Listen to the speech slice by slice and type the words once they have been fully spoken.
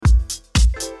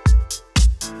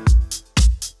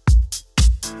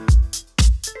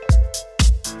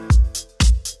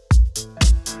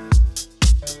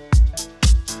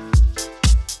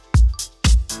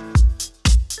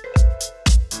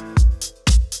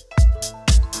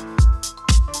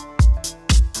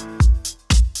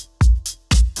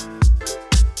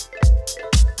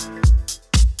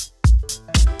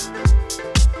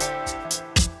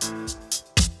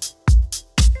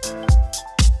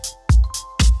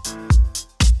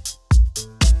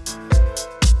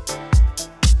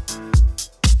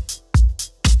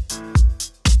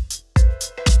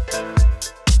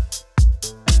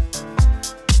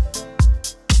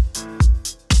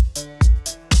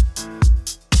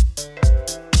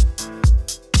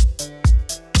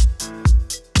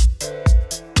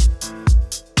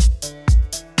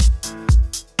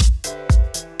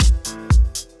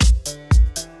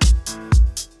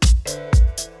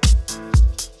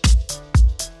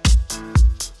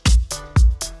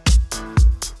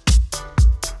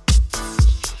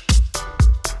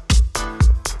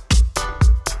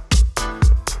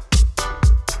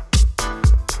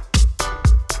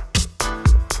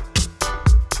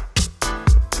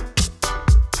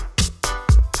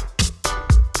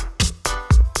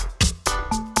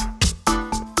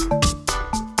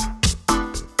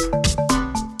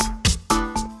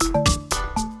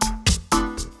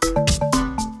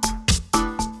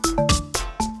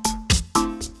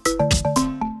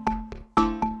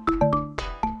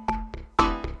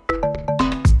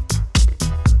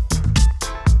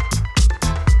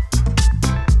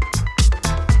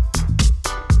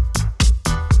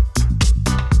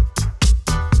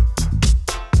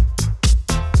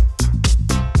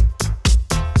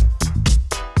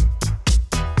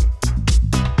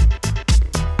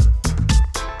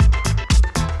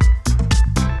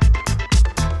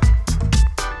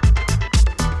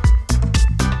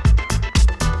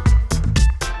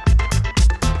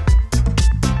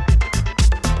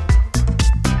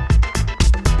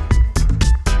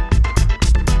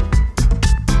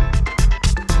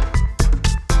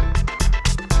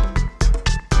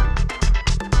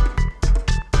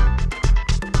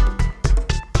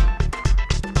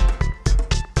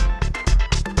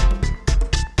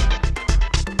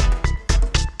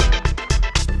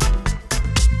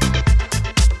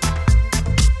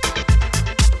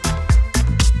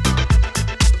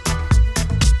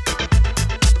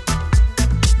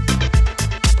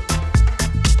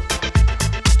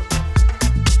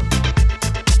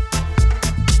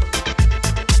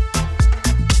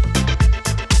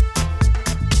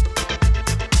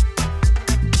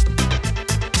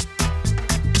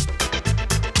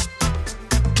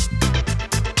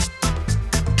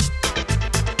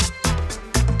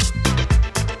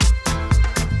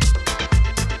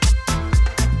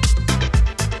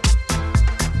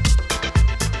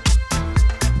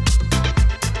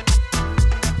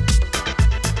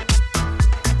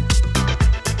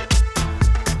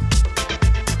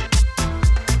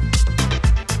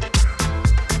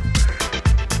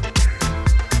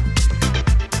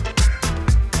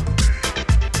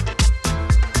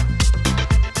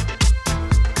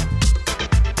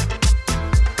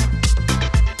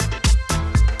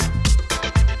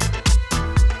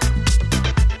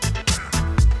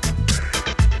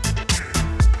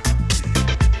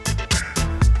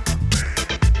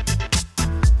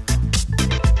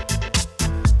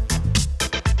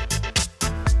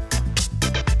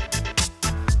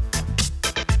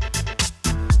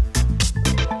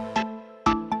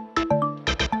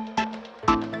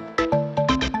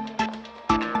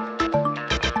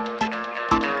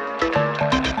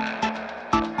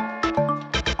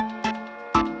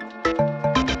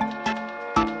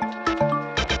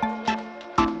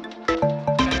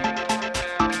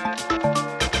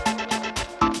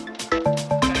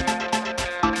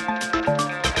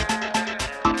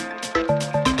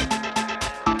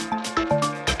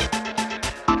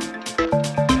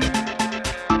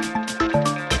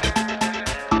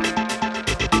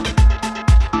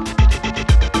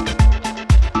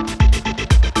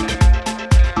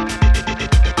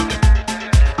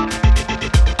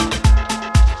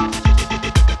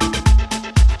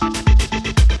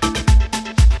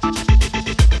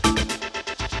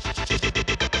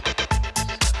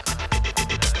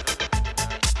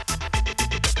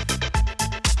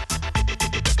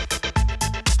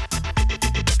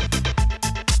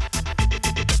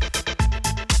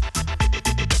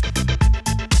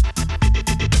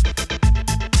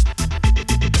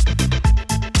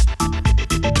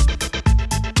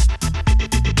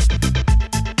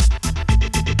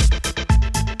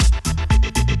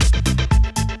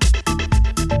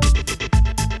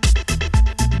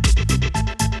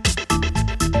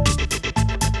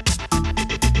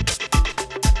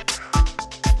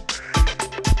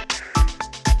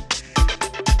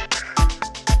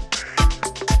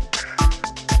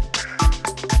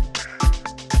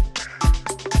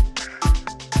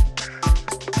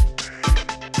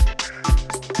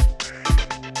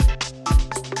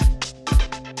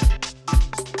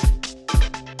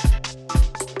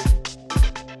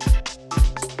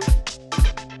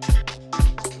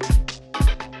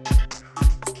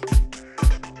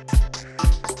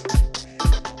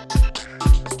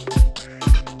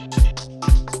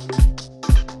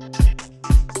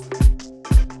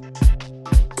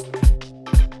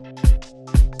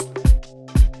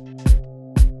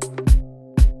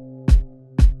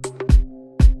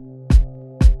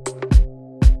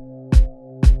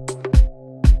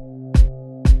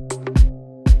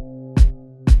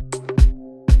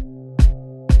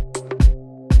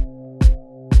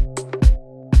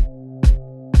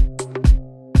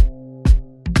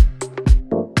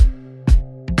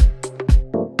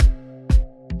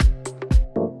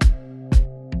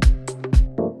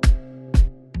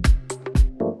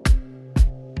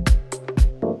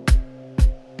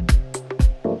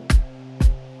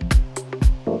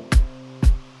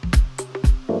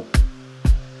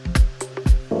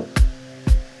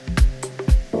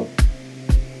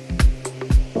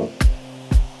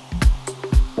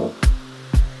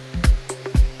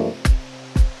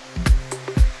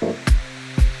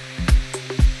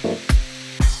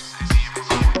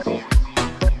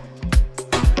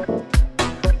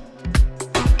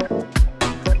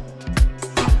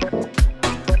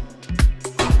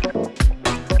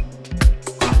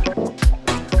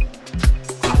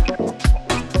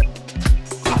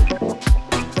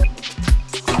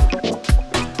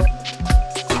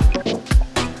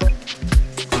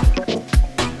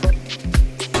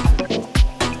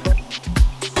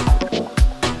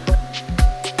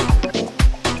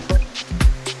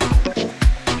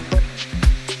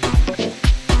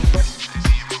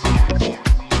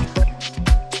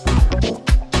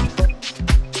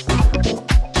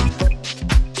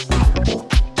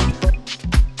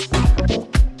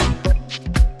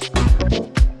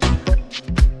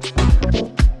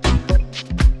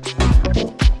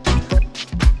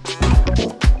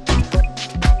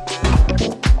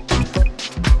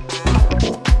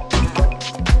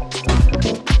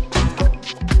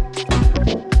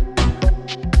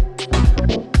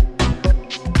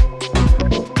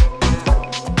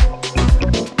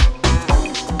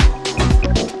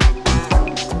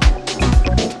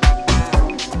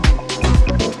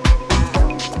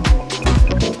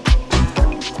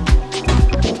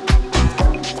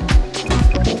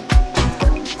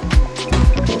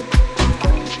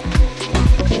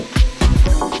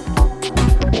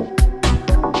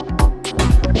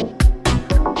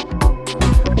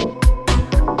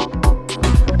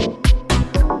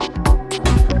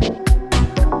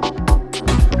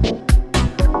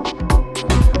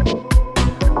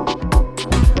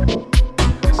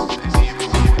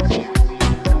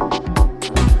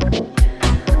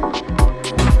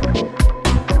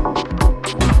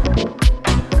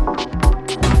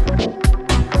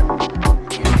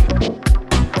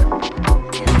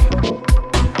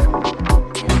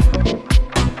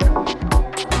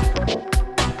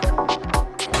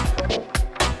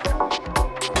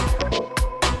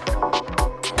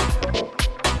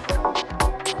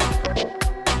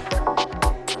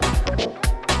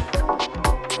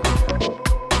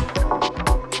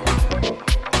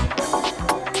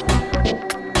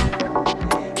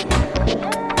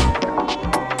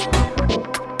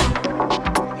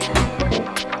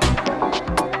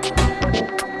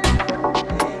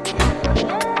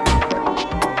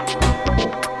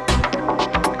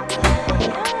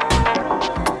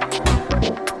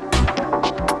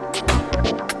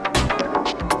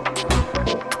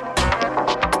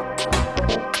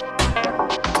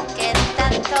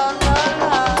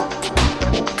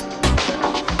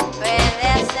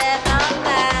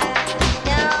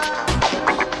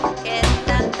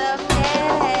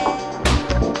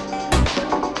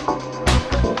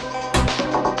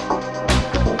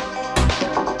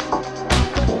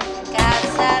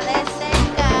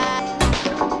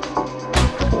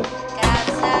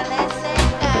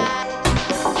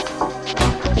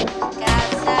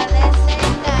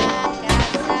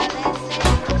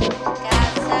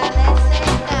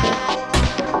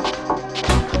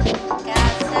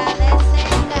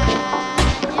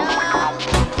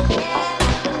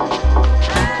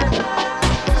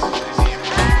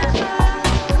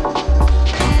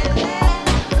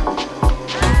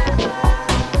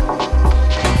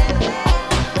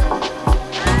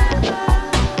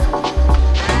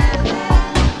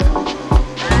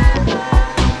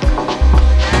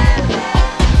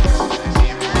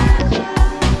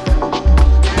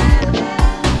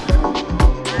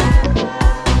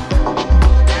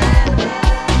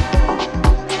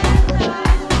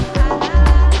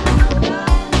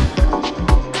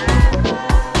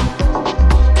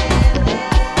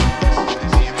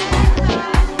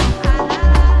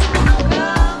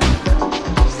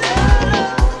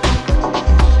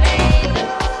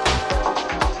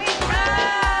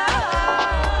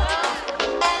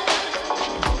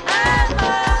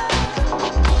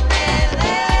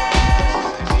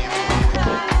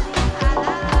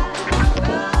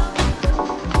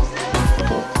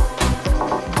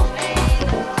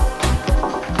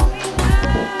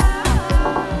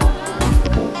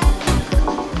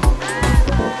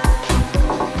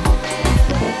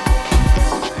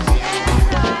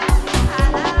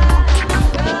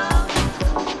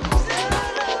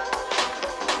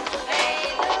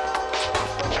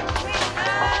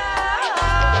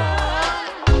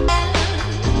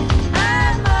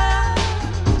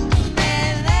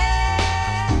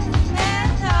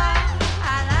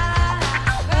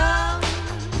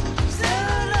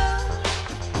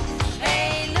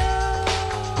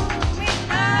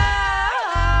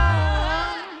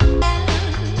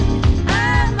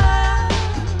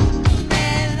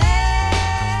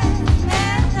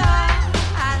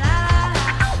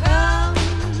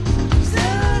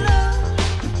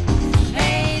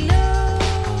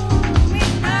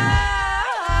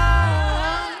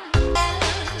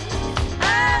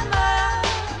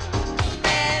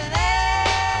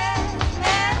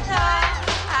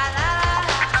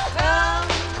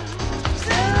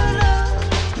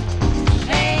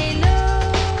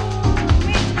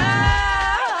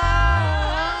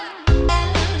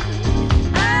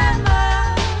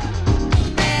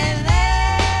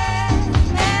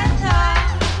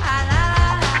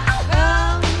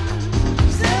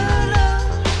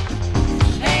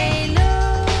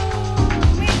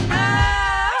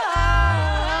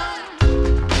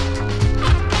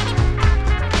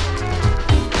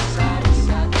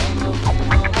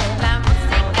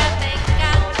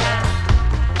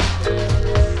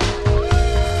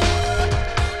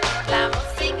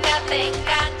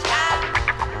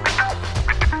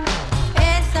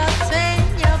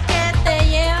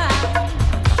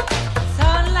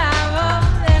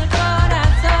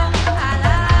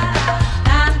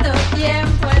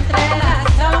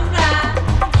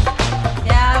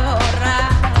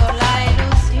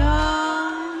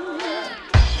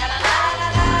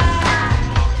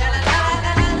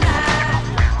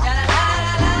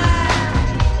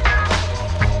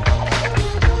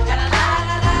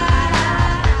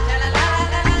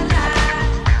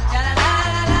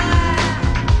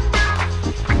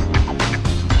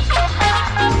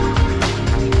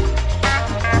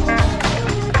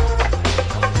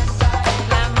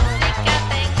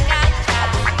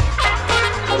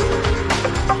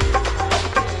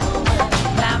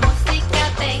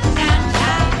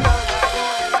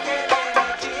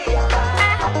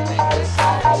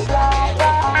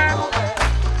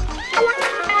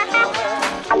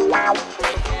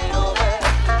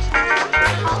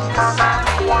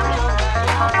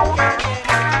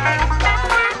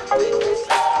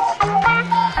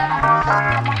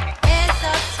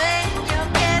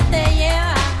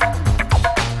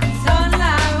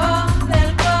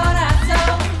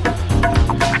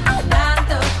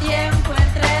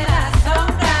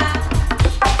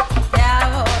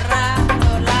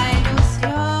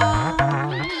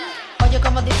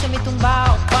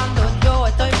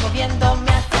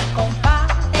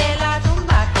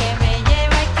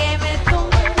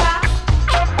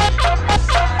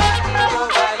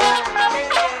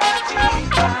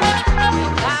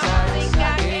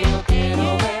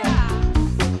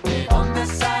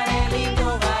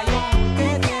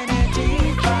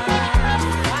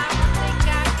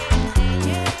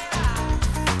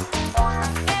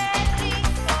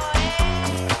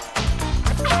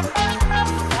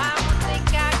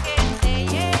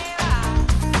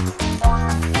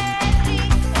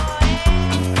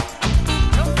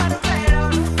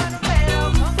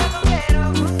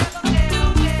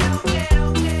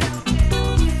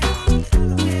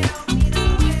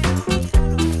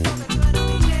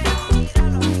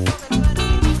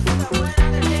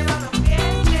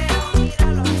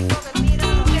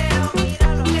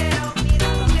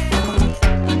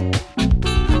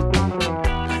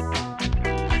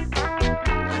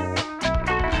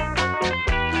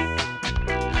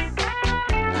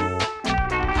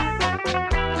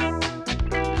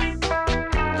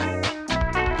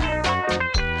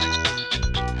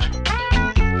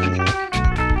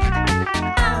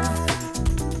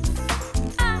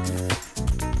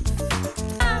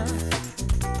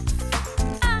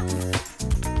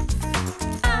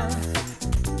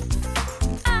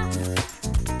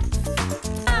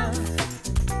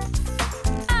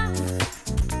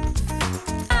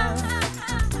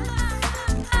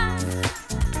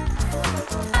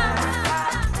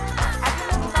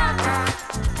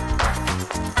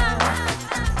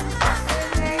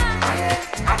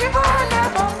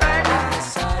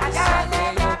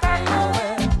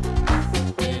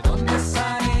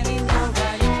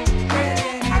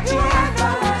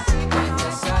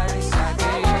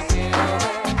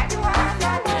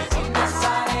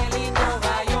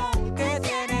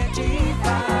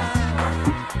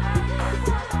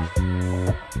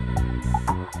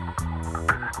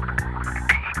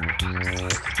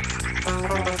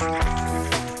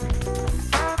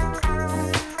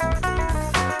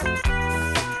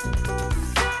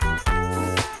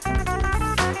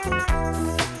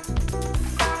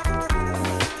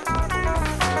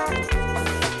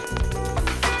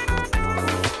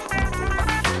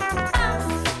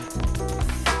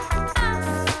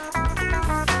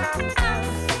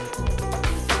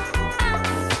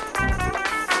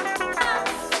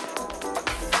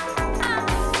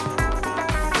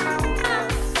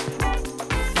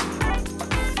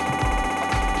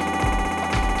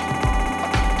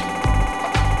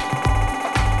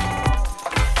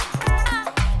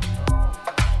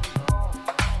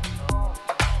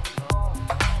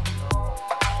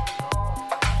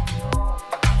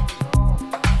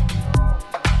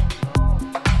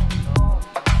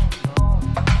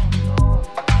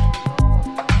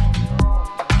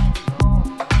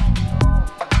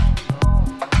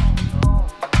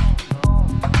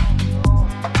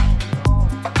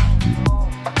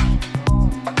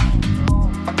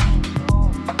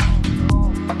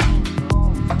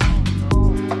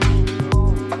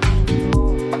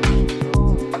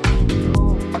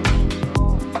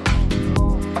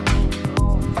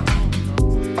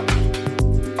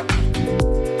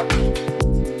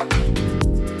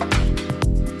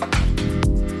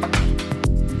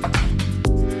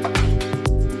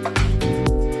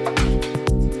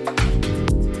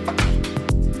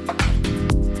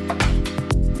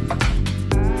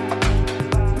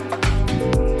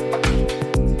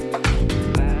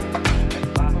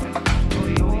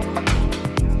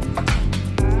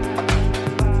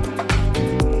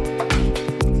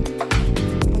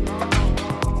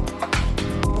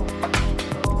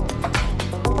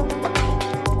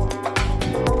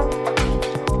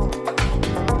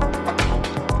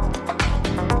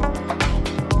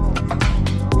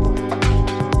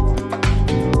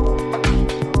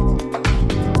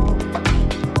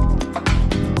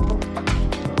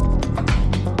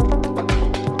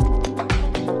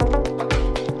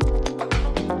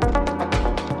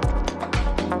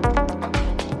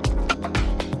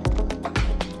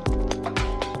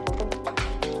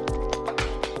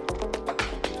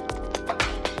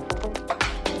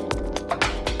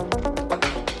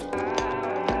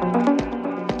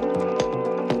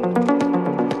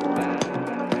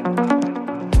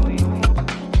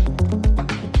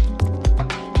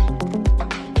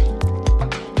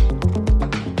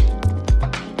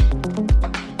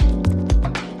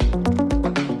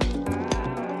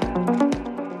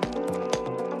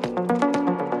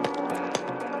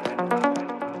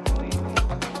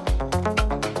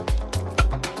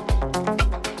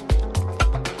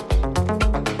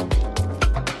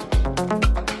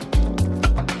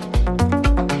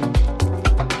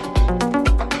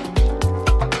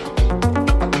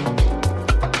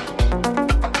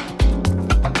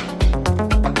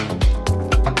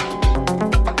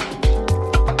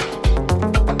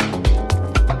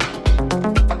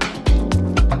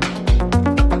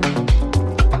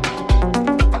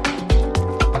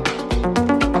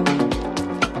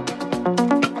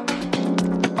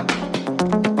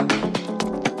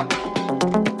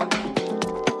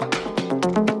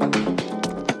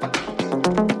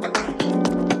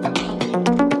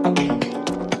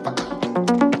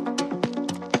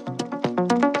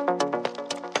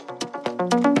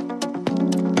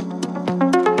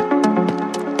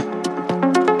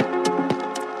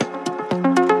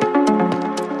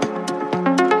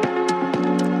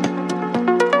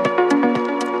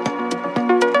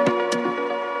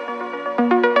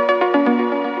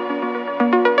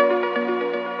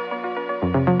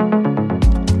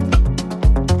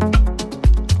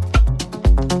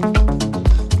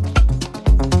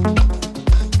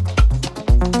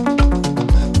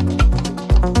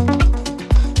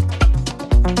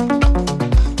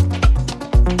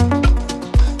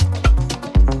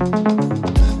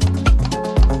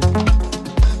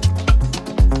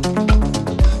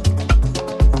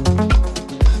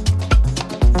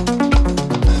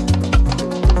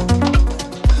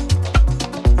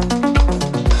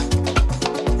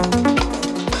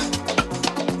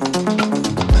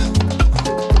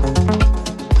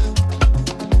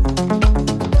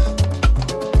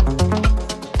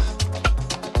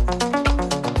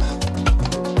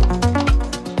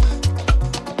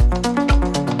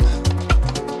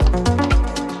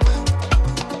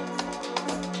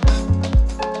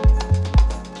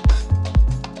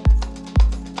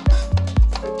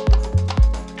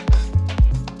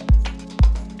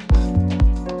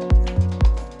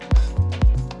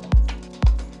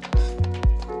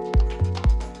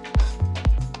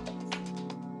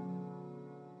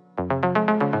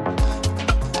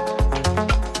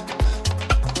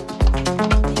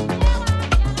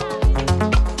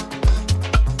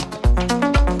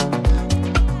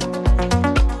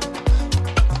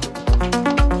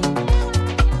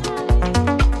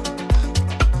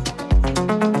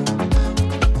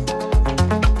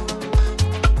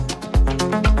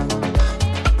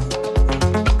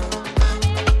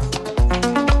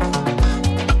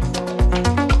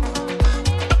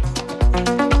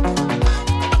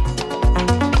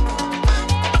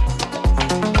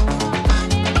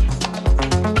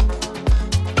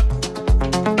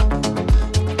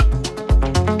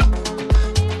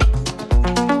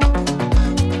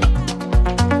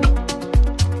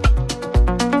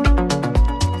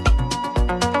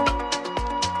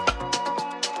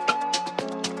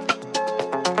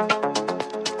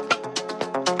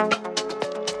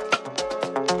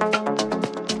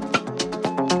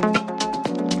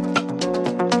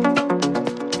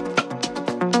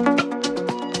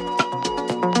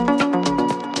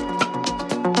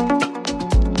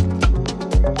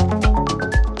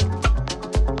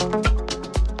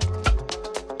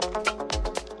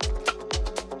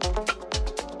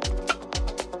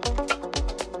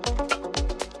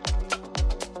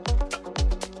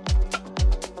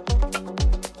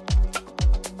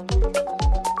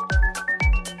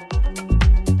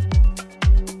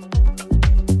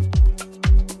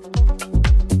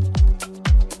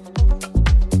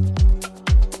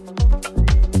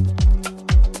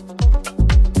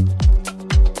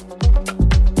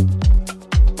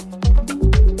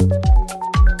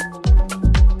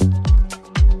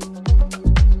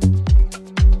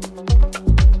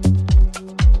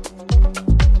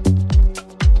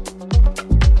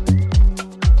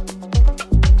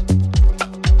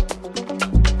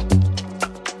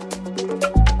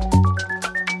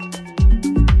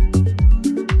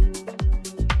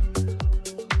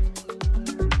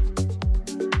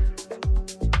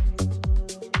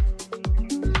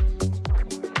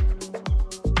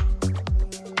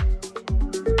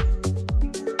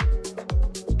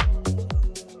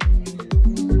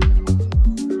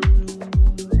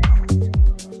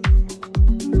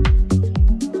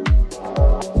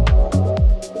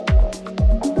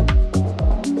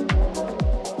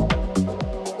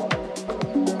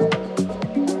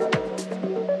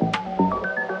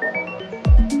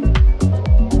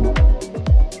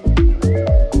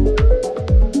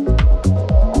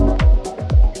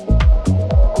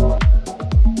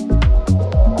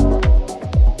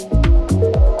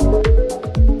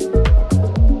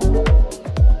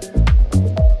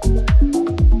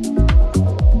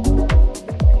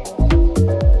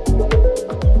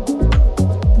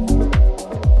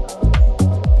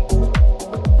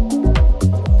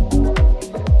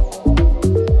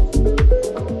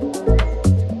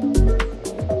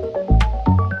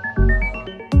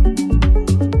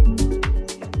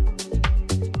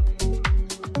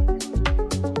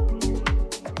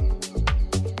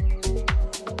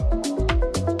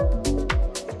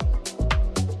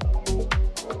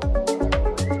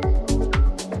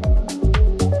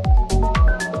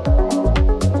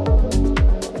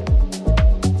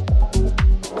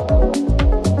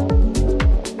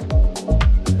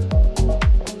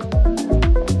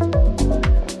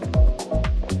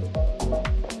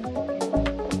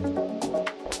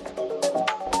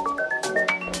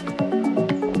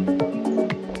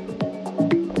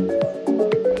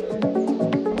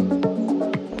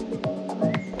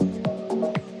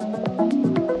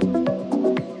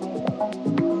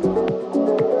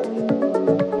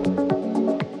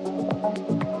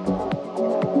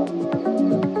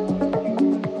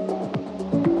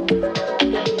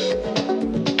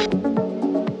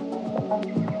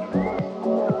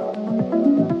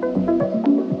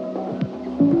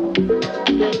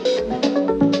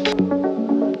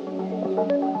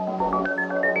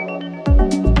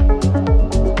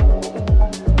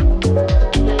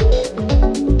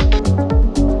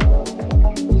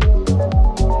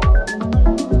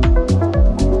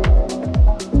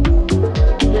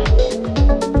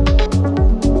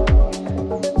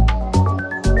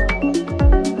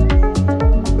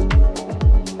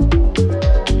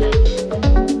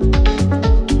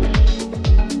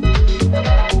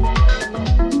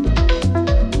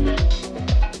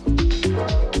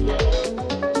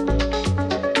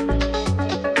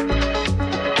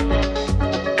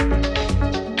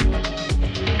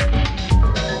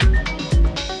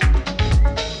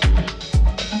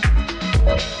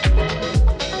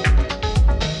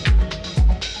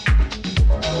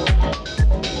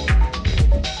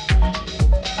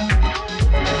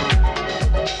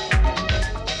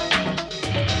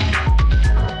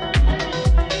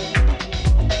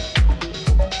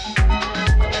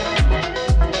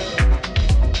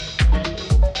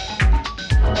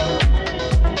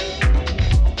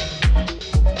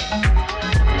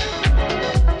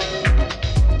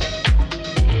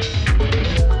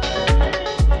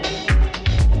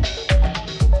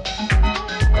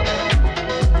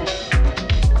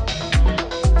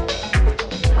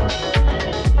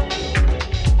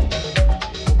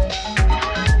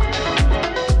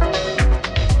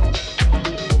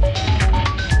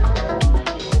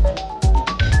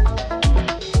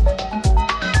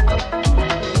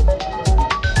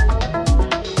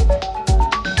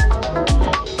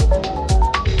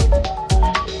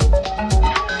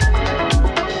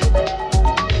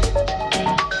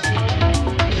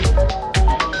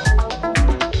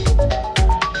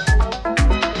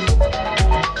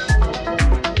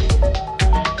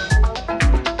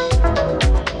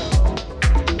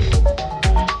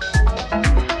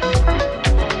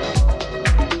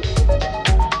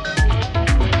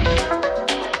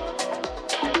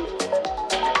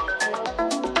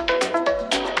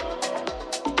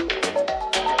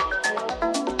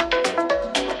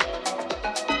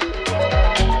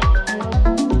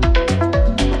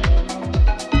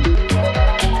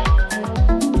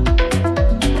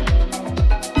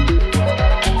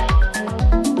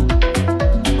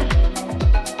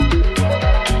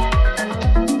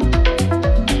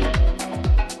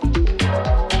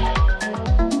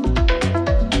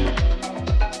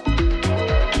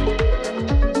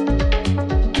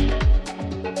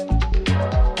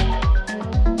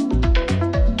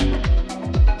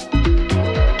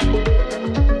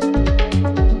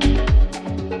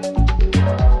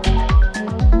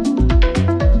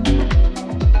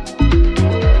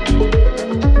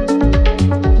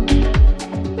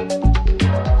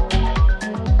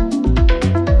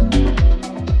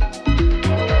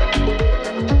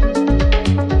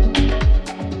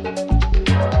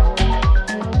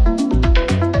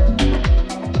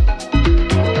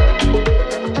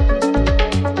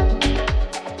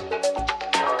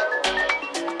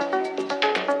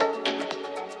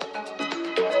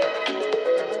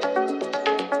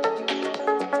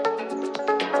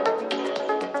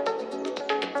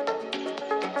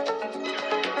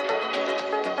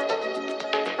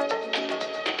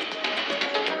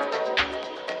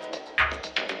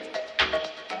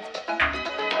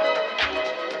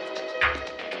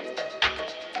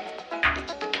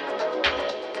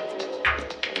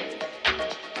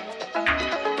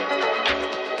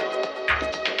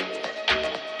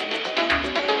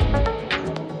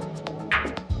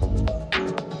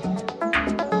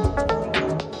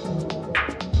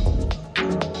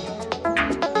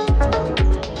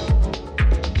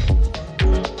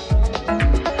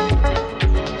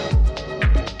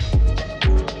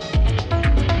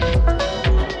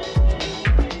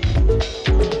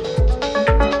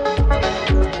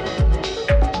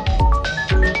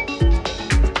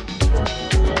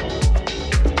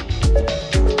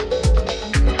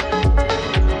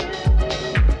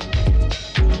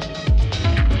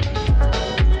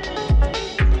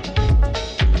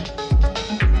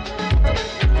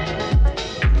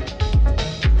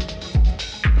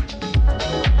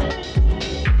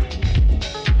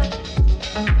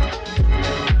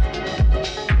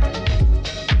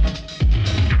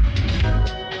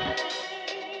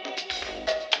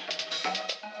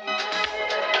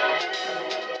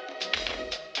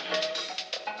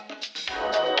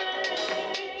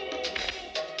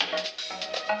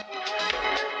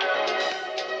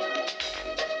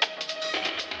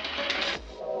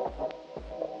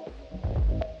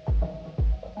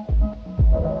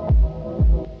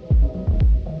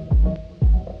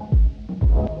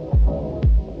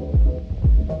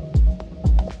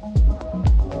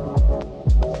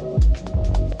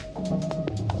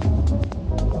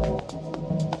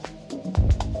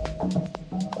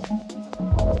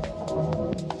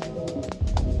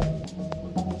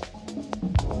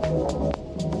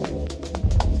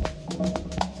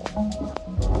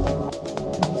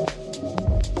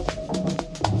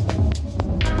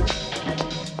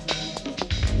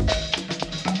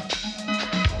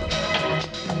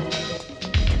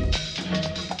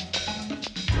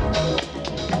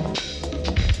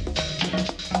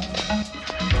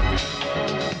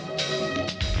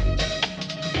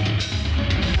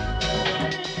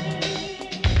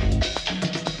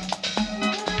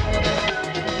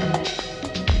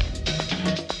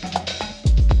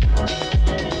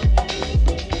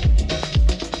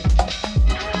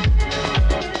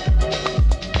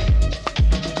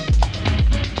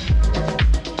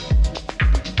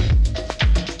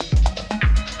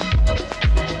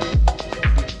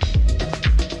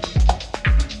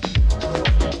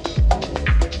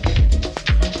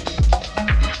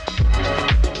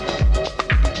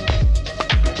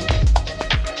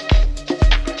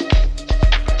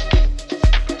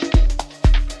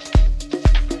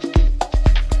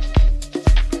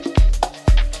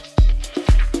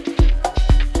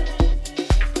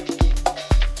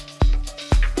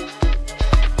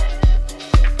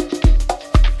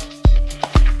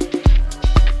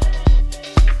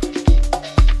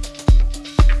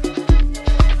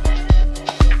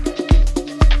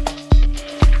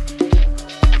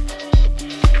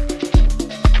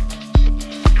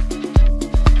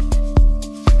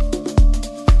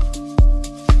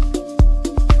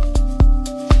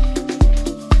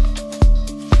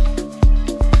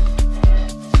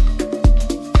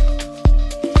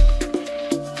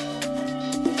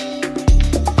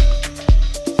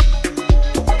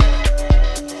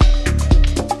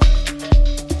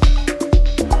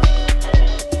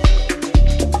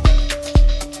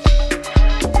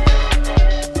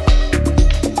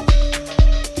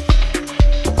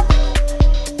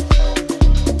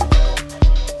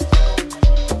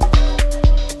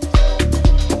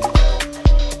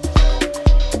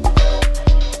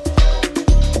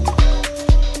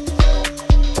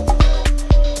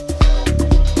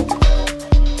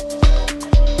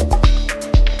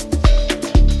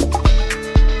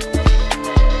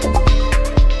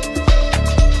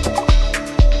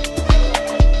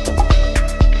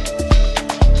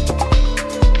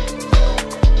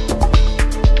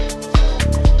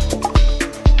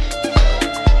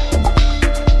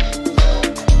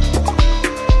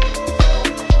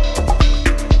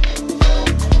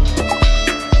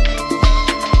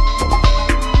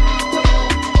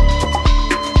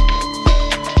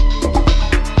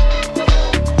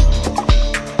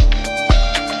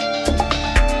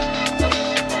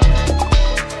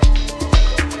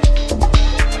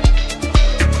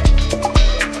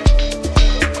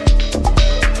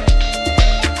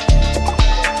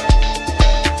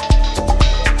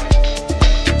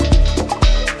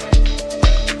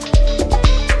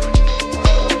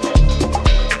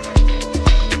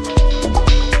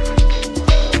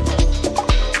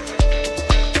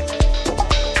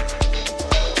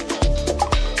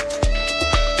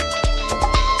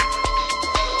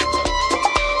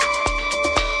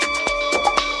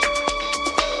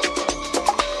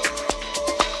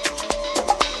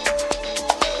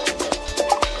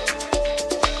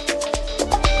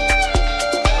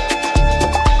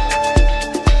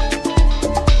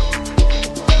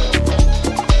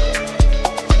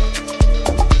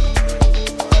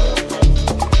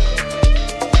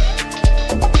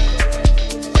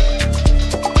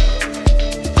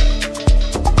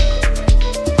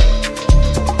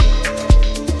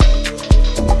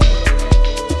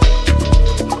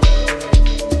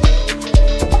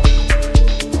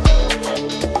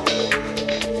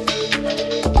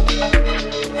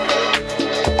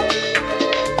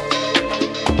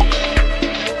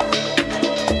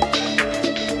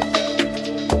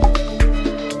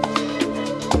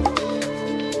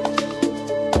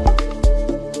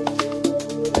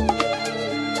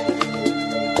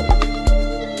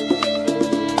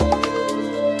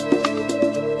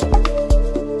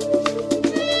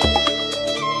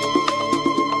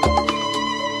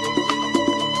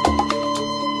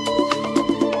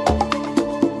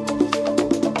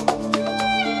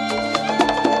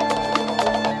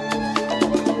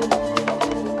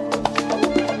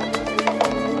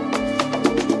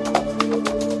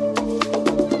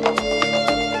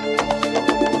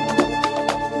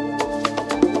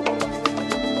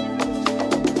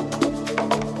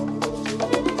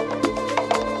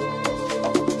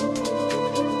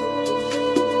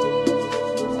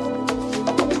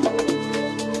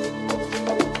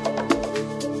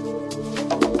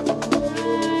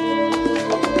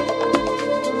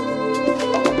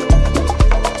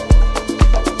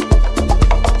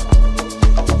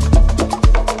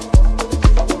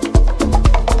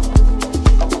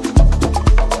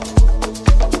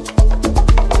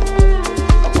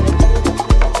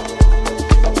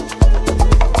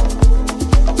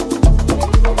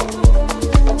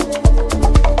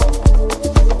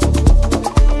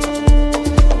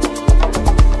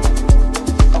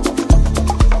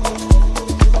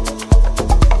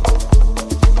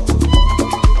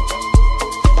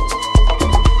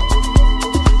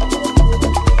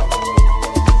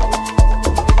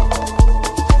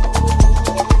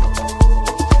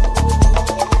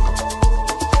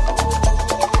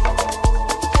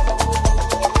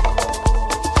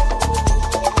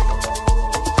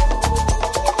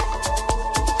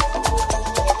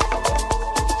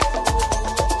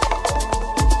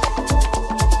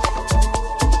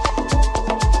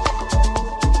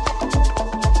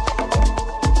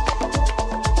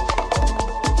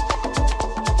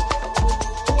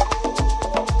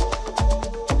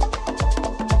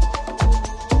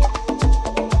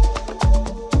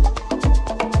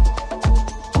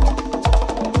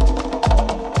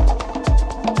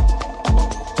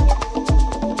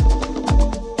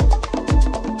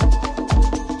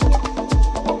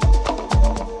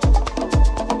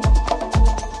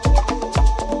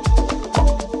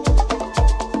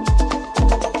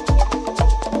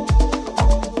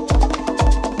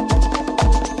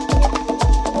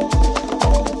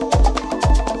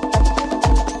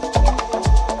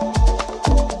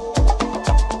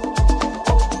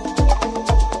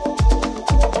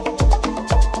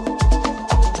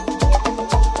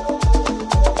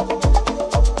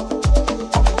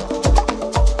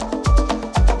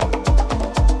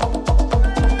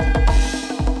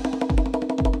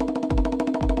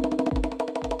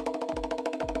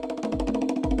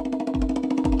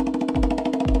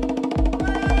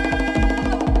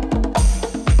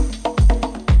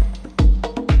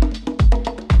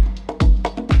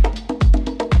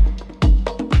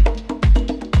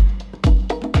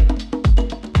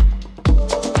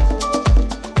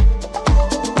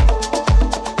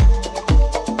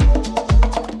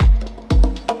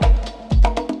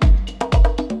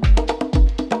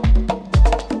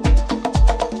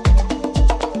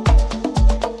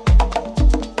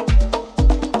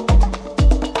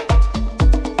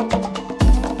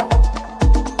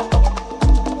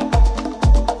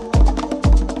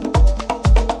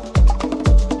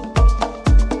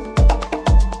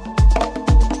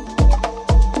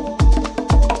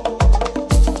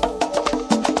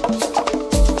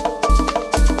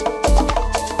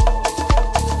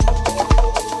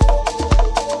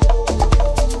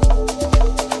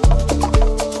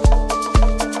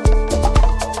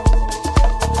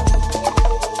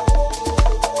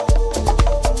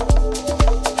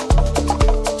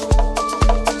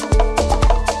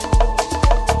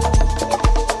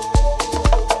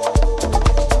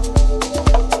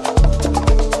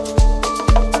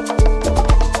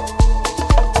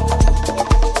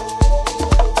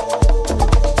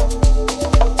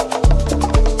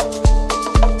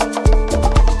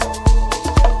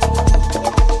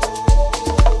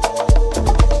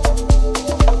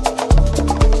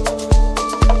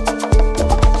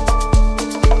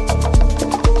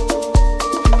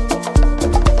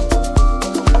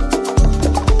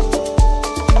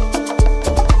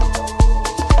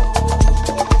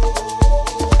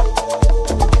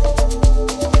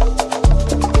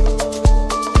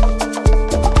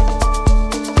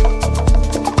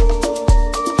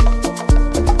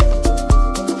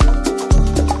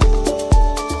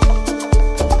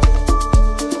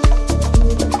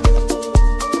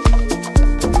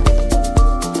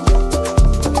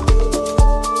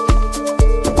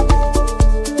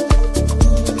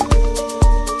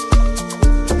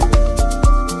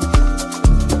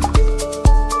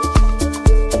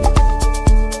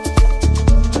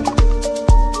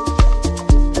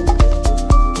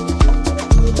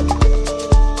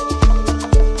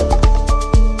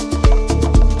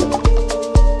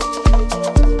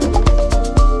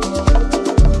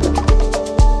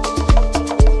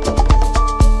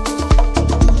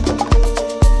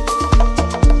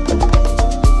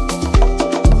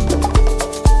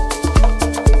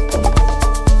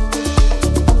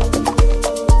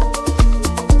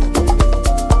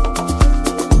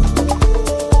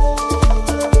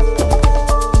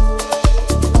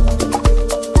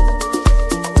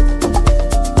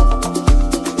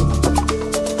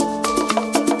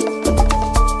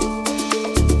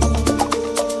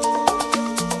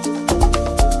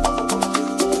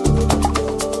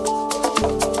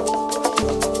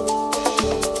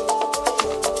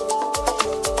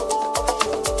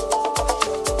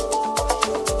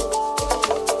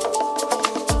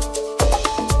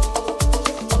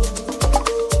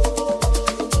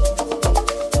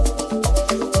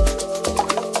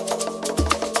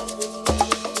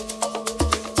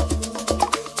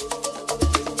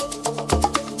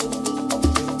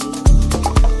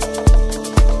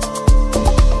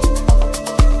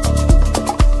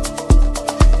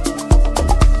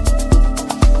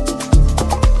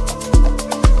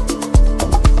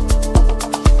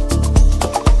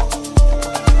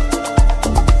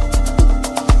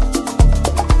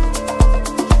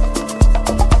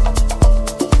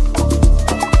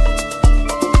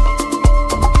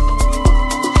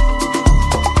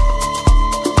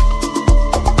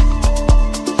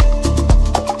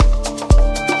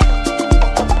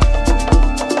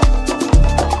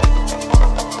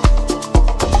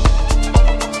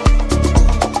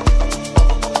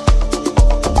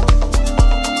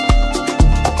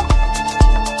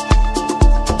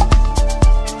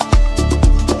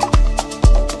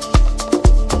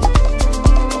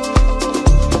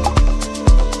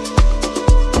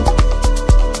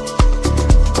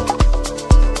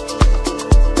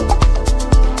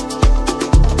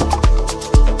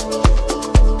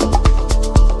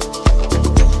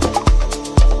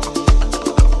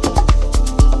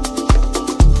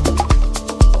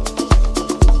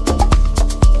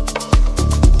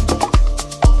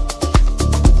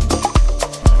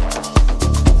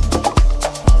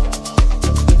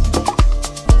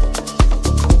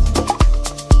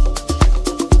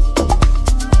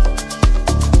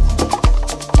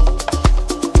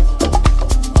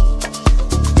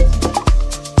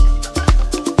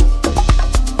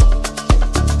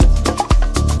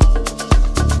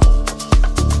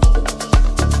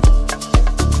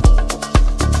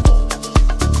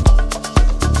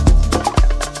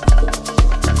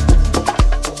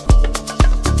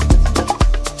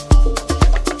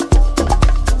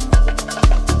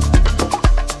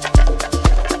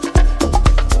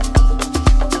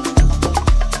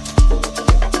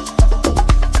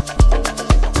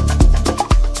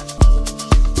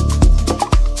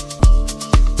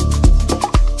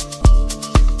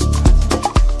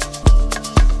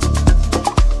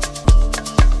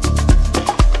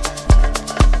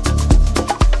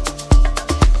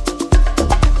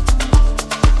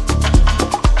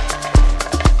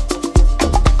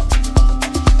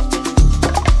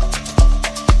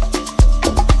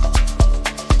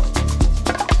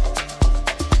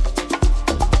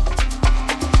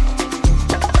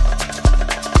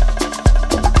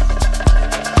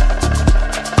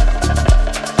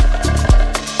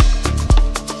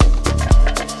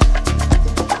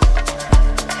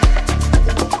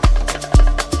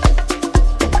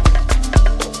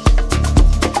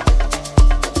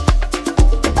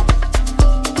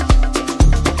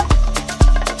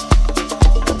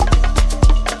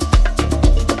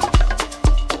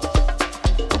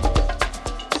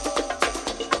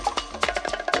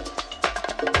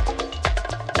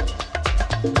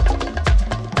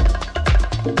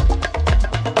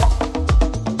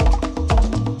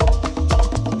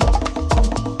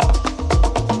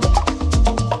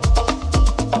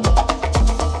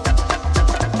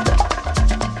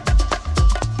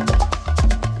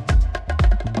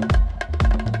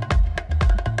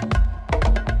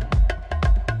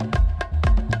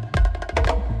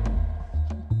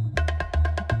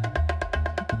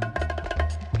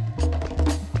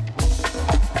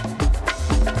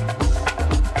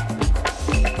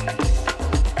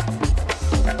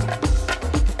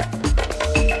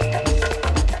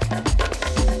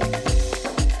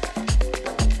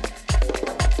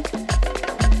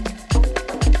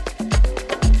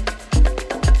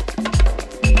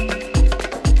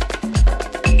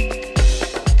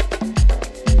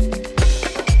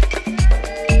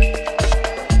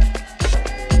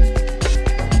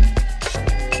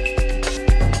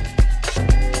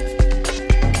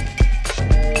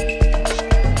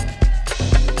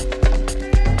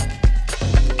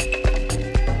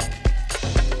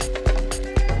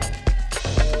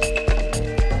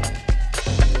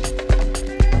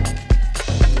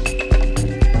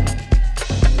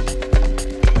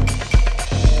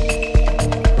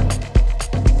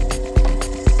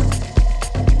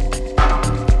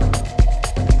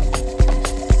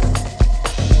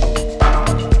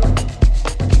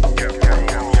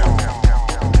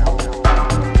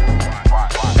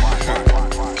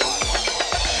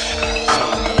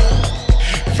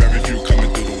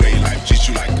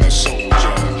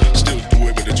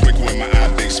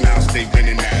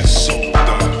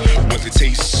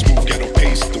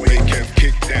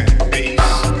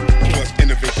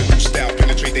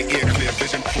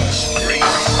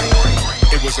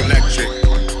was electric.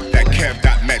 That Kev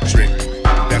got metric.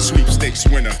 That sweepstakes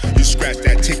winner. You scratch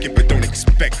that ticket but don't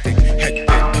expect it. Hectic.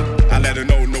 I let her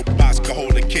know no boss could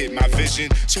hold a kid. My vision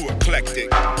too eclectic.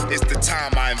 It's the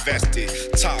time I invested.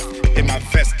 Tough in my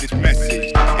vested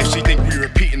message. If she think we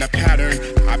repeating a pattern,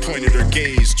 I pointed her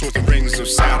gaze towards the rings of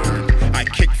Saturn. I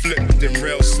kick flipped them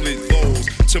rail slid those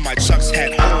till my chucks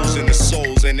had holes in the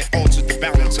soles, and it altered the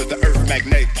balance of the earth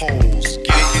magnetic poles.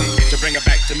 Get it? To bring her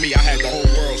back to me, I had the whole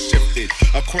world shifted.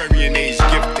 Aquarian age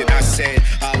gifted. I said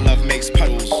our love makes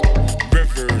puddles,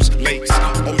 rivers, lakes,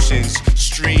 oceans,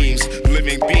 streams,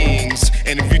 living beings.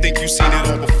 And if you think you've seen it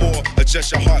all before,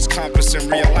 adjust your heart's compass and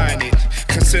realign it.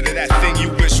 Consider that thing you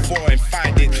wish for and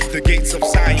find it. The gates of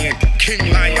Zion,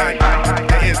 King Lion.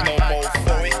 There is no more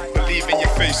for it. Believe in your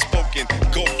faith spoken.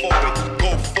 Go forward,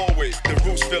 go forward. The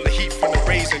roots feel the heat from the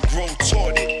rays and grow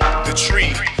toward it. The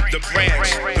tree, the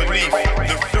branch, the leaf,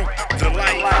 the fruit, the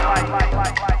light,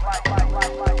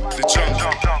 the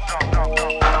jungle.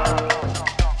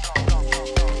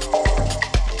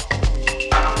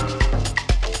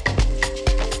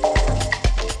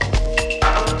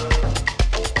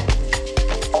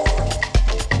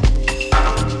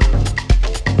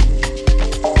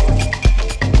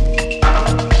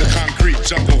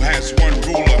 Jungle has one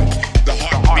ruler, the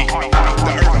heartbeat.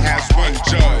 The earth has one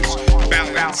judge.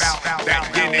 Balance, that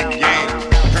yin and yang.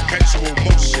 Perpetual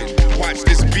motion. Watch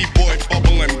this b-boy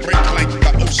bubble and break like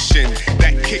the ocean.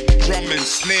 That kick, drum and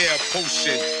snare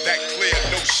potion. That clear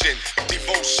notion,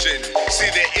 devotion. See,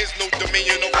 there is no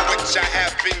dominion over which I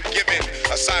have been given,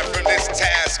 aside from this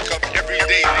task of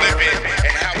everyday living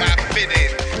and how I fit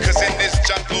in. Cause in this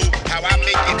jungle, how I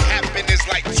make it happen is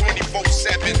like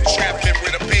 24/7 trapping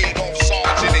with a paid off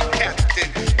sergeant and captain.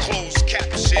 Closed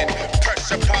caption,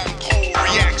 pressure pump, cold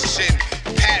reaction,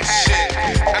 passion,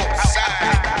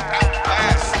 outside,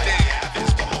 outlasting.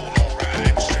 It's the whole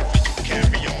alright, strength you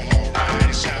carry on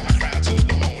alright. Shine my crowd to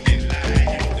the morning light.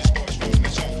 You know this sports room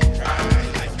is alright.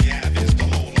 Like we have is the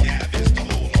whole, have is the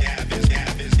whole, have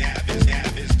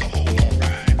is the whole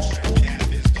alright. Strength we have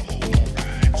is the whole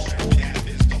alright. Strength we have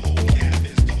is the whole, have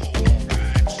is the whole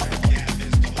alright. Strength we have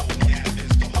is the whole.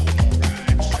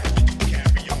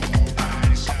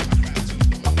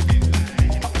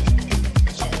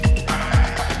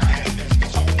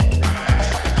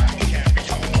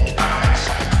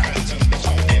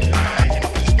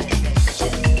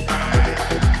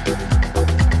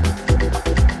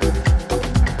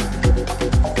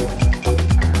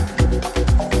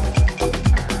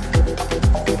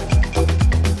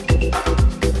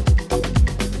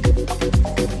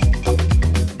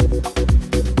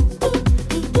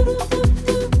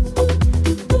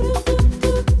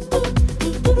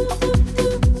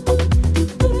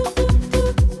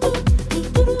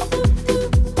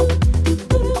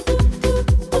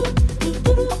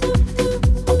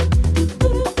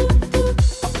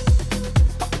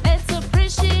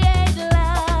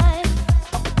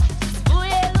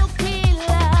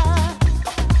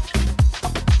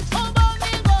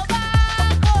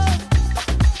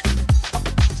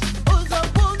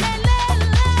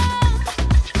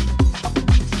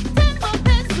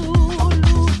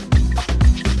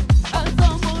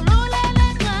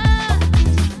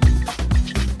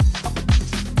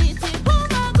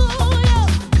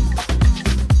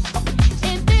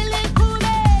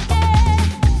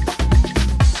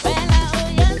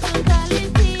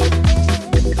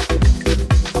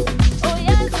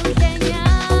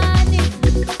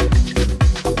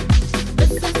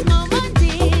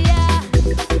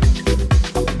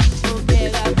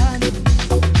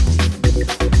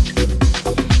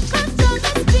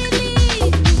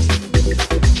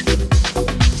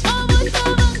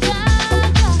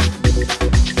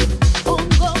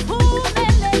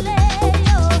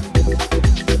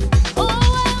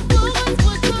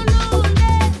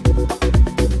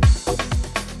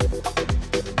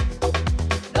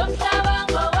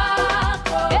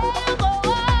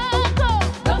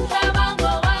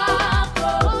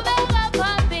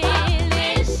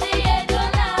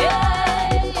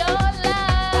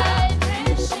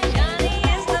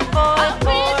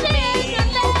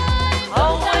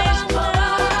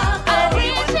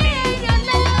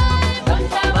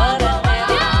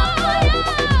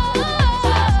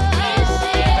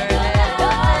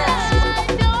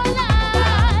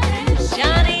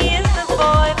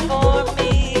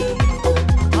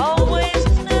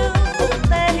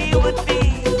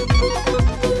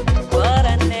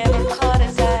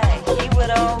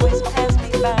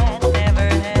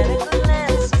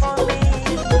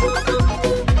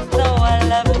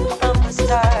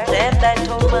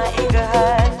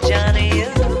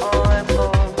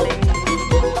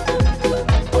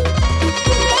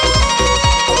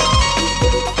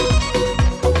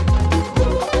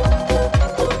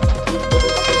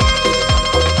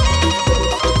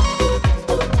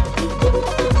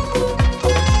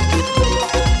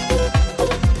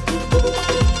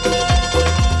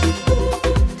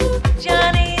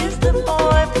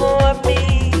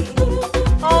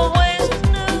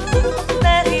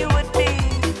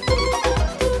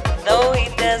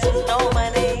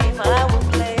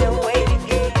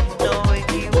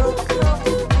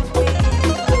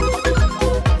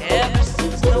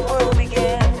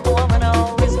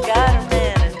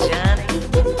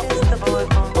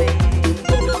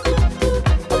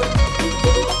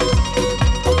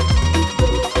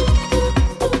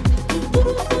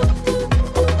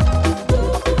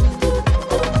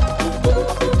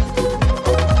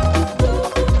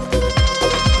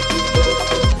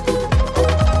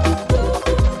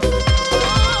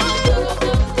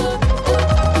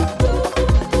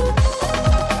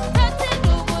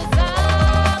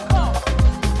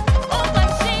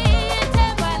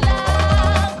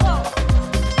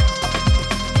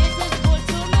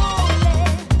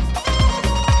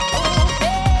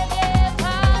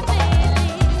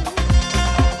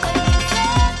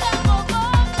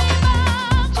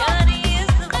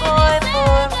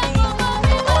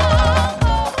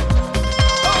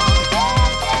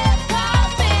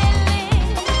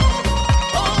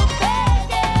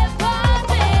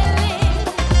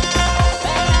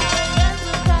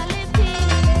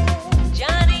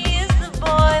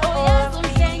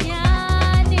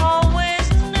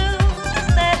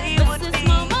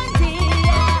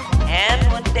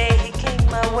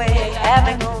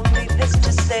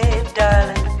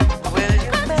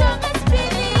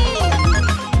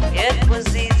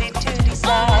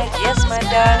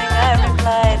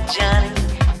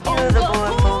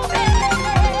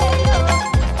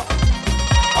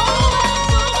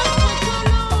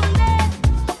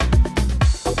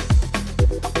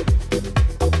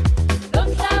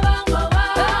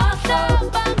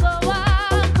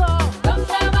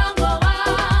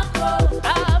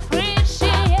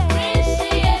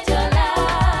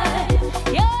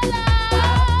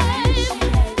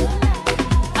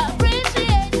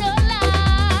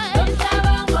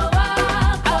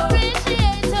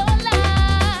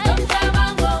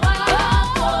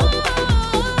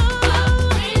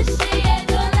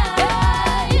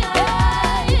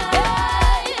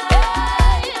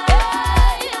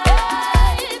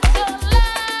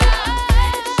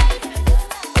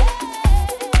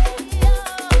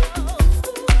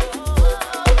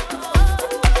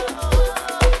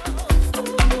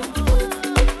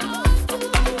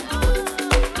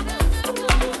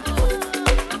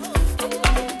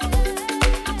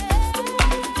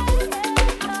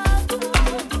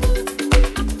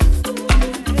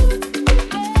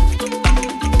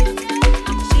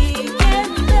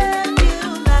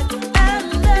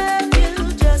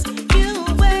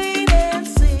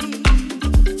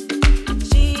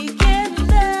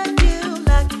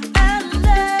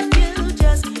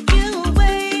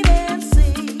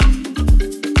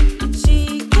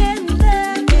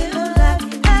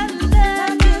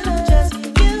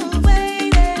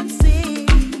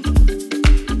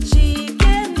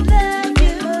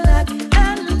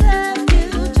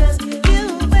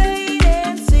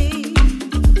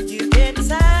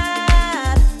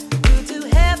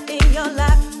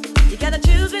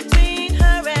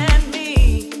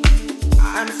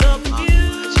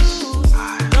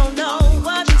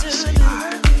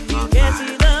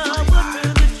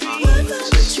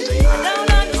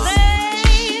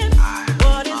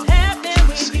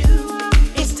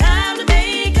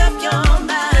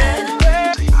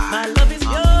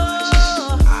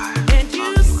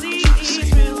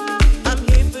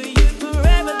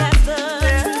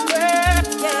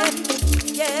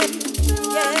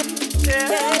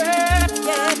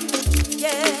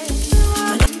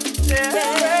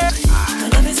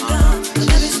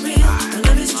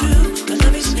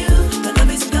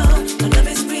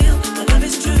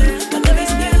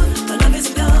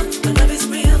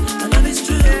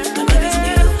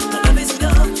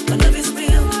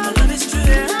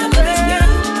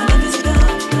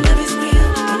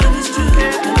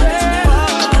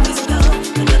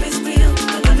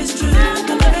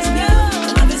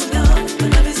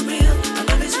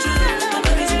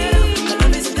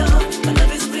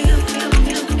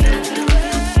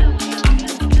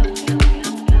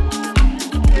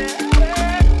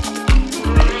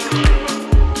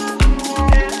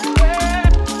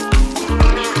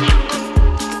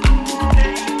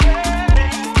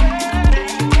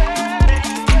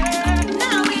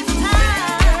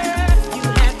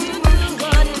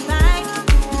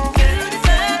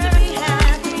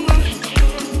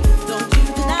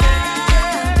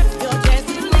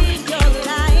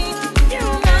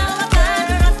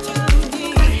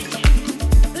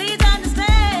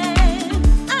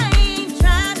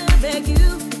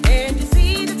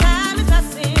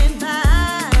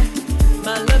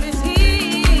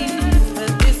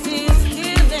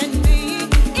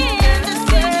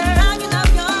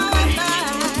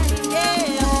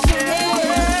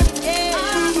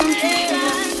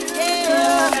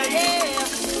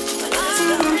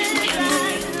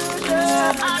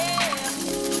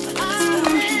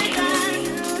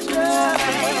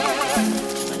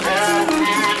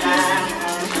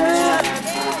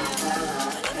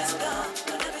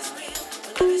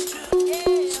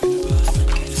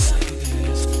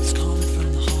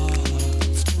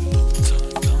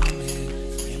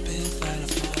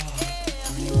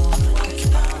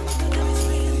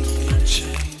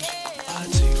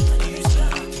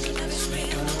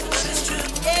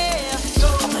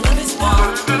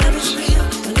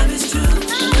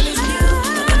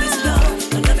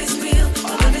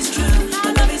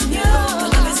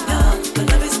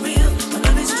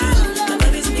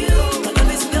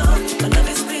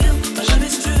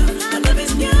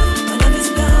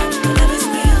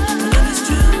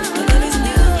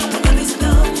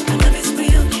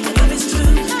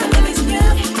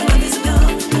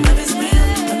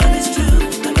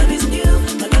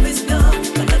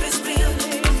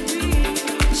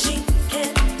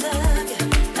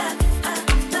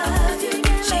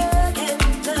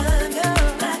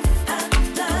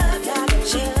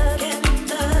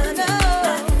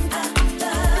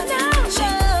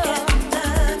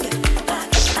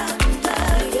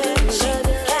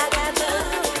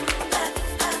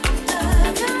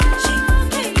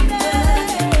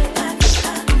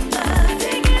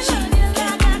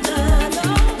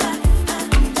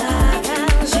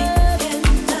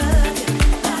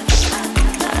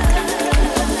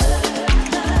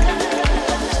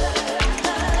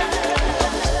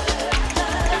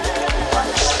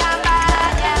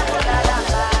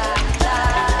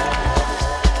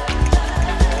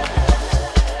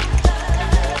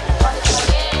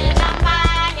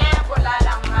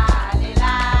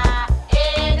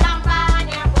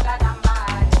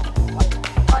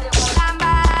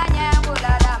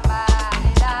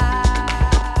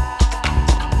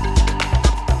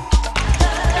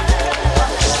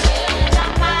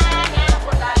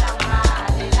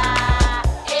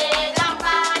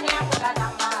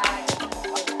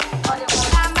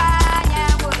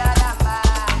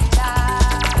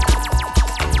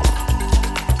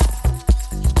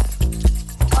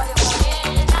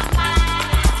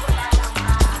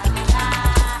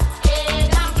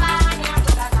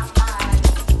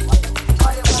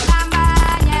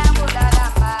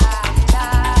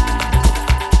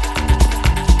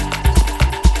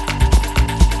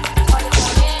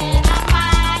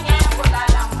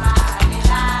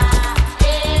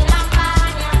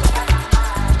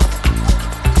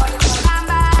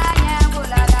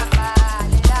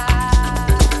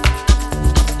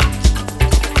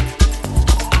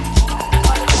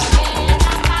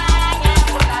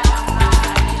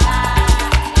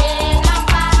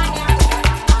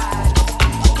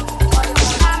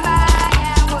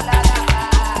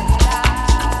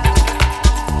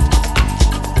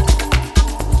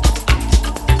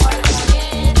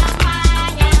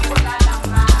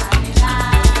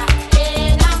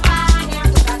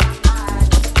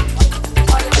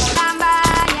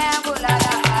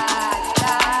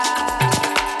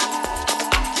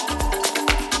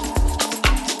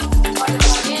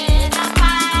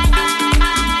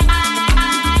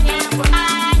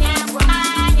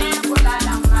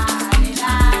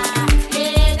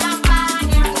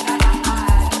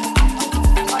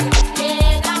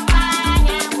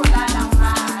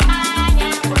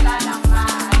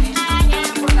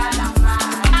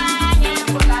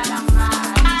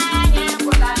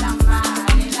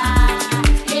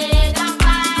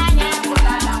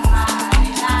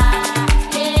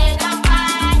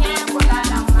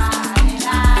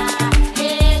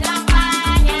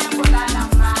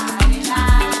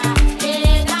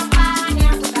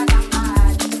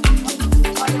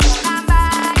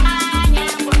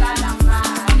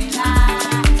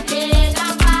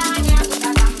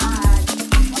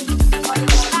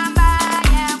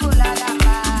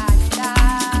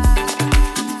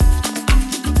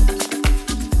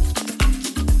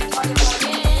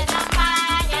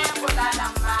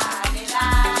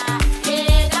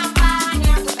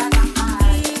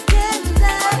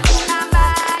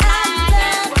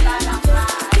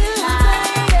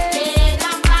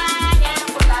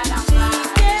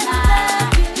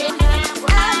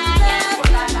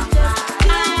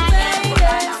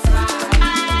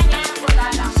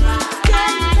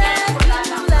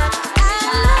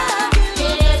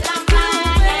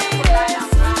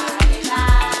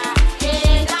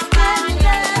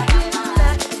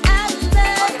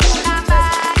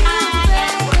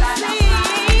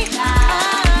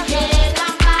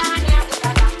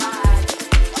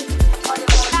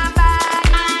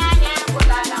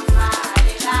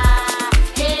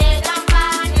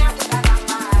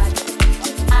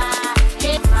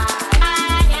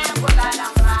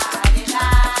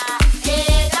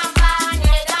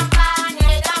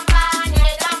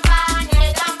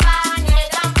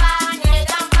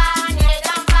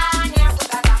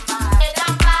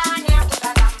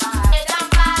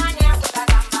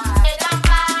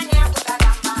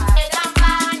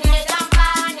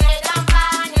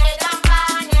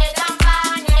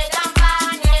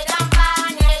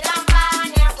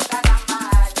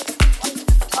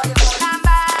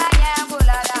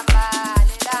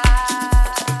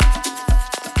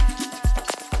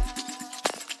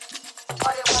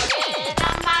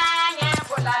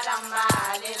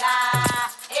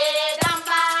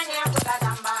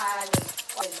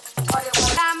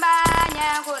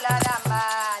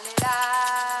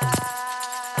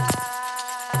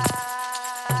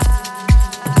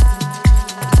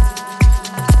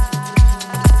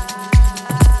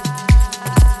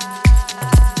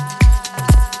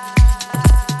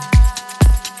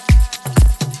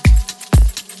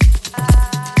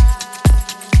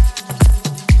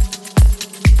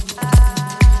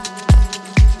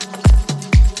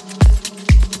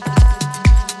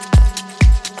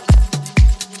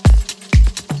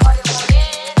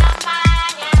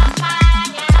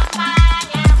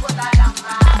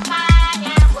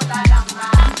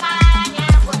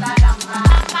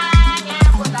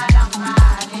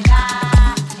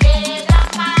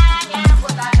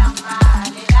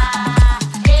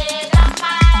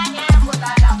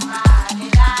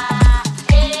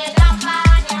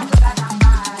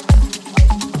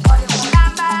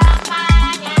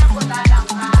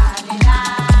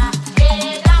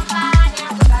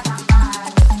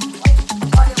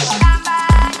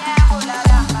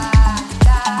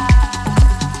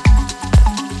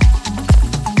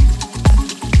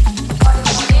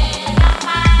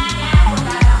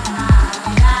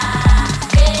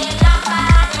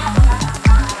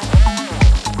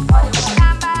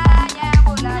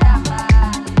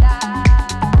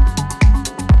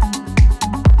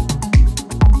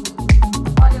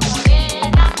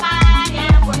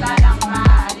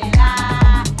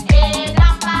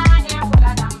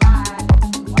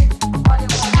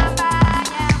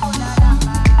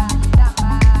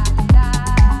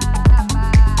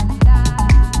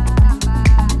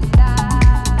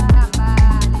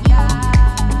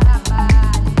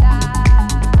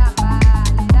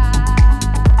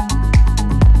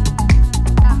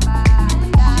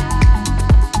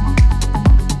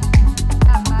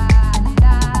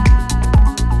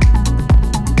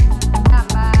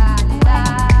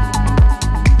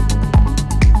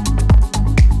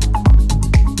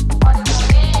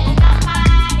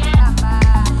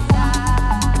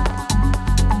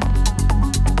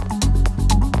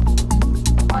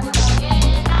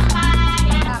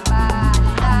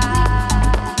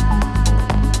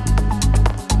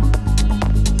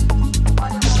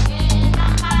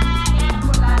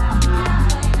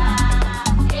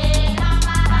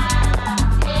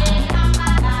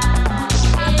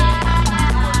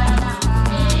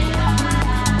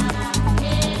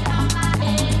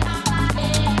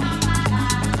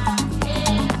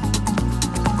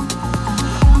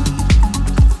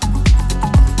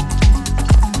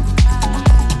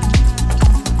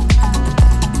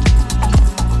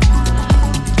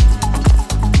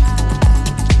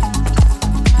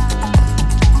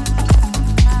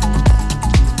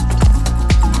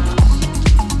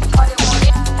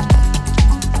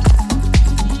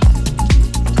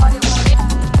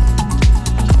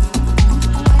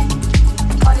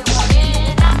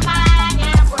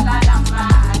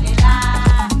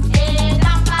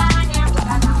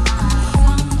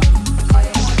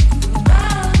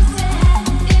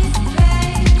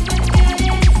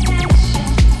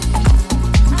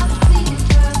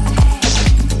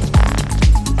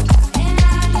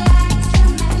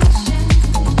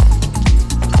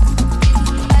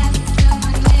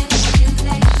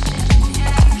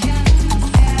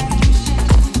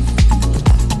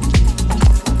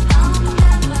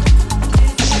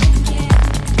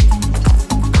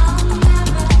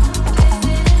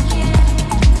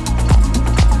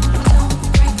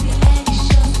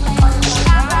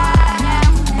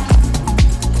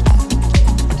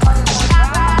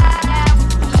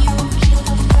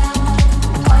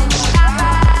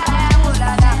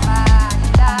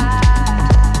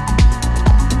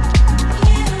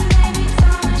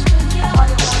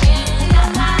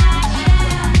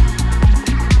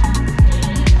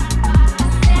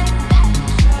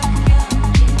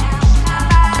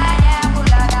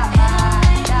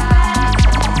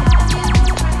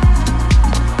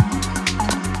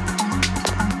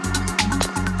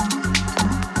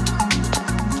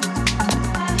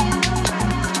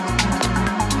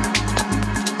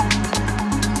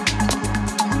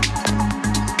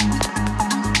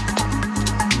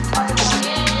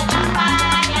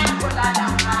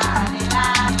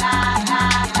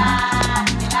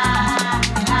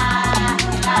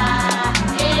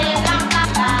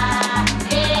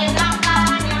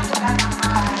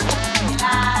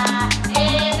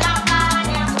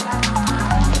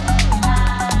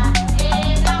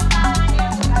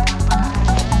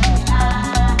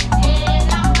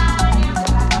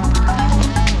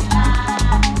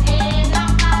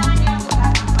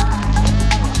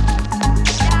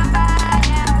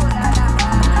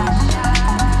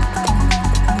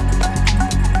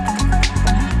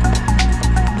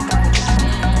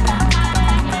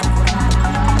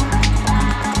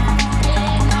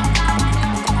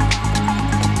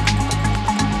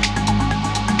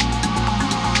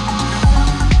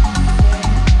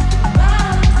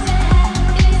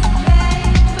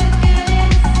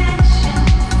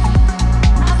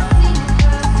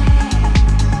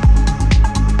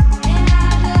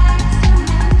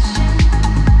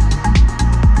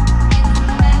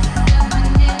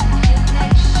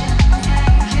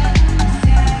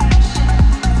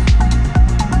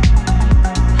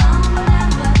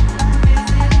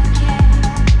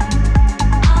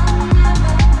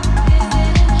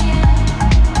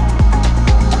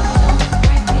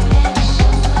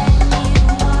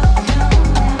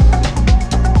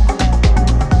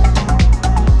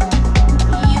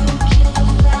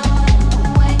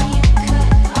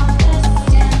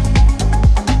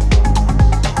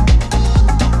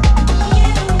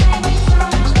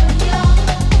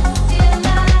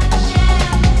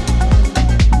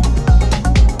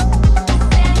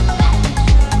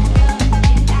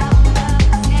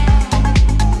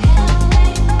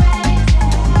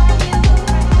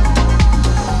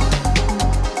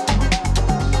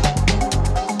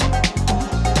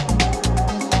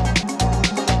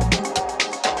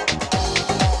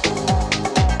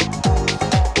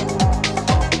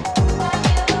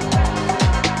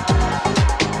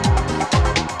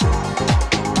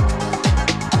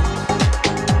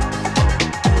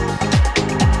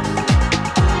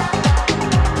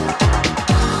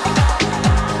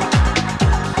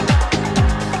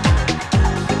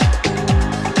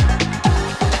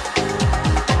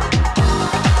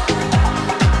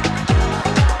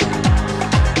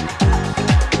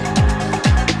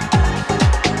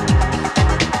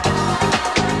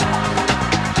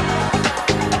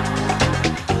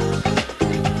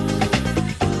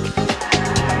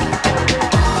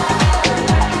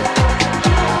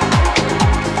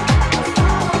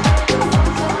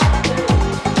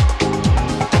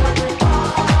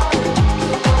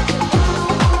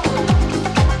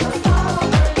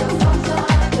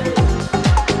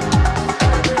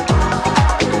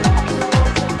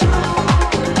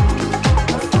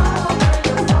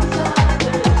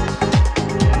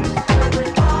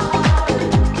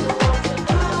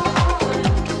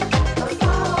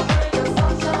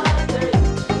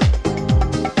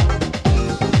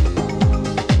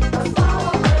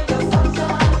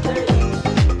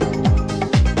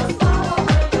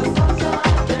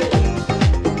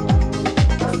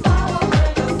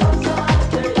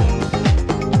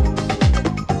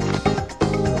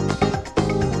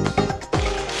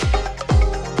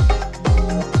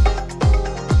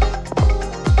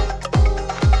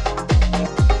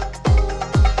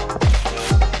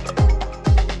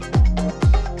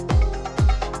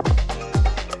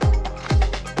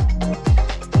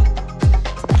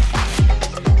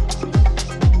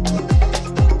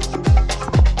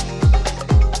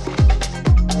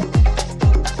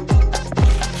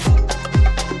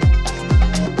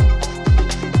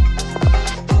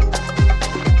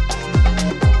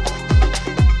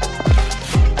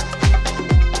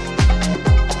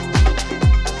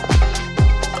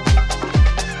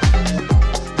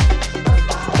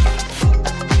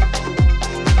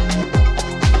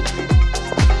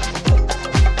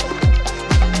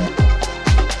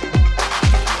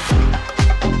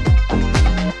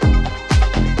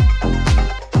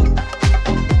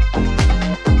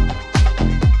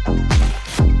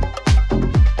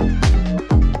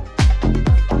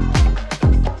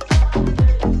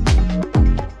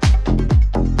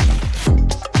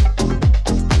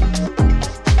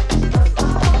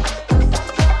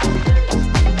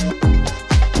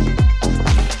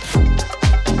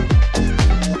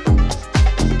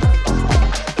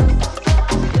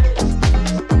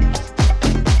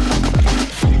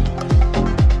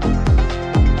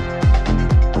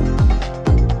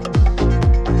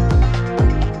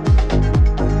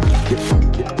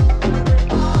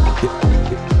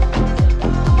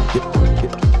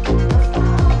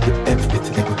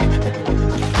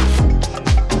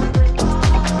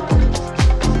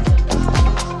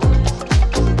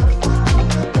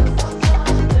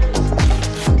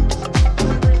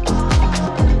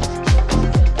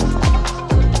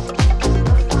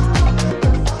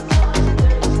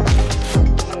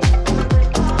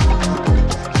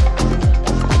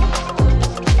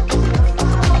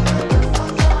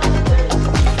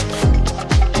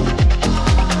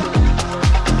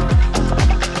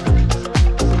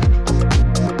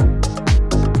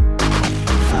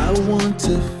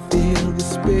 feel the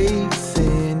space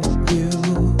in you.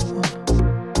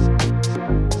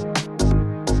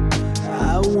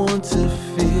 I want to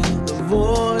feel the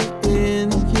void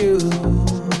in you.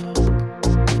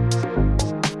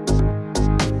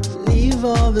 Leave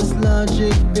all this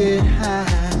logic behind.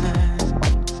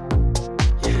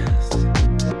 Yes.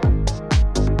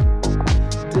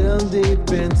 Delve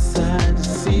deep inside to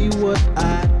see what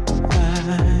I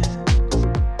find.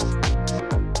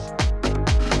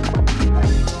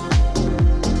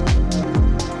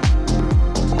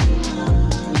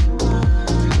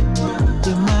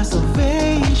 You're my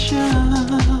salvation.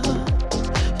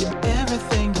 You're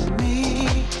everything to me.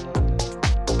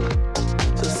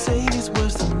 So say these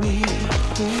words to me.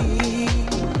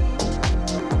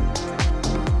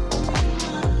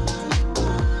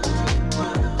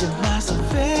 You're my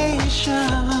salvation.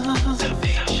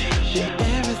 You're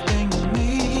everything.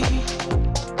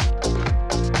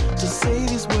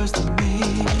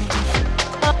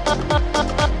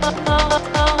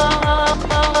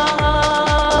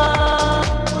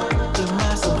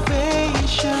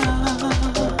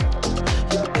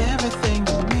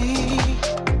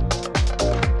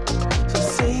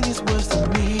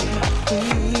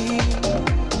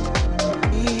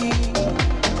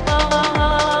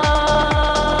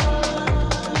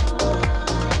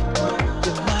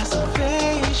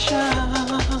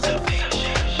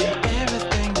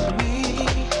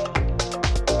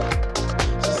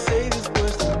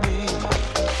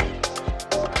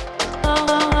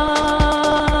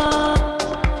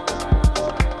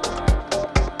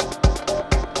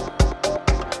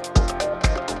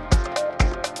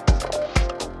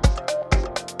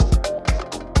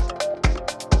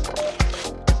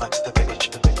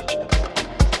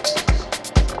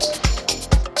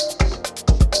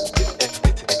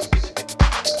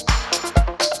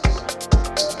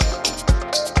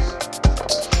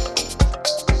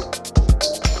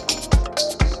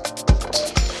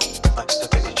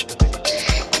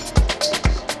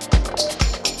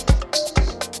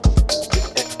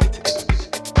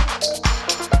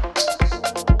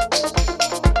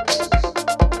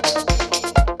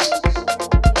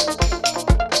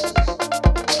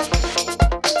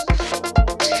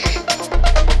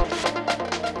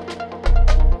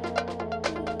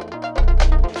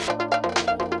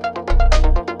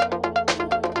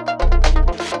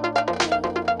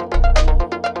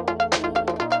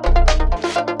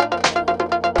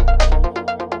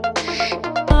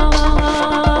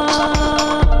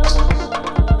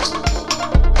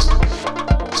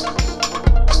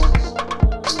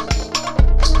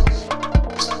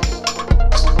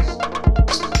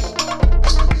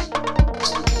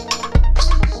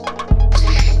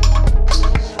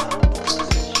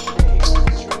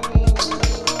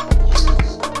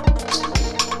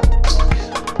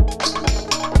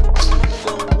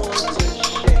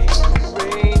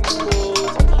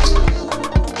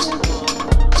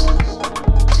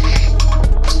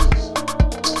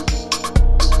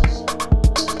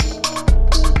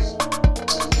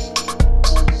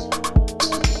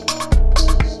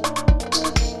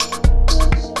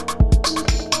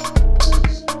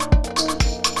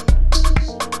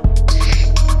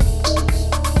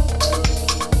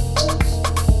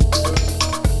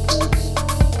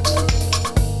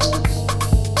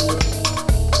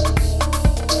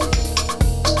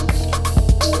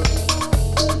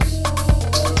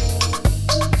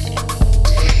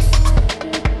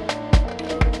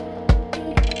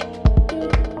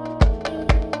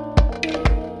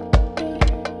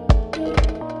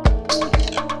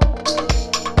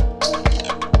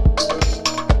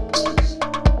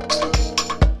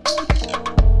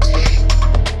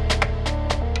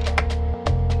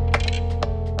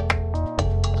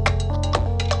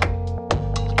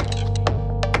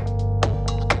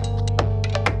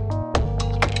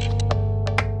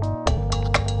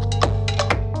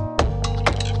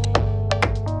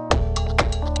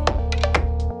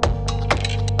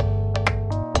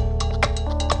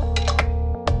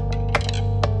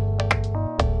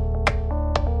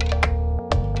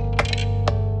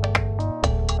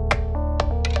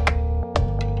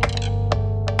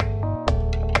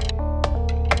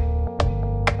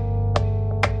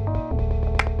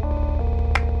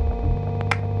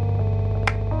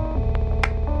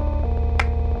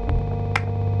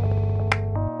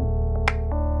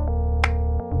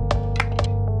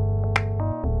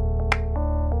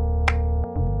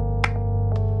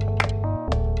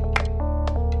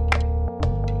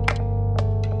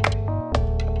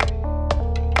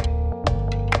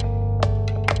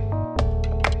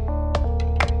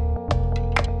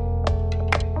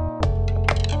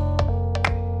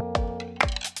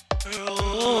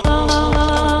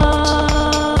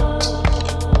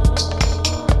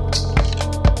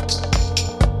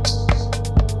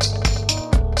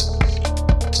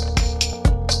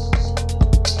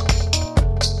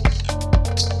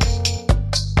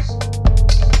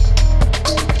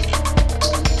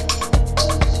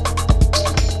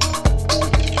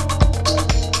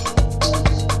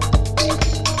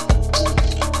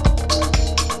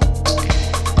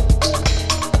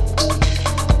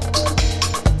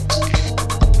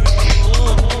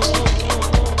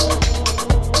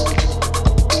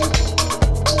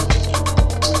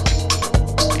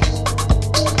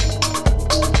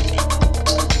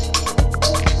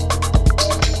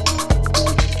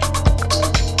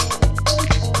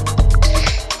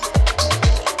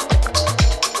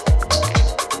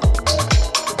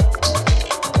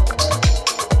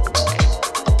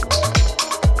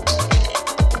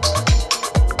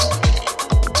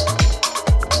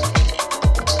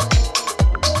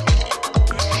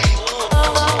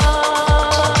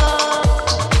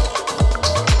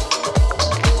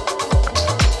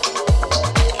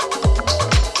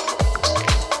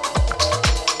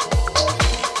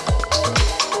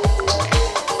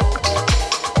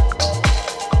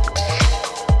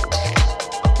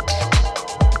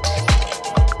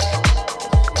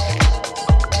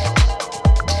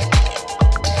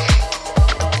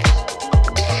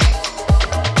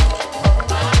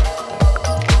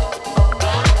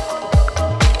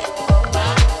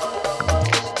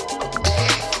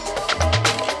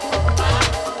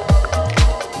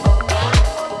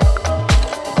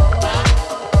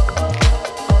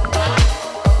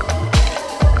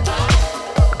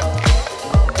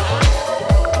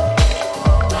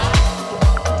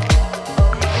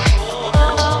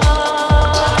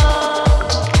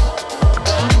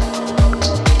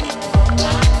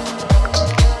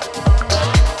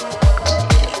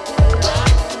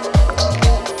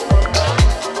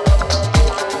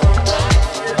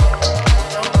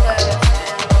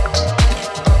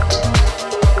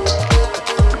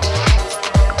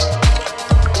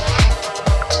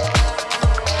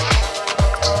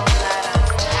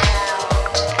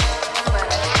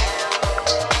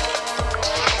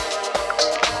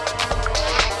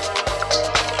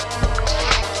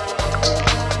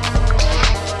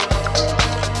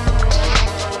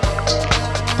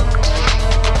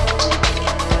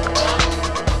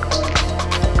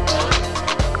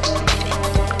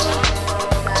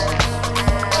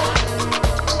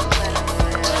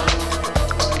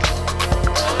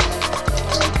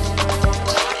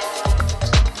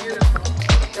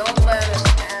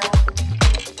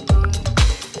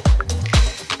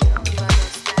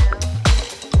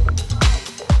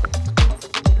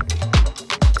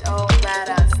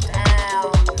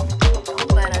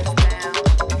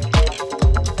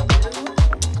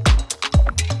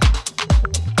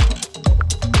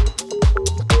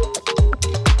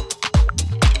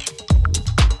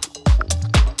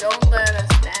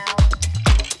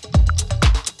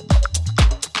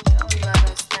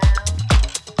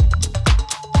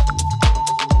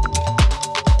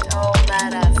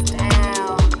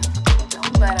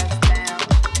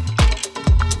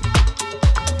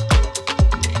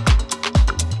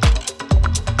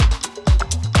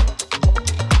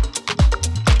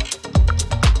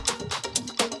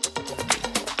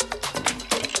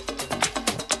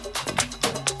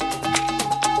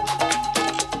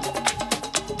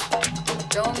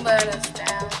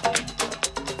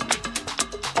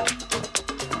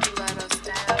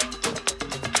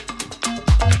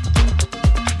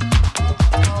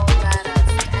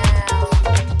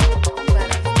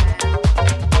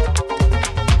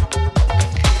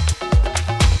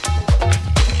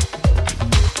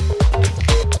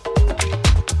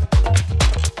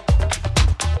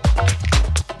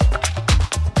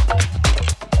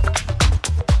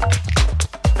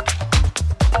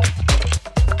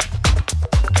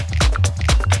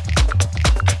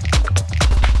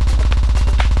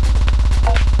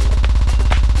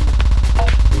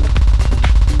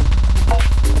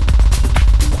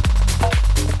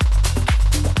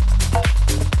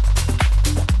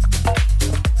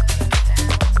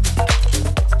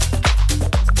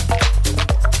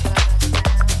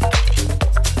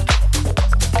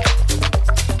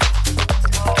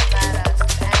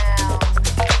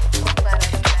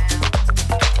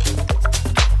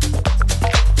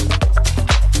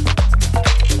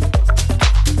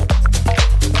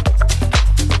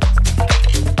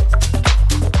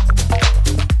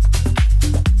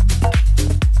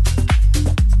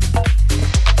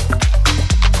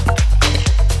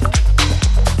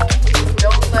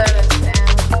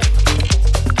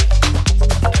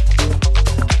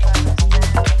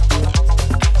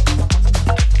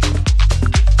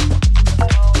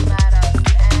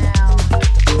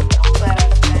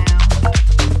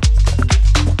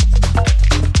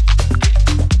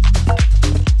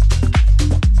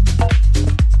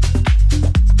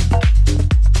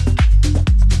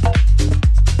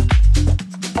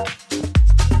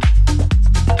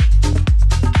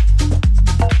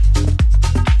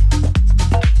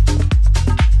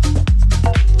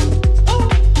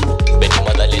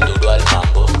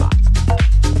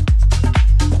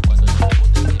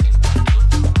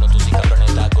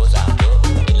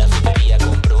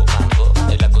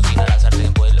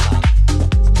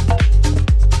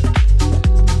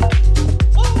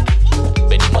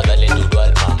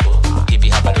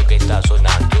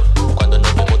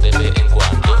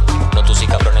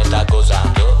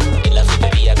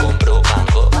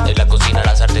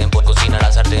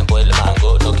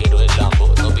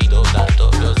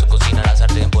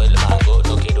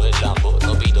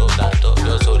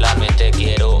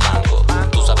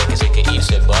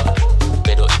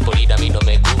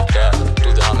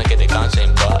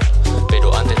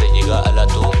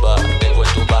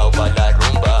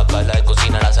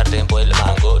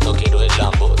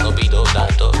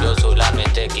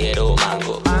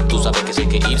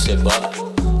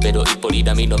 Pero ir por ir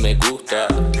a mí no me gusta.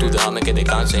 Tú déjame que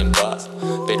descanse en paz.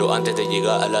 Pero antes de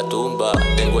llegar a la tumba,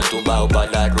 tengo el tumbao pa'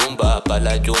 la rumba, pa'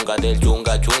 la yunga del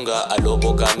yunga chunga. A los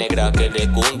boca negra que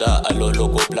le cunda, a los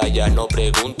locos playa no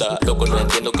pregunta. Loco, no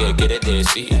entiendo qué quieres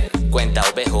decir. Cuenta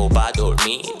ovejo pa'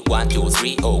 dormir. 1, 2,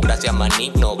 3, oh gracias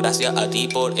manito, gracias a ti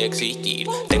por existir.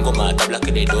 Tengo más tablas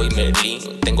que le doy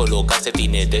Merlin. Tengo los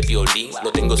calcetines de violín.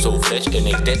 Lo tengo so fresh en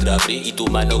el Tetra Free. Y tu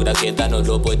mano gracieta no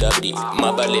lo puede abrir.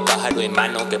 Más vale pájaro en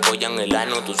mano que pollan el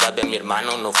ano. Tú sabes mi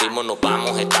hermano, nos fuimos, nos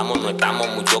vamos. Estamos, no estamos,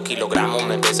 muchos kilogramos.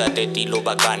 Me pesa este estilo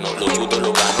bacano. Lo chuto,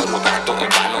 lo gano, lo gasto en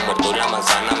vano. Muerto la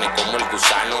manzana, me como el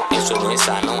gusano. Eso no es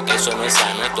sano, eso no es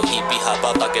sano. Estos hippies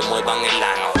japa pa' que muevan el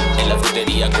ano. En la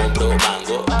frutería compro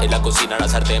mango. En la cocina la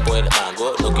sartén por el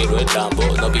mango. No quiero el trampo,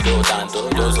 no pido tanto.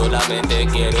 Yo solamente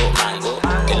quiero mango.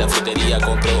 En la frutería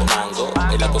compro mango.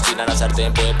 En la cocina la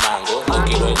sartén por el mango. No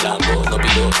quiero el trampo, no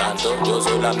pido tanto. Yo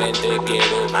solamente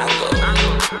quiero mango.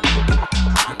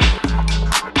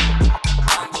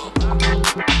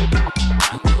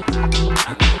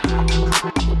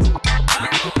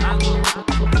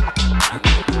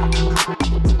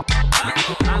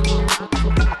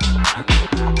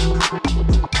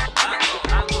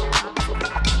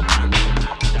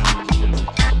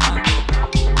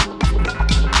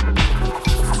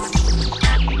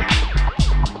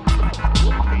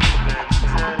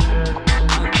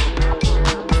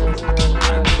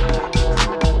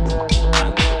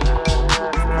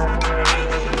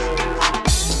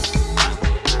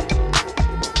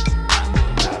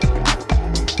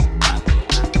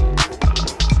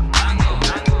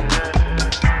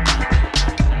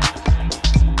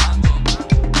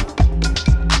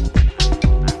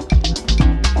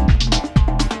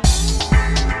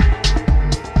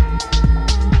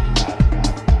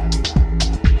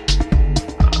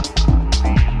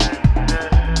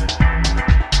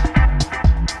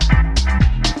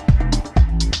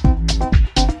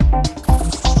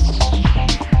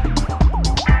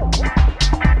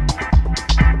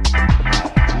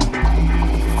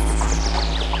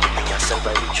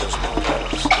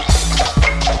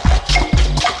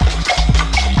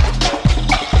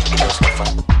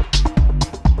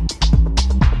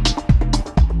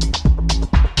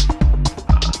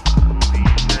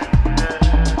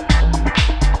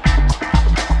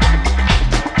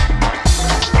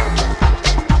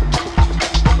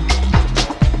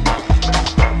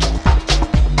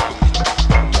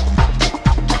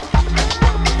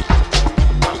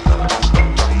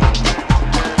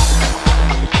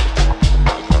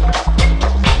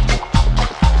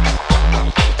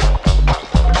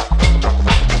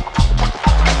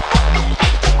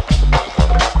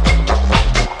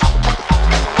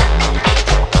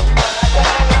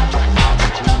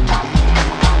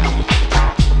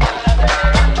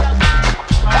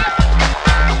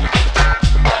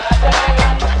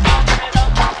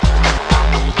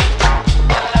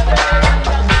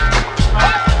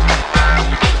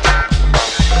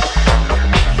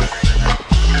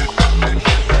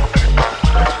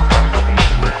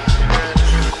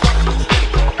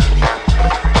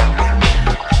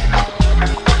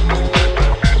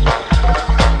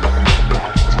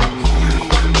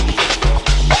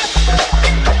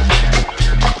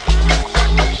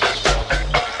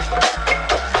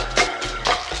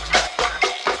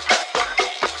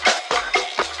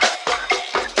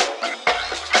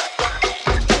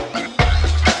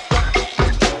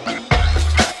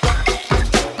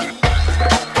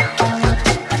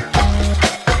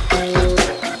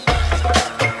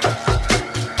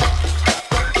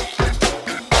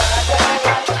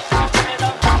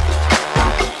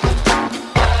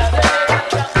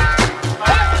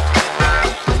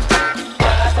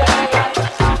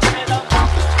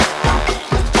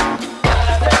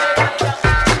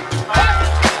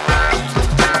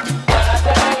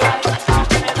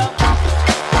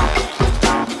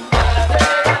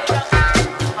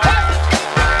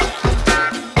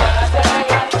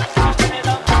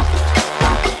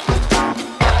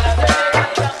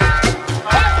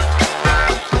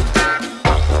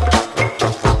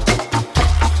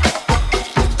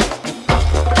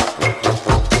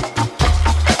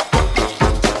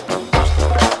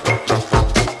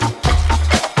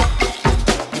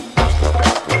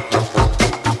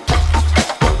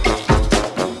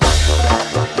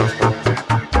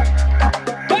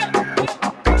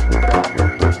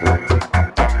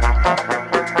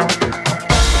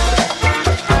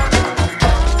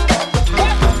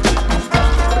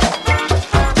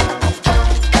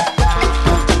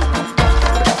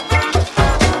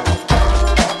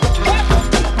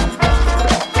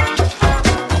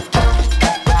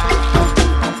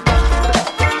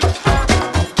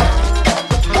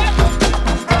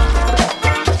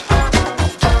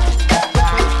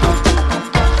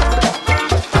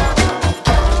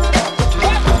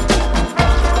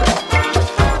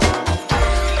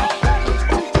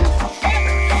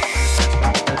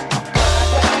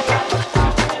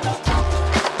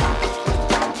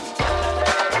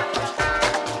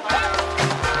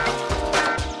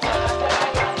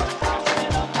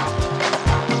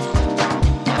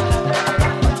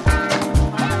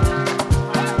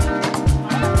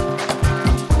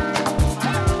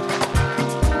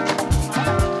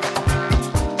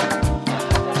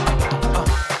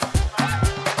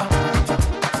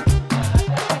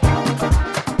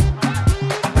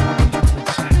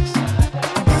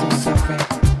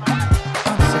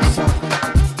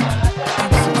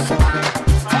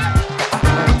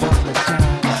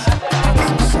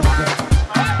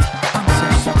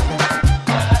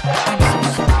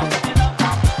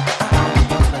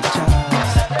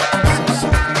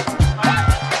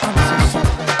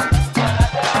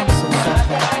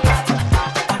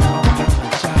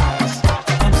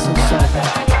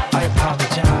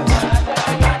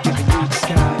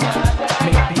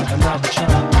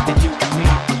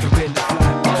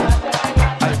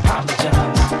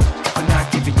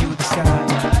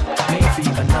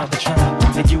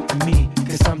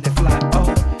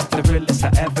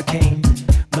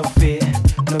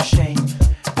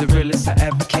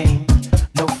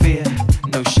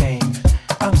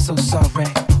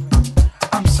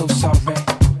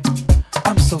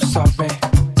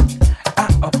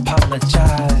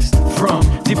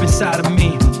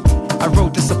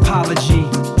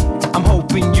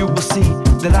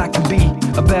 that I can be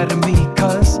a better me.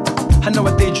 Cause I know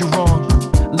I did you wrong.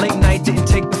 Late night, didn't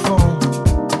take the phone.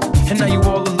 And now you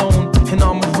all alone, and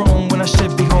I'm alone when I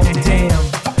should be home. Damn,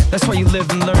 that's why you live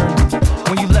and learn.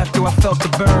 When you left, though, I felt the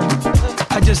burn.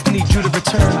 I just need you to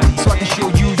return, so I can show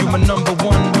you you're my number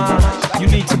one, man. You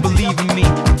need to believe in me.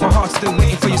 My heart's still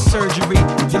waiting for your surgery.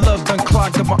 Your love done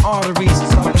clogged up my arteries.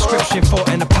 My prescription for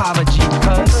an apology,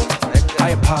 cause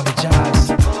I apologize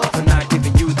for not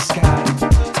giving you the sky.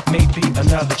 Maybe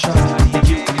another try, and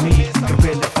you and me can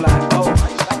really fly. Oh,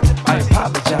 I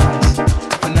apologize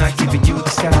for not giving you the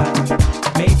sky.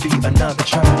 Maybe another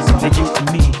try, and you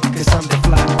and me can someday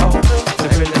fly. Oh, the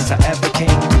realest I ever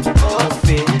came. No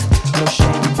fear, no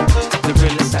shame. The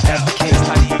realest I ever came.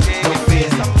 No fear,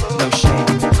 no shame.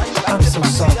 I'm so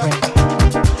sorry.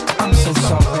 I'm so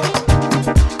sorry.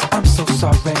 I'm so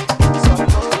sorry.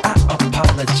 I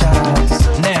apologize.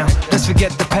 Now, let's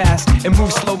forget the past and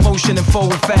move slow motion and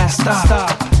forward fast.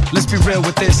 Stop. Let's be real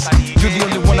with this. You're the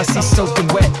only one I see soaking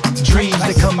wet. Dreams,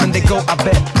 they come and they go, I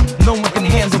bet. No one can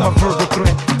handle my verbal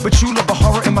threat. But you love a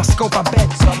horror in my scope, I bet.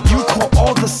 You caught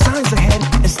all the signs ahead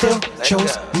and still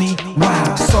chose me.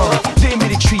 Wow, sorry, didn't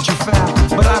mean to treat you foul.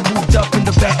 But I moved up in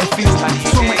the battlefield.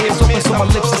 So my ears open, so my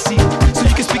lips are sealed. So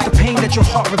you can speak the pain that your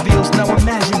heart reveals. Now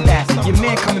imagine that, your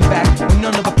man coming back with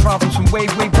none of the problems from way,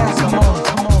 way back. Come on.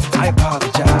 I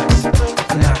apologize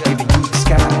for not giving you the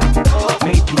sky.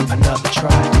 Maybe another try,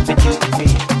 then you and me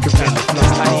can really fly.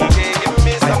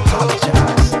 I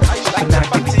apologize for not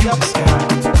giving you the sky.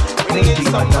 Maybe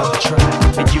another try,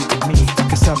 then you and me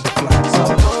can someday fly.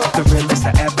 Oh, the realest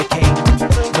I ever came.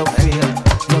 No fear,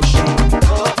 no shame.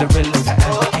 The realest I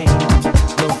ever came.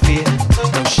 No fear,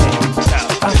 no shame.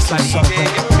 I'm so sorry.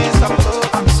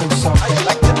 I'm so sorry.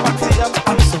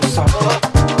 I'm so sorry.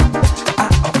 I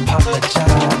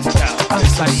apologize. I'm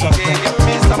so sorry.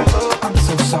 I'm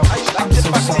so sorry. I'm so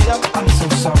sorry. I'm so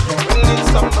sorry.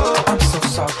 I'm so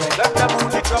sorry.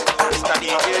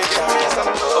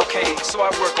 Okay, so I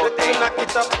work all day.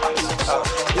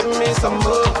 Give me some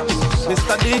more.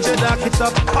 Mr. DJ, knock it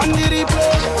up on the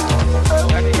replay.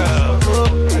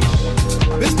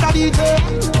 Mr. DJ,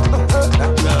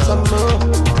 some more.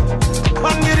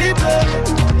 On the replay.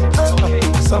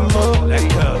 Some more.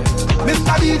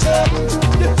 Mr. DJ,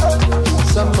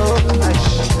 some more.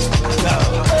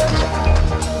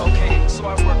 Okay, so I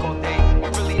work all day. You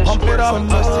really are Pump it up some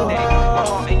us today. My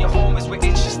home in your home is where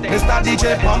it should stay. Mr. DJ,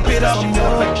 pump it up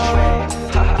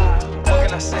What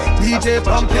can I say? DJ,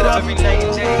 pump it up. Every night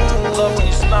and day. Love when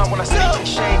you smile when I say your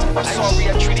shame. I'm sorry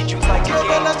I treated you like a game.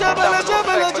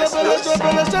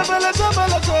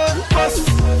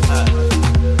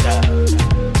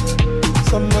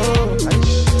 Some more.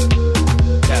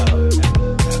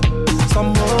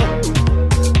 Some more.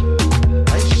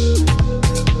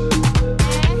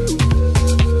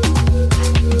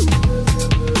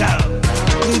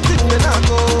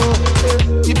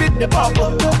 You beat the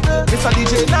bubble, Mr.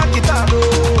 DJ knock it out,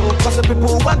 cause the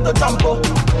people want to jump up.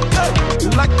 You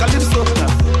like Calypso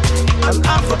and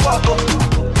Afro bubble.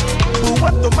 Who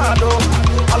want to mad up?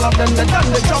 All of them they done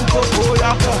the jump up. Oh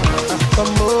yeah,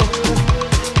 some more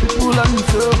people on the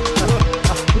floor,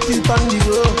 put it on the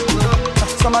road.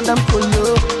 Some of them pull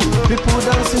low, people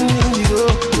dancing in the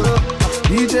road.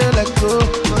 DJ let go,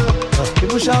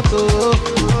 people shout oh.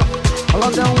 All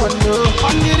of them want to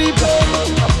on the replay.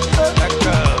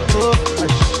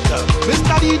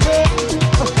 Mr. DJ,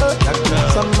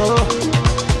 some more.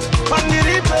 On the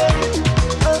replay,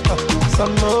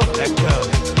 some more.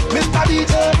 Mr.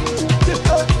 DJ,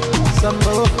 some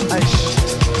more.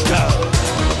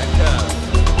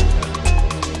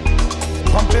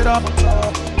 Pump it up,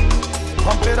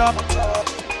 pump it up,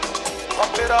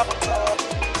 pump it up,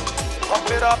 pump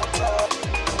it up,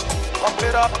 pump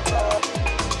it up,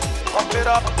 pump it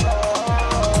up,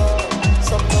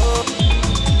 some more.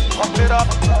 Pump it up,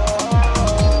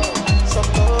 some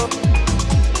more.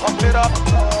 Pump it up,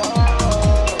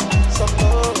 some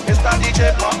more. Mr. DJ,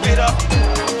 pump it up,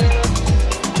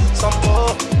 some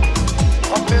more.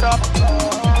 Pump it up,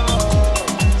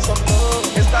 some more.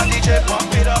 Mr. DJ,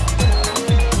 pump it up.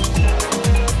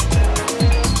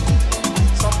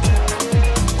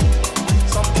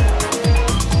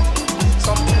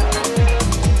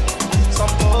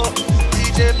 Some more.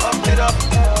 DJ, pump it up.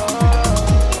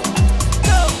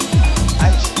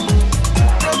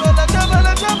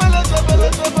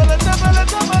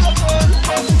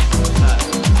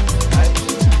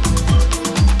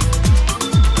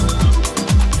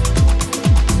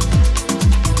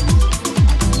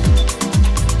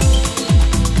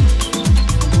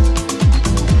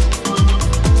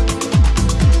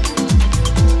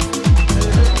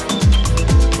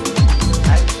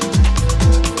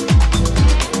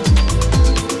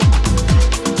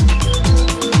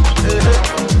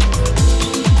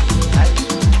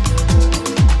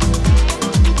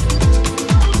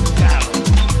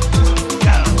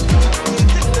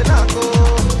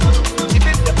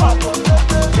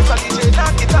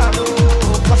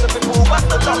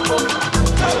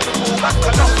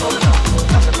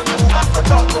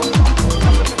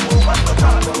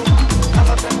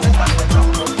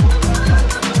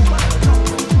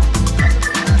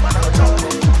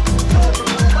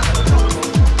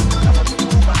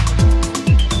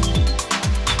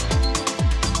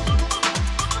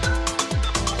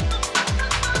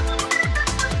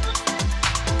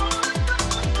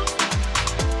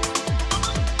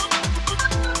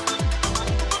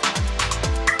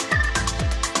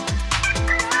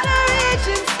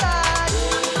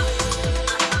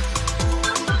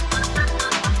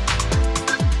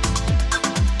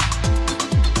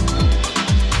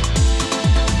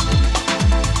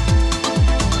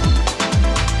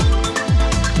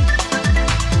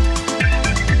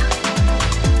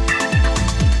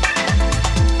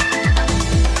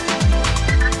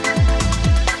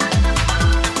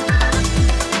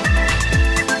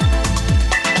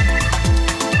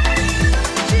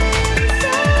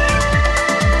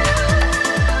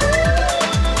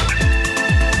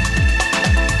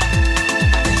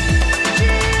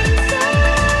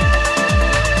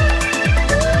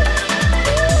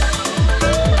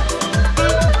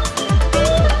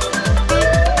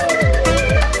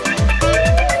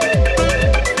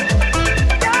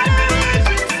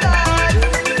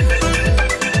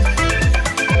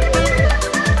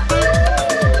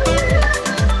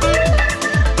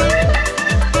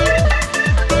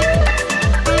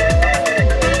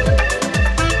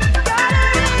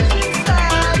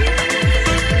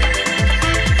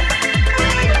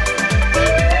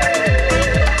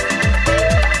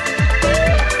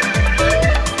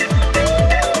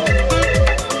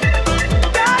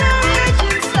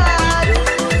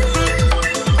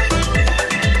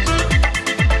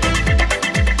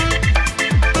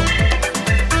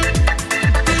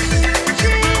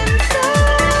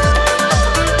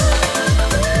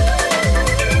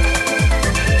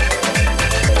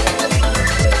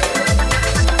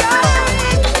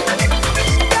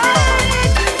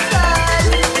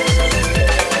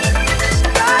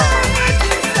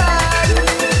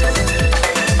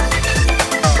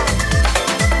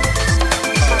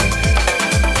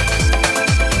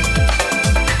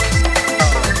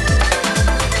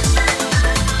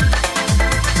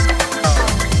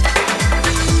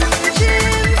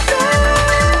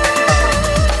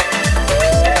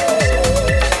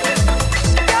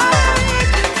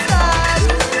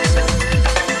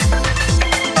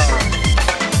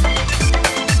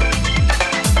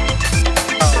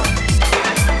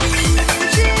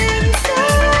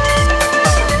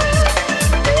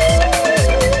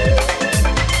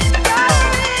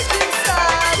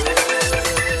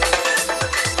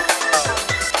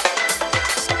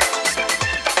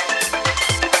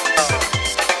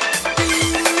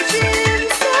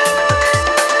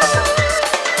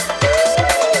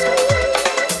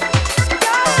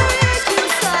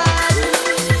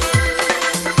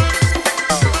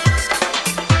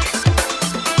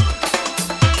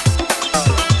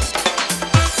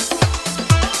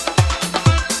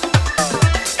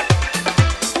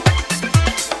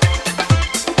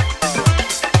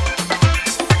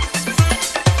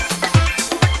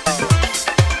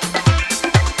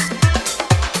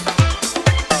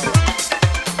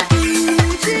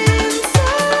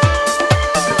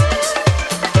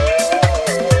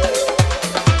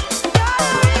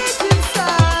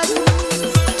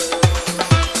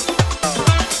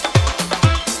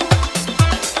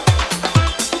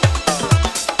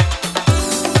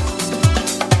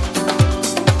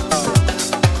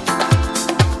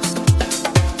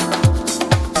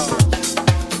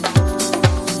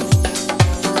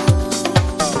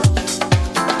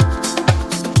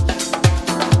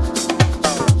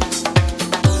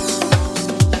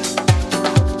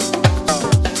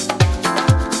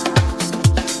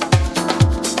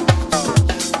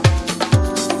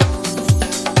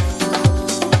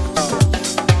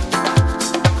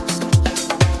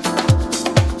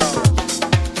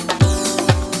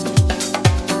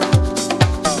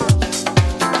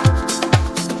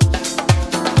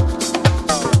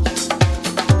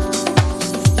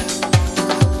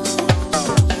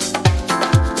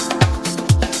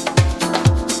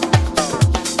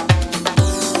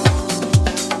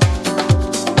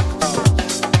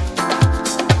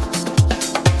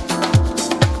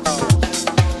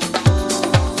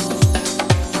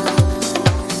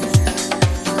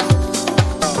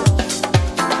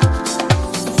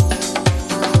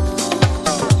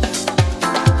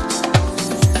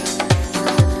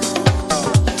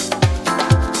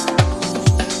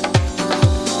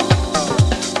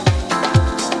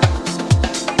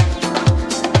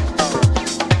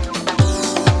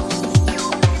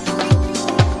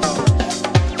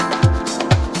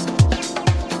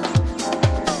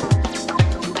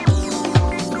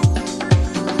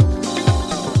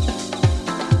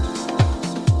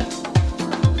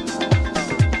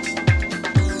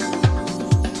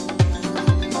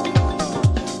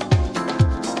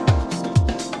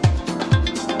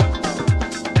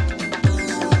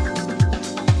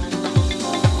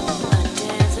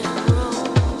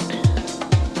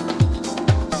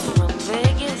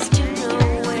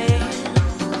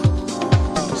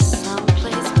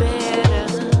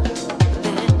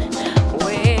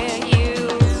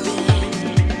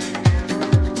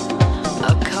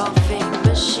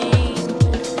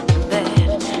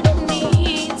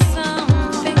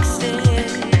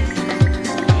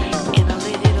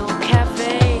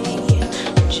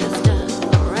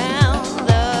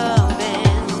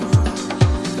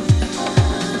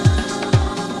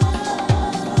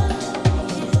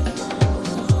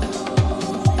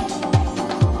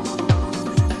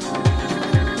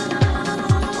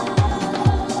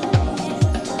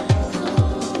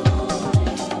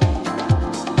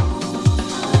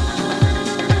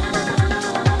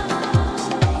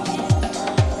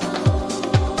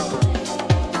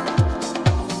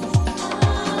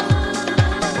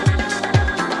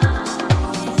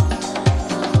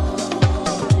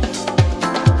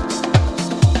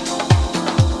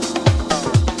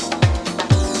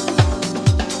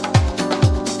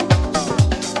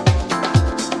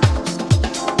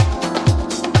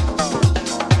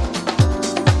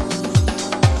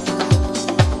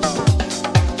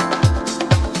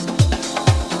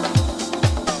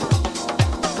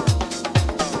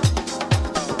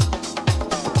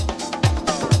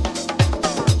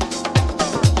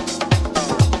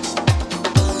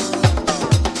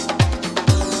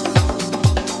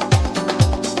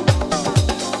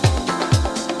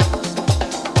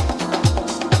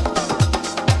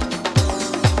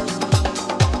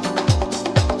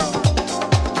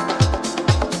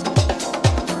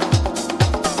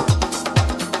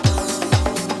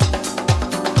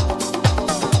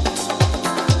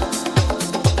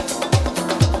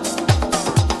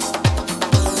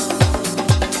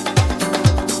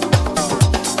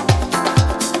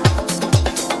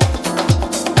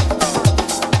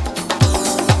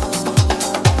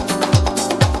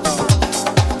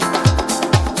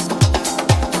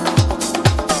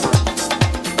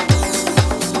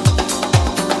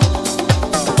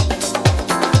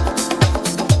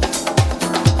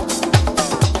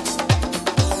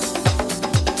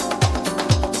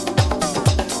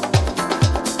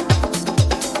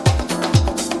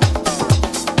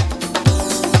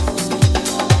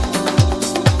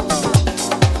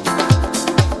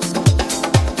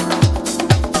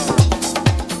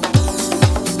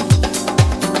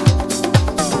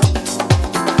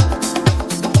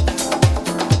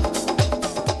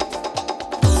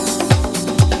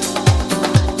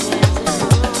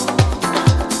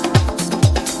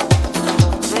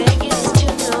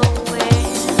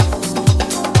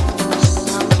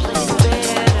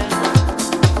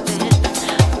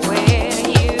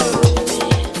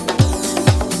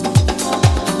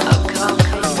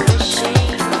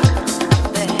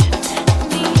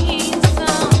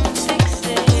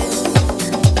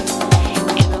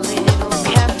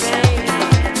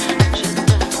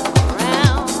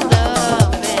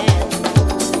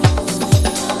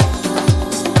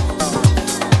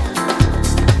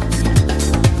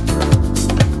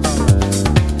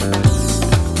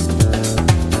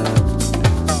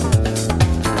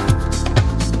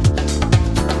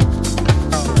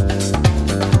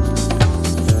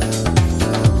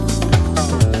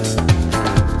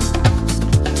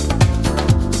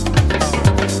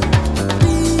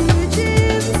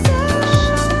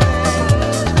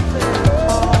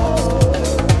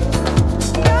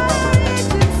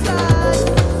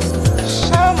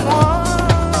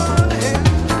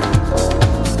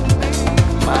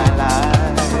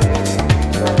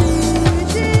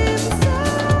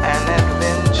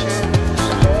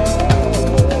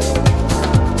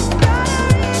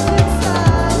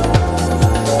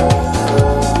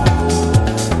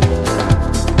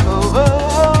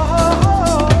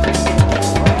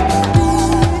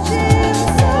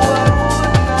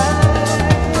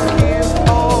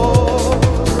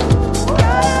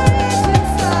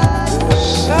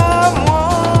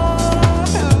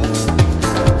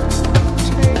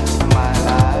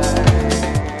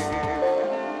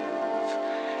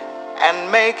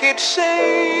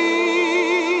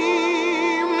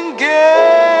 seem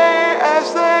gay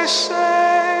as they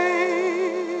say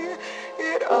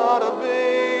it ought to be.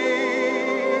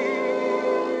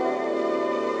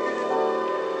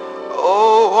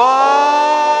 Oh, why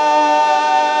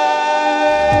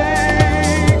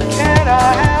can't I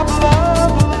have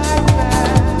love like that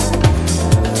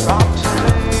from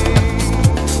today?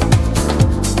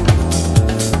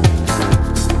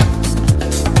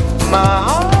 My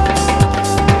heart.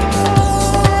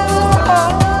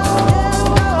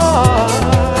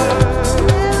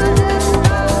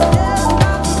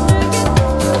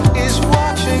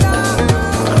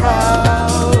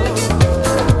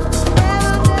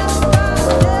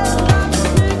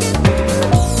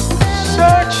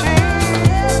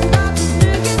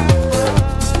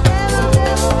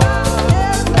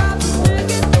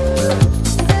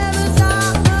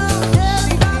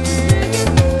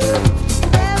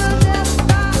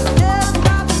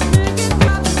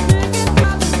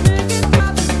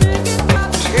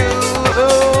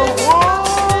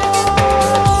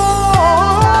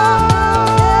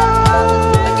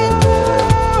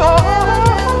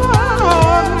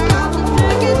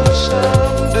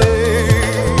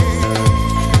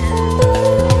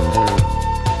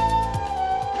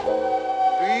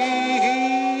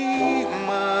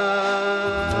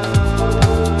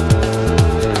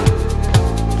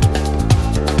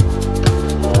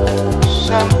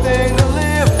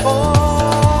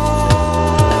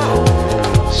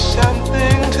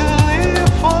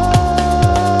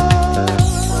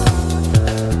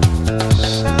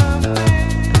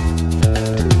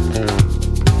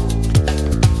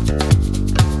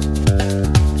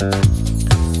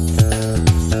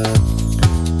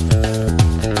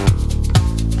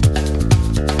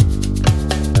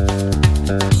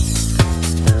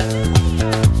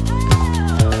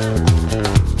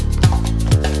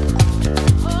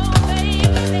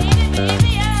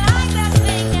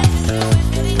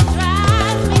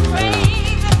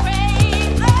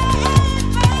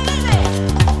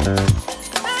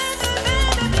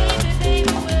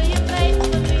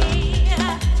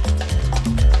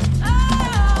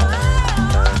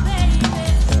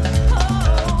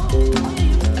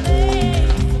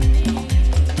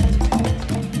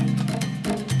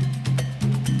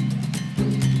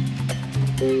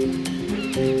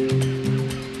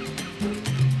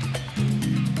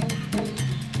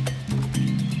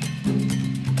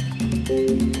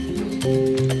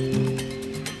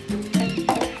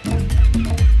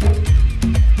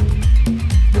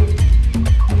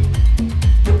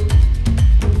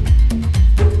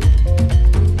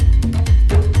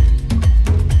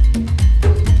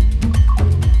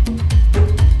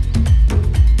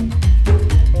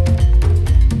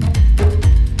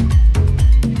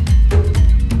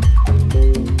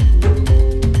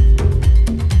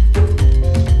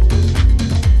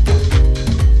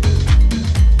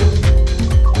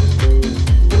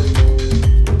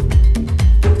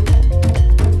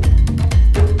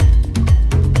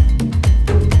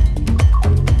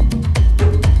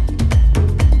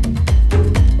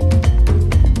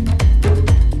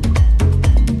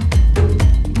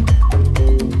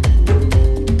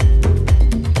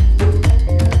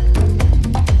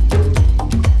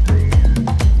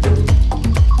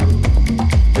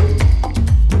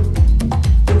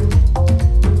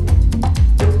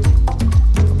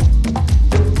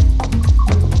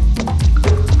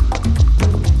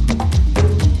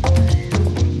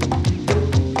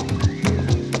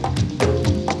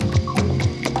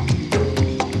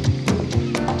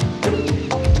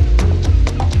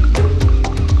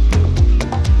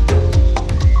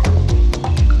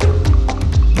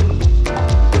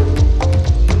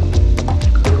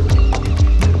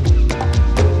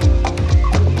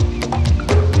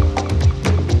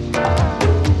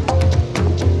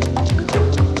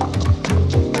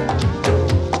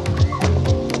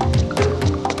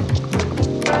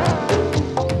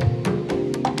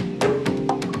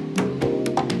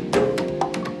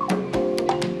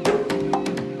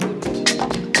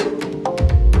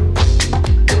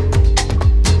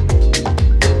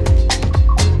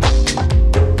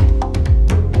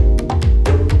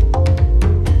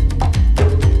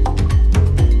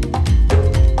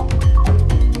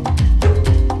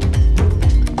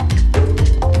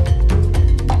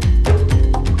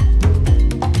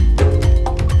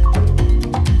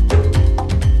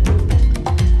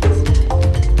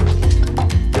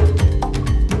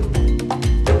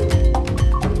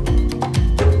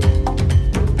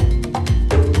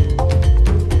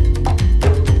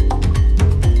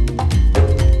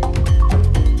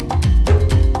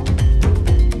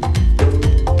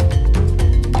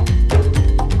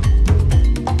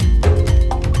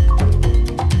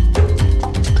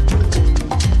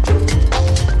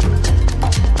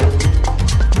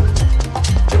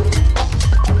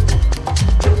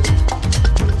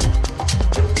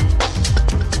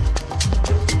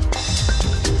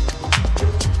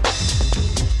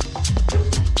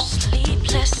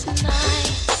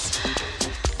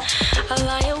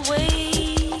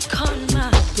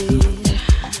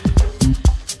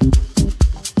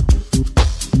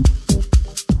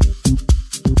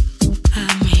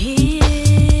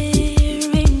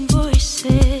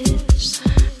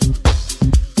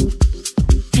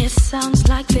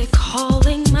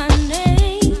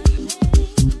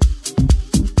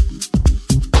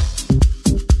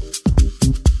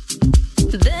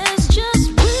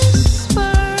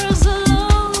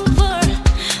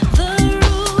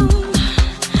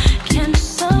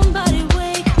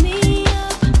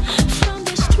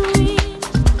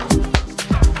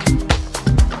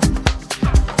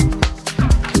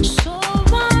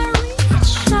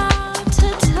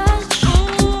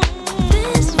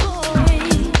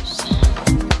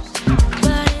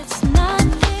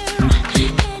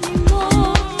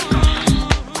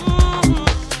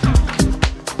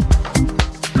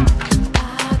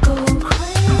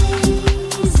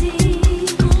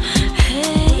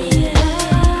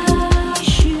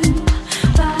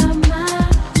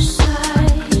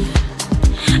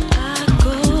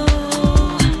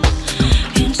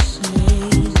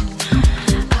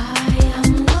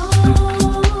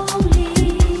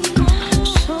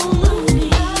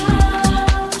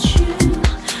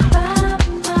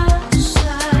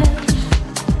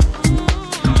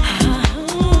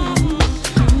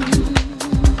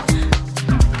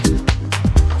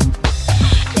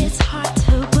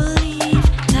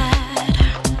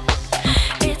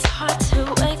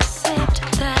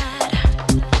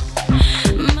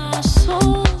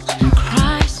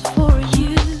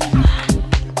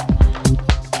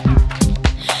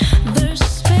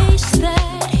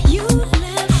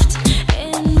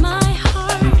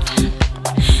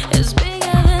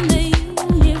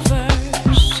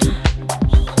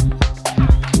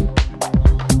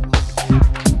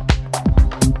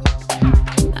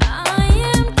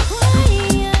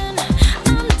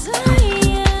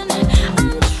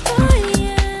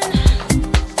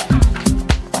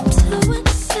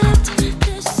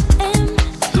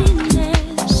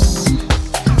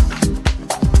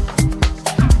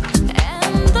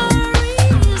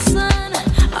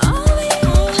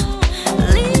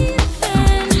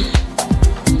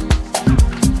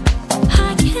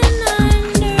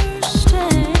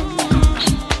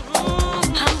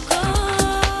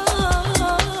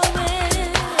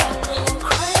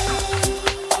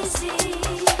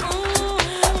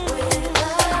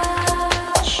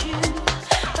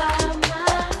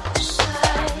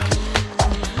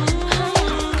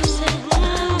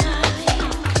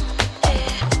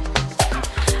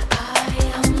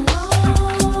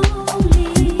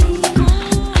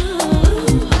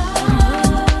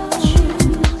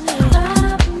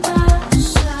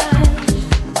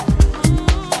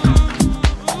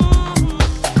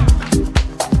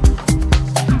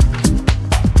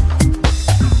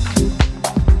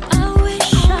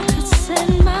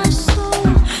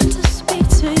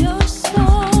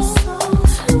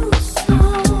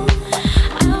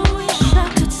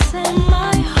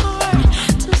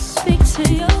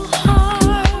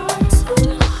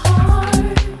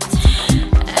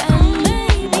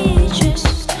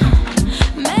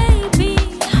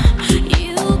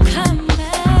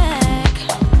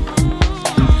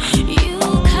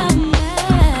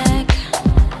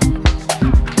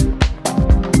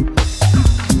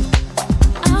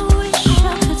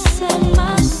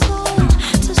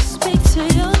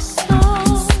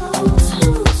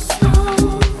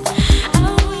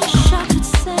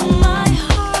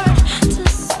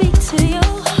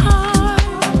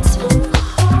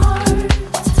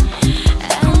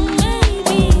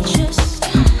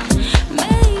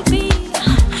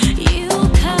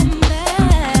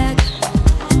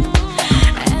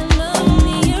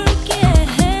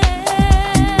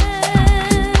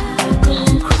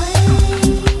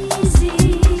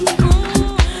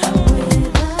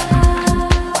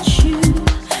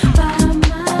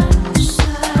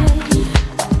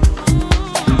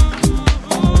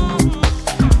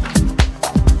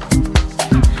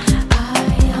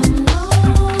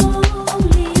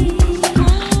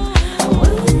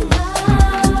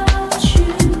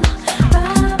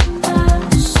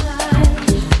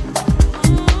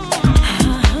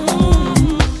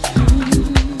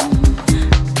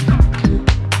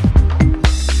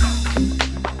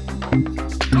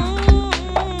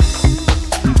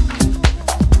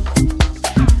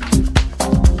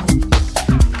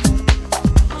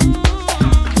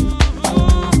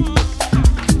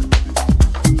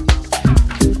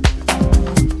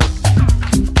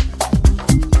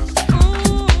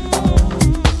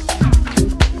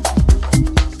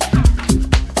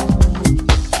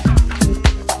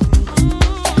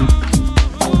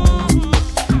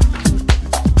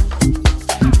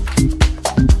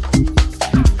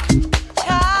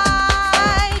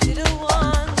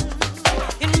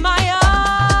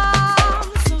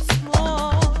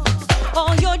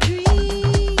 Home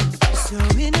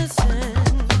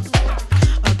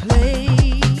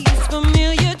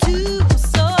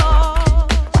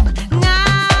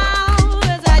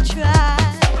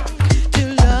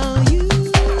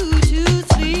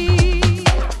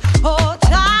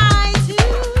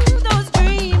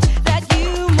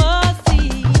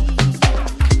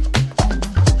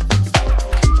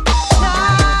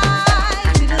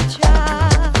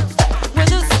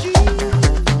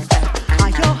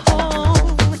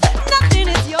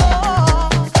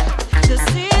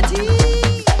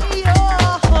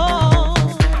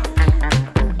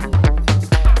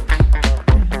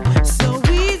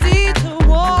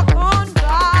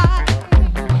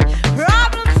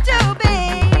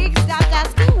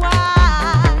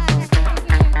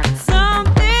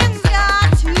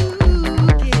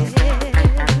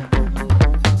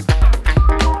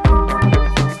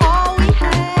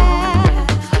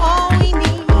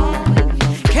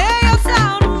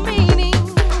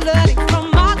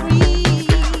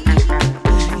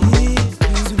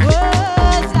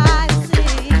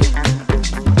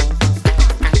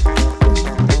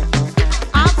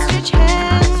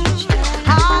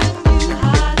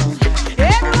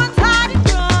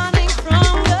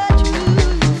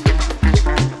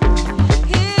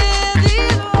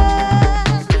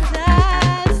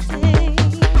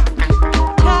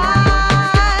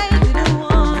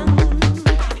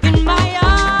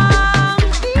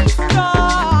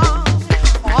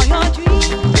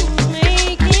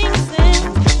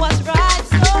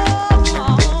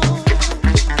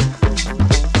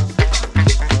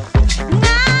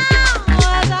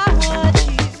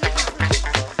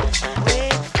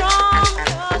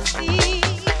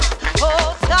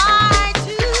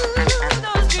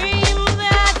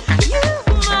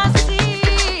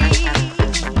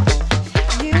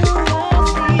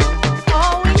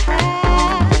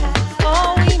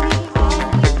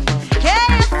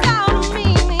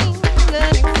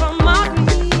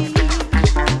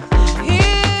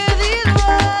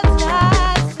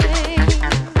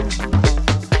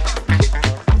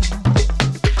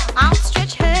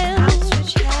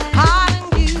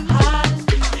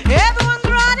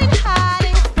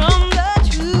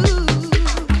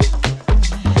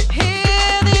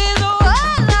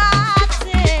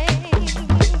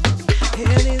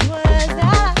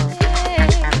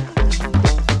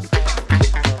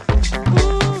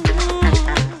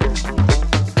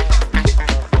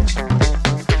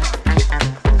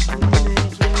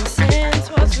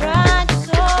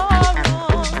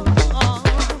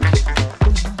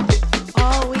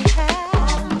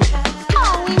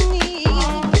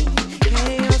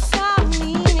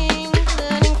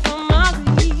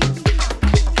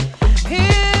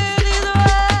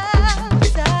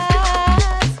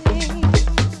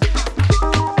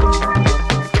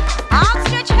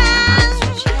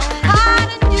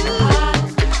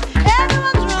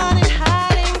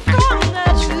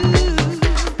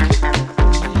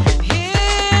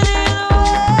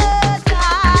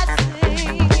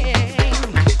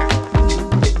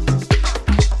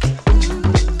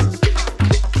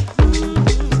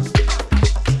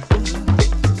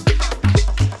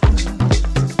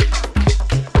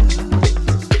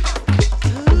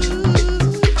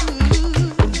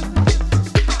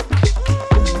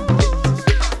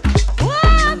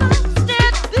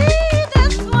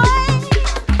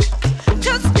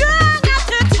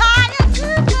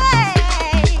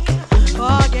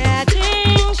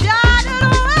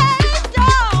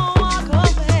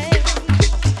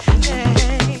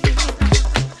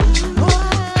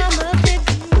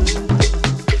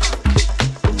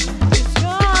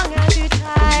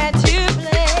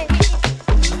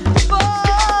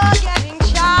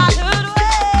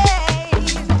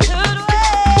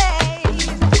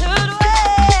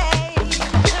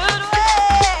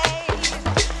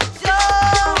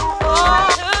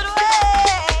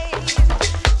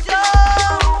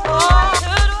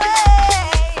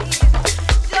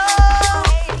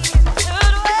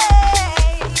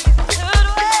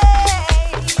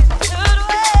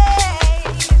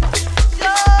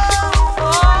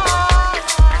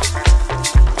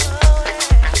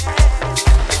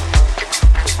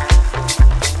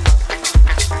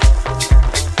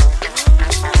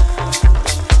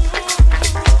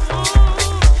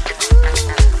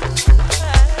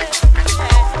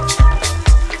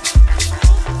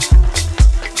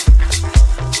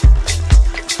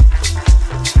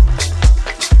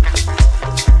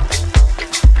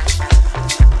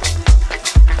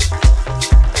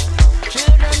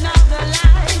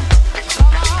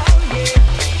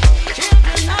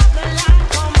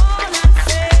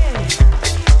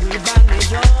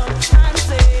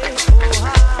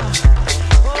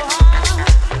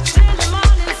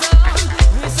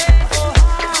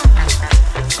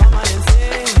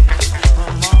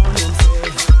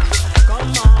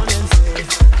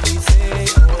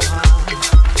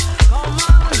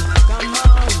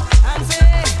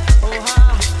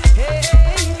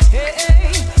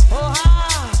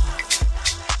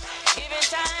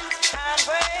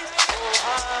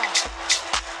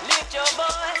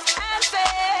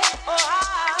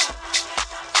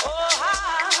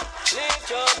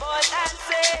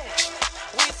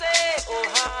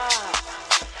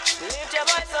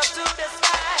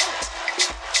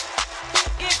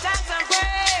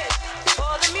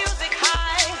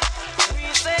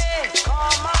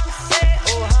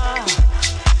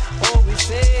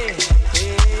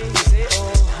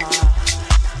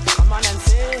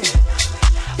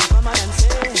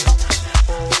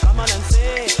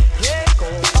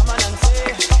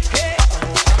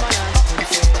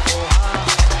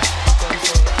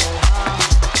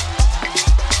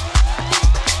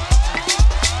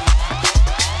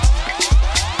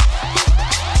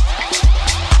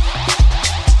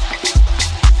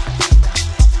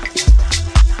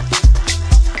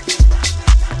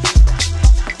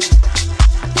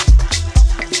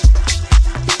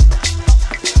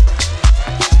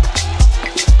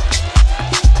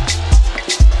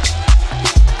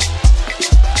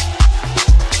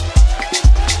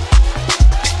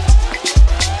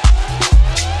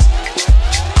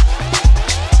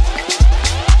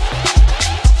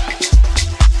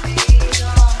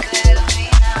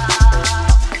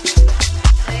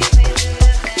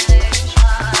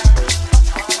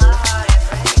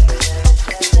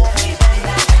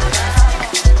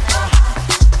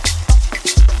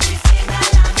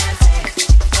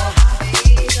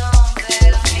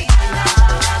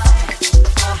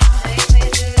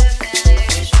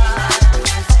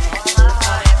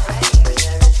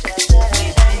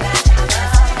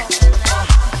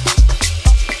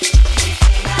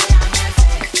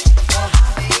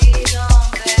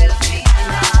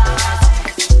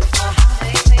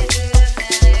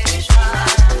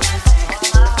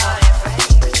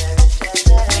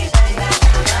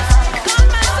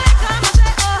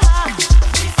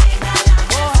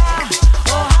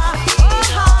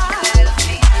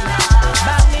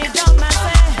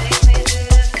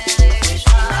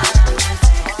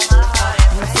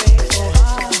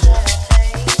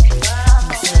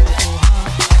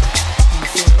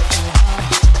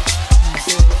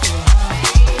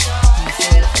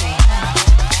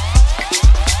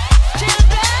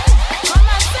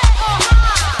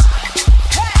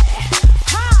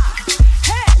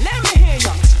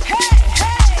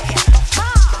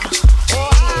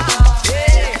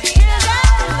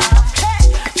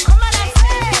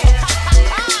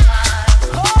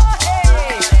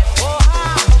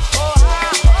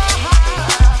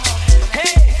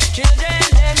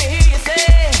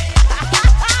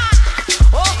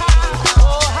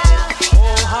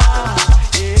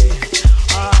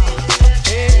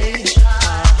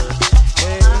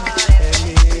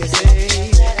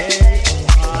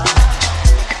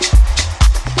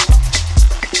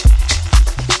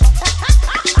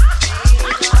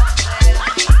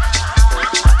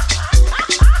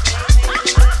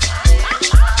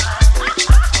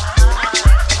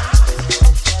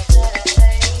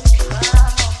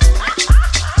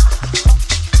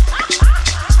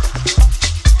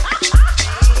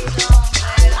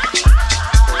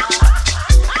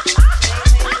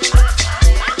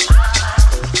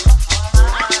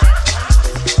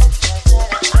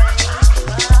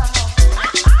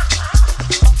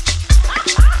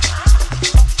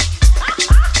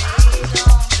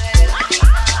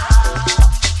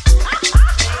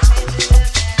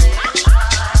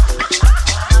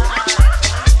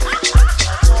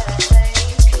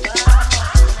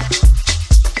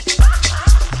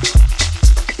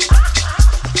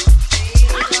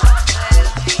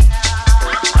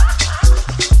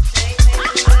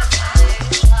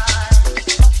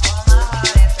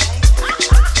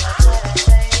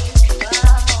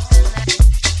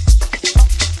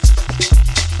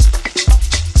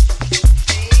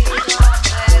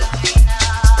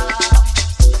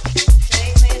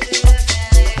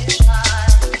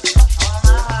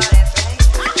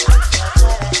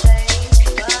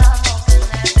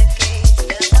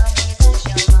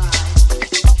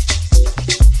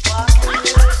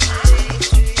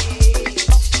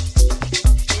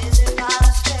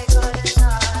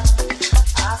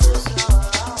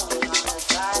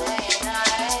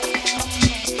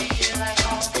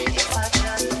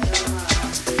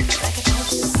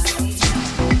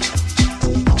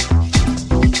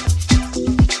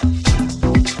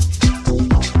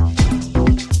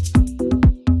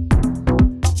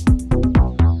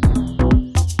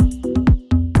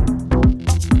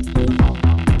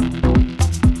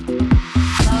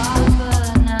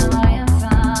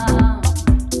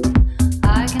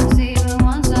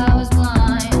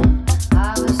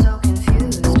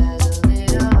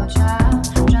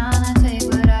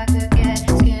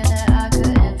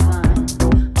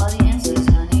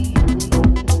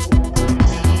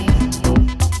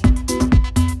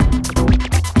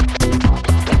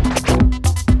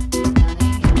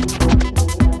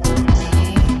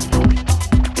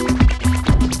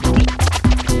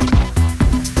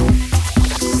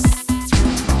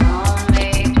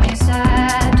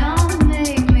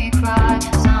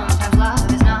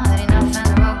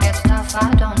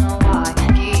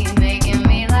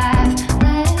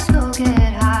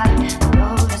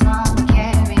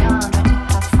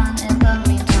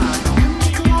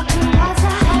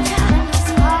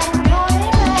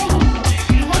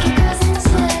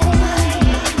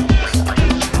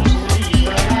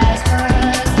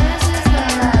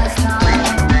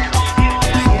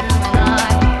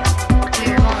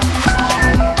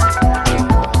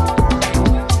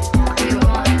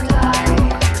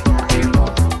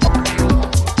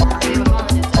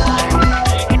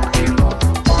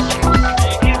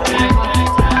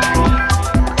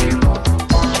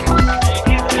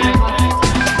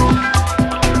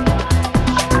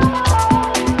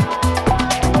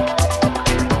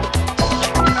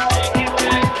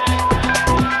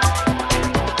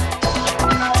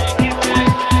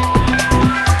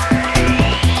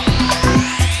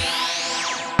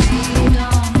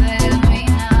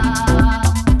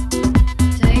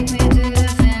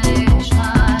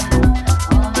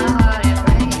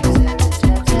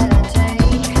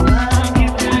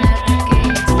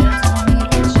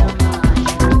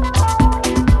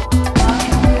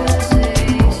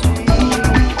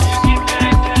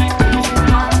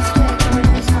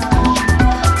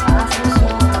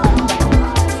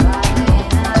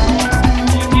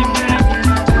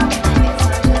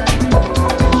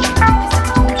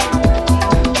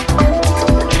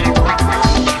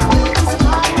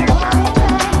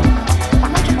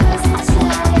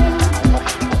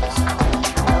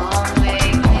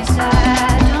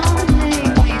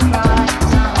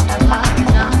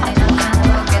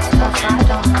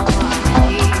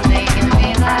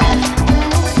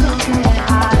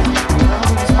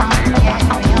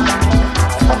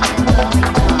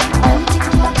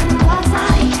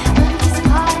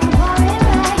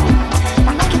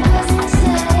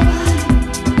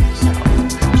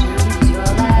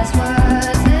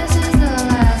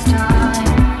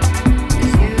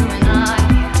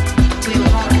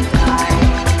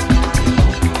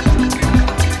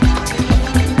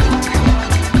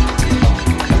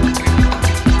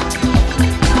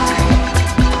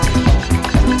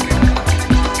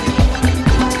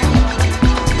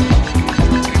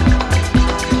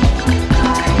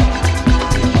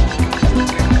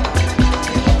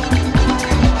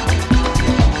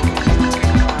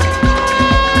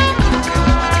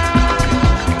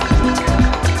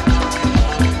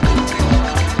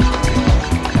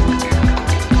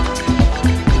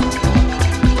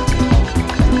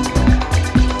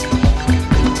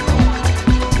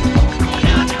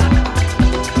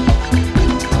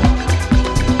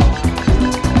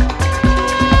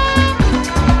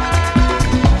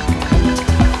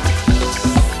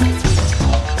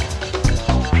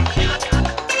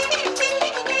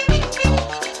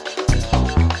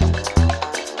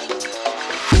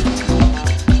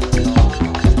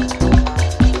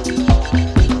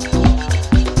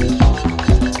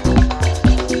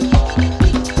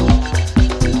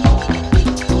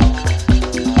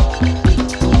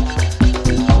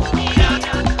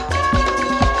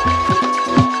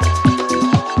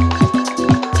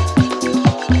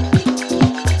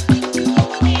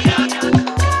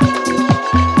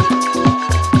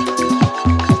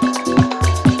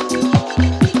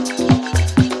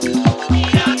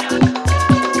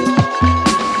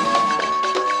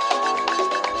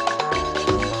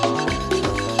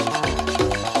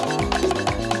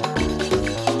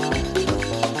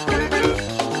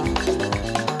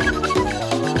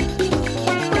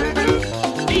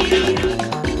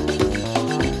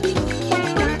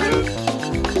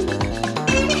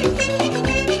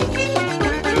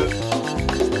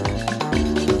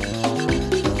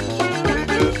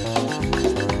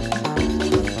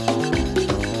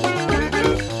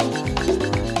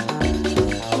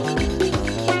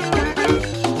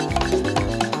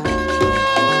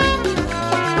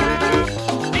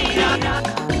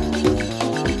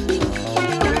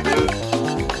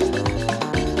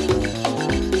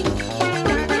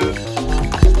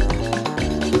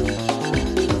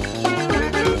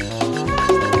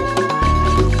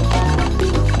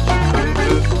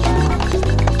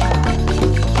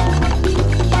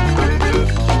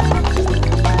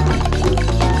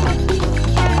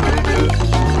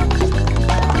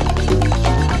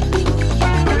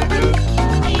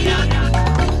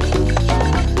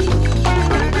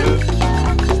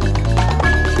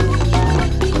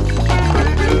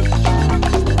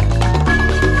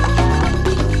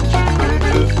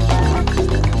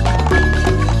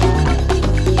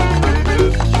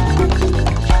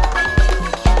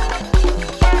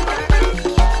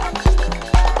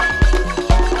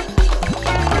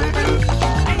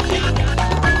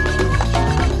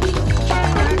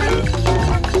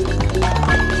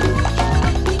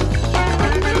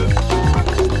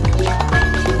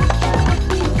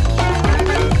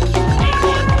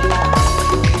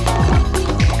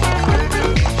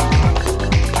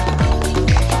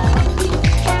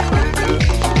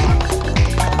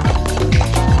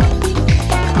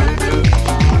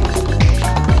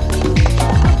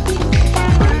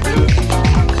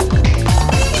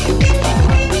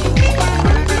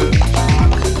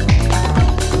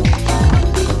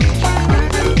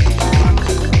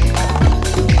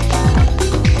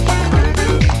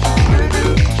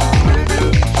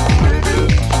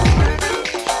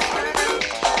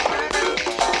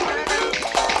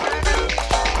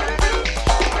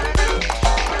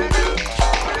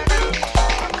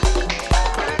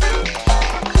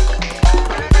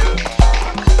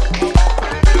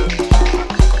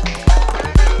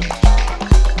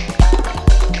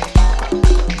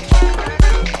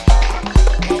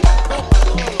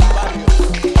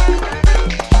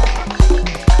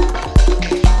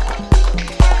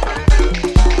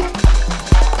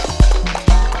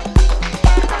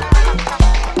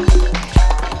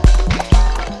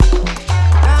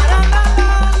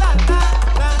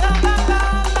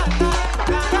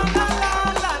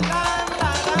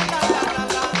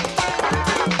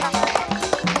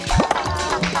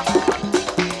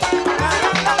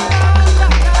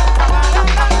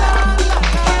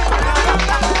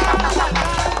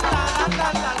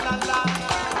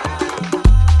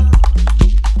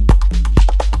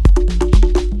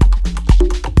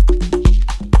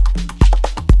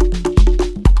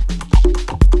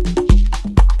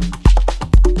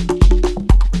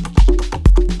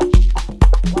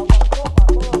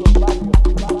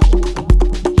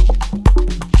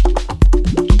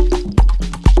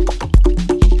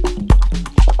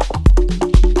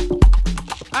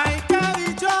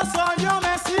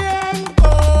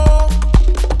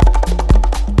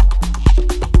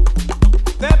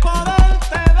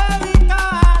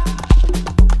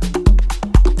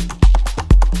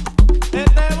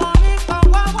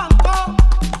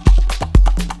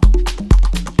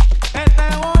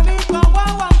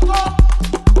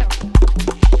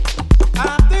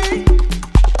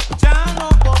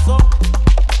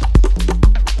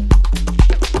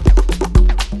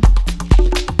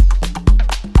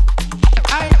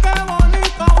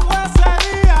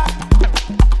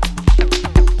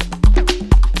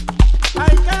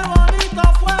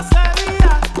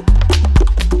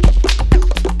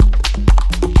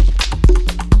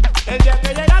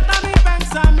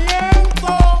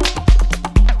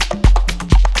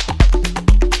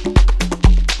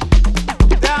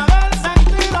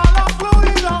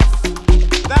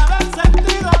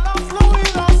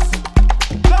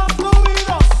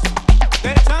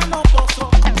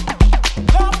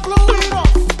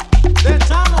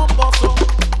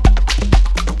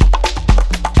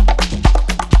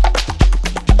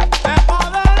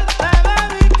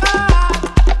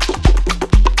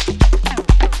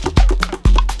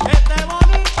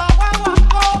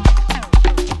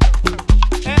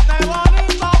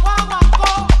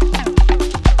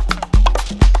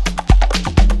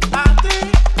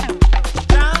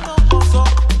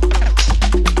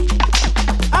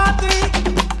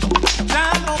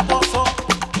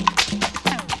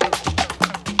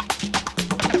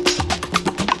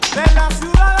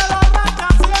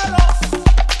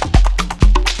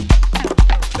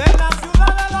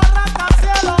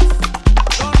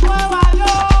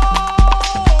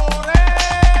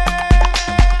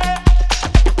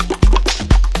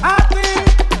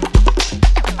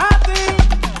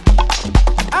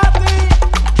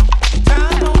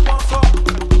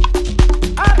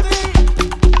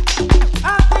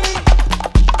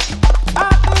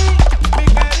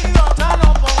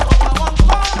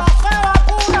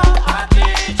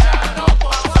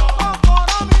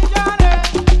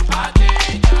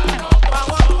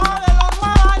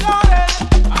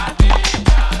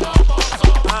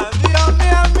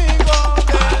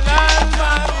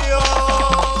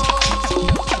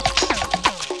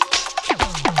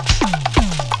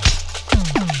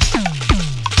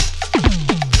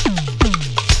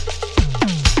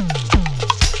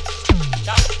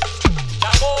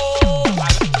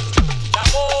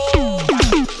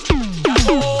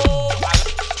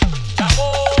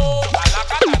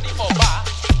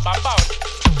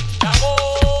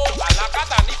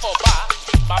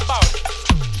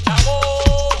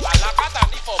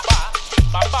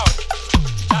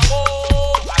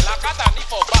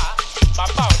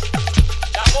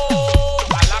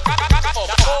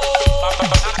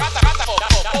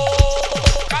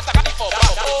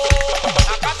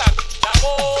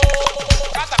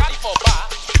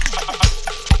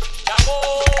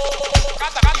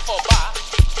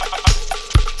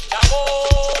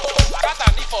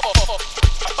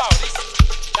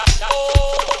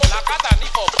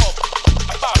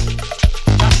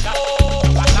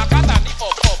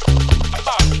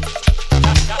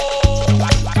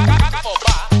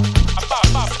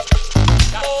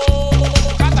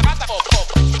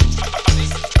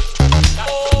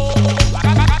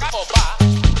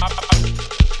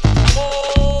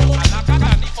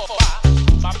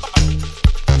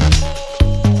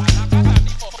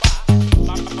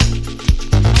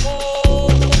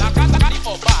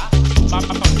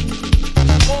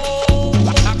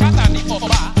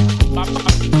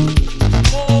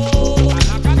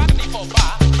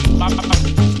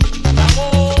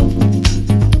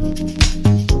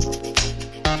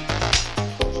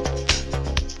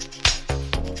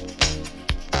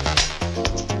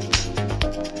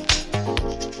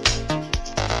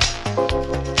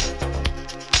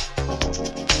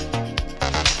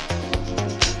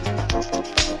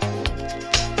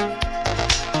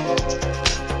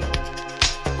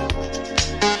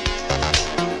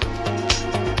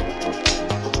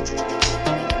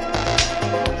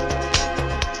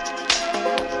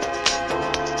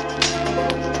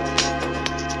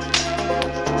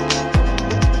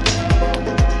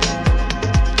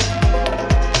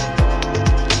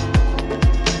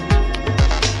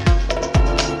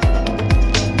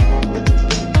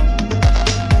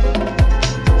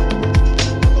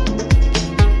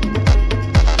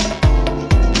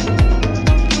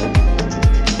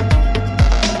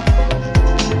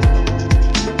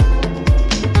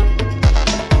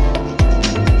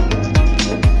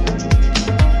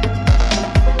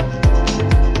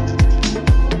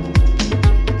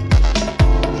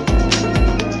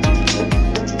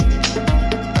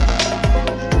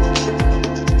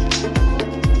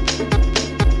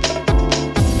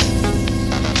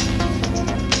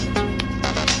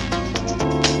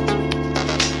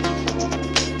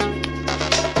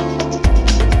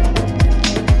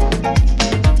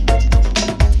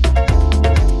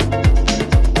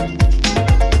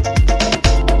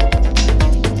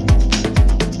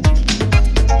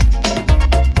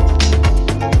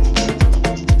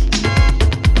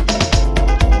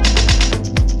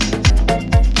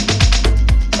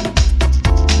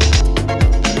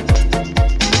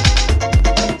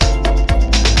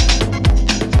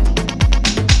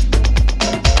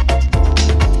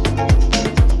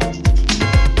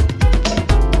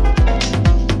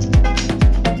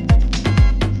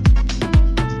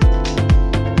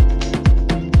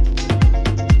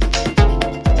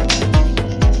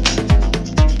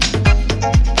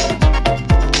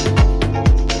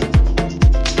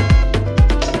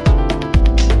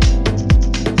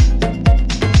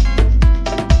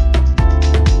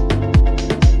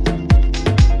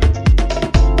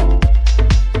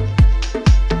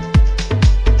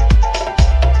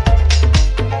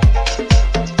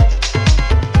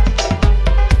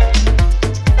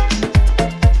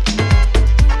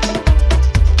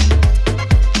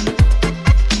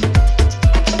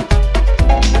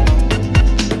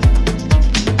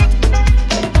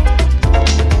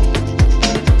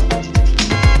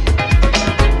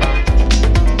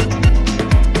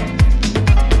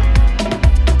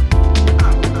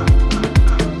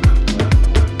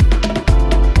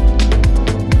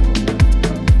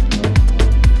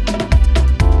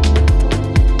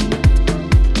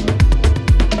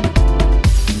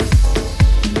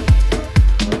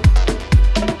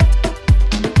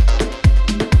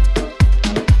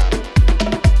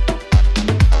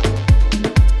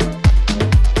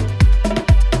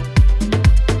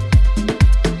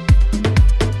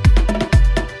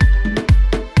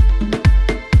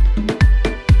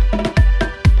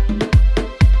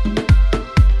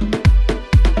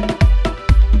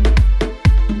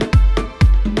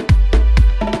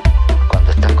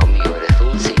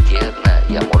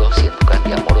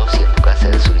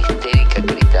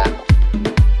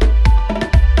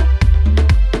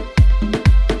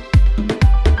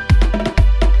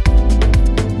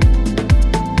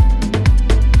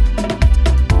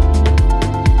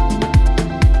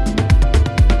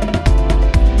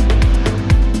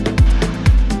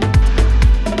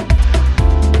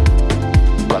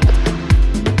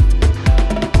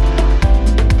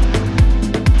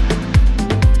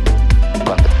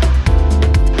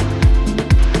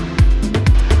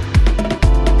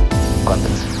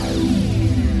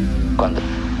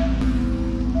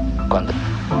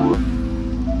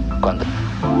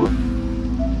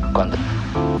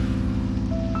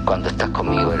Cuando estás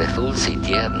conmigo eres dulce y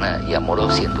tierna y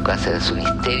amorosa, y en tu casa eres una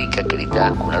histérica que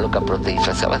gritabas con una loca pero te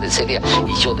disfrazabas de seria,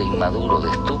 y yo de inmaduro,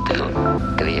 de estúpido,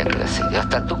 creía que era serio.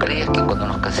 Hasta tú creías que cuando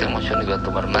nos casemos yo no iba a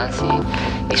tomar más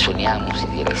y soñamos,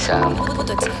 idealizamos.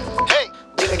 Hey.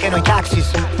 Dile que no hay taxis,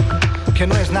 que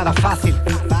no es nada fácil,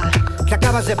 que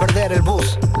acabas de perder el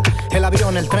bus, el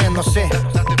avión, el tren, no sé,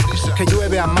 que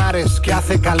llueve a mares, que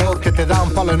hace calor, que te da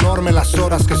un palo enorme las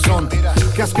horas que son,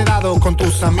 que has quedado con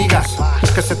tus amigas,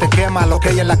 que se te quema lo que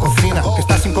hay en la cocina, que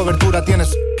estás sin cobertura,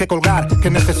 tienes que colgar, que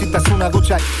necesitas una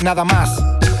ducha y nada más,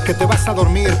 que te vas a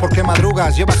dormir porque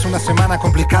madrugas, llevas una semana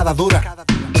complicada, dura.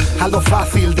 Hazlo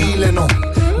fácil, dile no,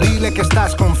 dile que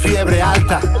estás con fiebre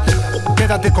alta,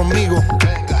 quédate conmigo,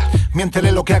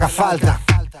 miéntele lo que haga falta.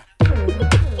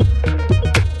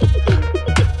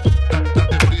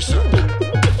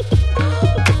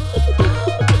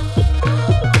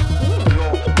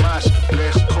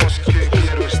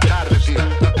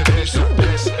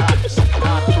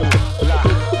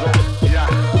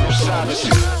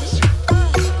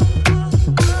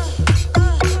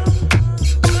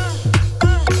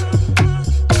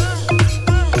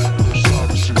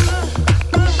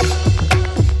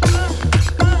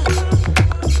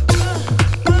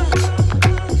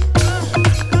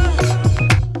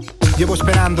 Llevo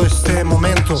esperando este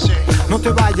momento. No te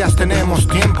vayas, tenemos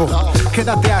tiempo.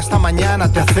 Quédate hasta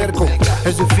mañana, te acerco.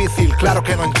 Es difícil, claro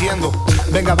que no entiendo.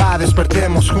 Venga va,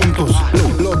 despertemos juntos.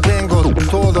 Lo tengo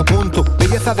todo a punto.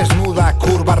 Belleza desnuda,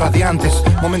 curvas radiantes.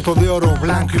 Momento de oro,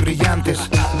 blanco y brillantes.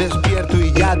 Despierto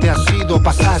y ya te has ido.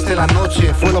 Pasaste la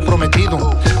noche, fue lo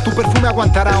prometido. Tu perfume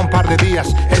aguantará un par de días.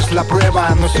 Es la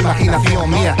prueba, no es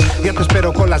imaginación mía. Ya te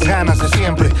espero con las ganas de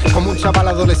siempre, como un chaval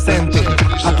adolescente.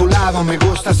 A tu lado me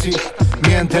gusta así.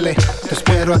 Miéntele, te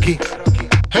espero aquí.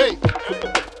 Hey.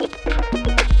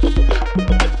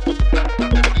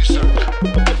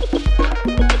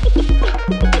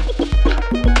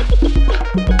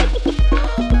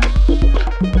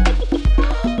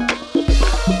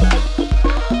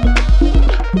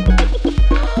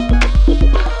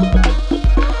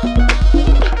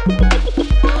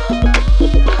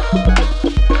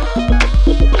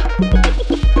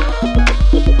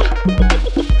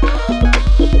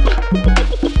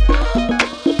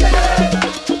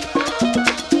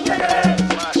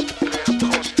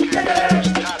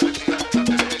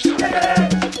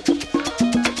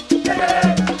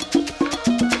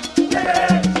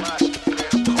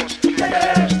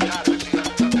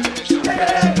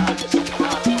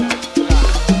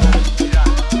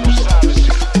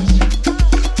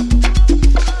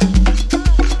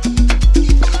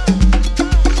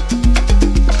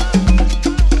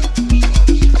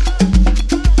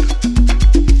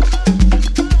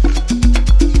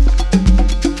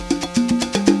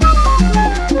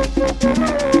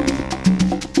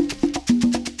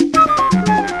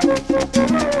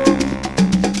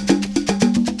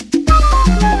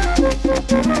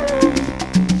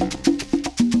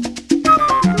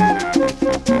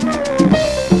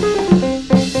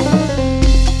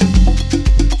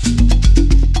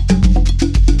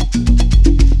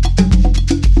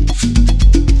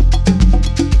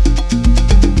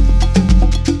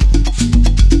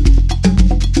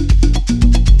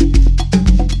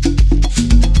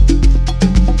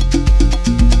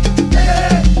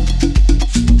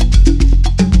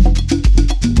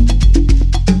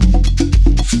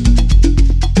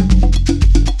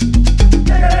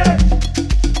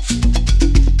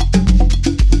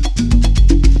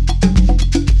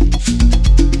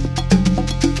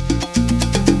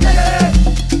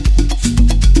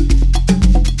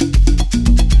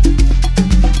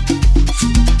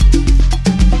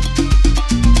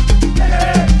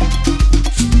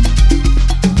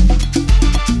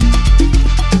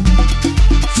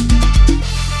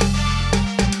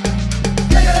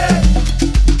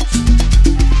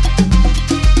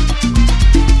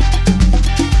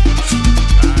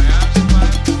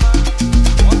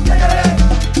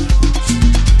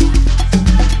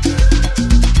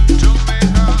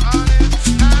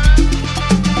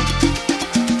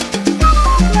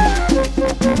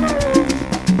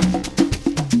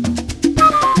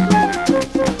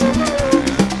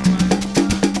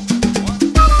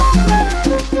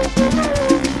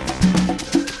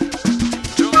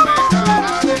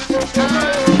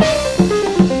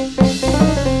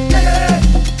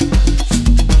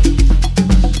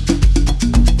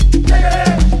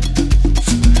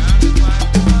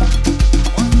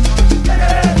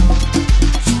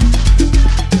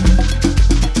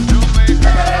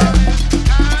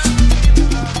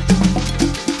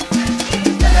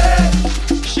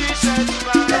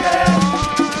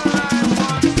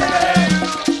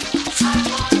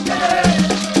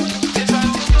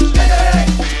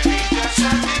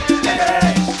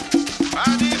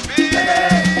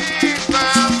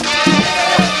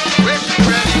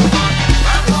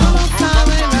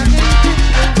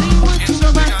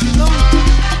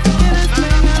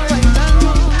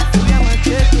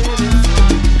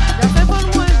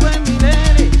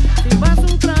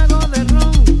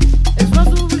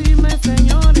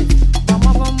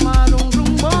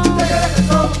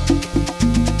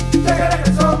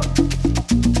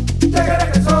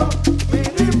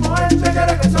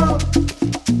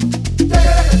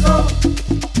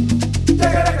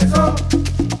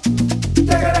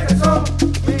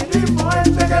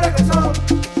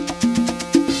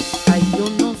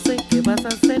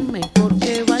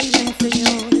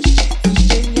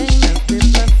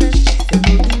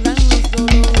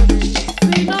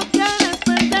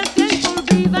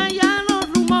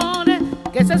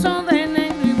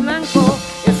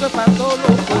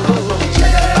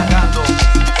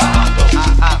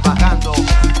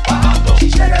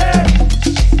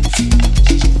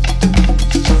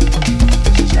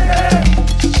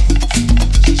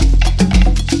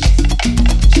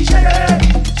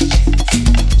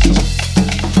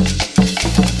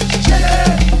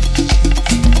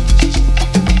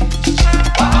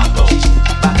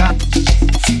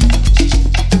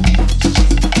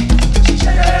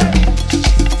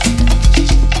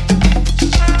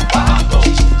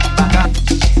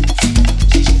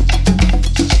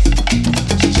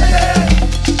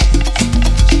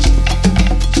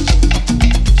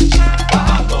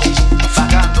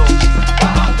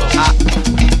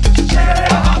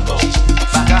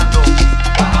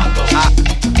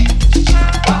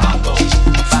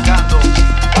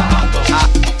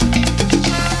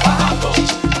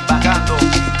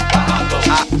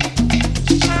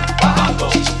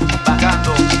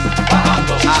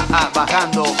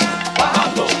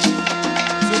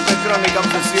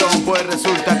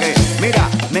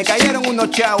 Me cayeron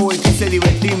unos chavos y quise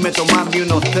divertirme, tomarme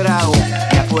unos tragos.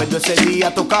 Me acuerdo ese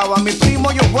día tocaba a mi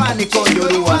primo Giovanni con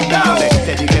Yoruba.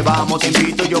 Te dije vamos, te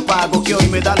invito, yo pago, que hoy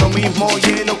me da lo mismo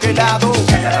hielo que helado.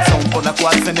 La razón por la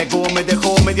cual se negó me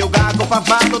dejó medio gago,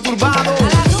 pasmado, turbado.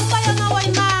 A la rumba yo no voy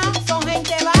más, son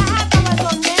gente baja,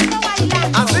 todos son negros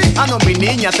bailando. ¿Ah, sí? Ah, no, mi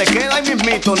niña, te queda ahí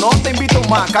mismito, no te invito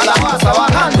más, calabaza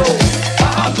bajando.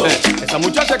 Bajando. Esa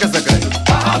muchacha que se cree,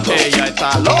 bajando. ¿Ella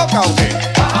está loca o qué?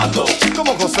 Bajando.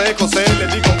 Como José, le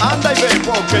digo, anda y ve,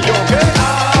 porque yo qué.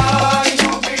 Ay,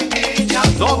 no, mi niña,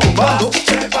 no tumbando.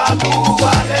 Sepa tú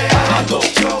baleando,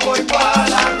 yo voy pa'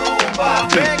 la rumba.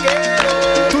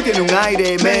 Tú tienes un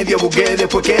aire medio bugué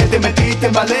después que te metiste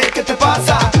en ballet, ¿qué te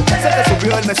pasa? Se te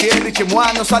subió el Messier y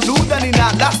Chemois, no saluda ni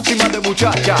nada, lástima de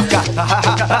muchacha.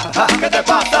 ¿Qué te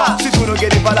pasa? Si tú no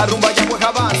quieres ir para la rumba ya pues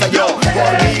avanza. Yo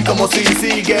por mí como si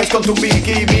sigues con tu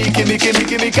Mickey,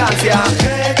 cancia.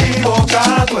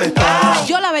 Equivocado estás.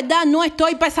 Yo la verdad no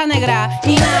estoy pa' esa negra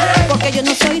y nada, porque yo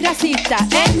no soy racista.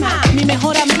 Es más, mi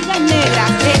mejor amiga es negra.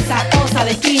 Esa cosa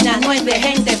de esquina no es de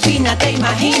gente fina, te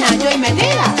imaginas, yo y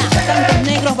metida. Tantos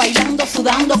negros bailando,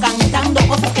 sudando, cantando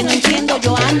cosas que no entiendo.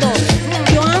 Yo ando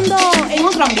en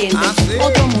otro ambiente, ¿sí?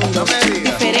 Otro mundo,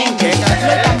 diferente.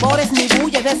 No hay tambores ni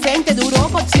bulla, decente, de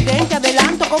Europa, Occidente,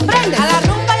 adelanto, ¿comprendes? A la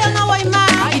rumba yo no voy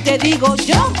más. Y te digo,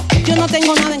 yo no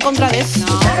tengo nada en contra de eso,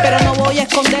 no. Pero no voy a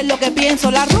esconder lo que pienso.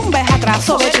 La rumba es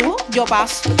atraso, ve tú, yo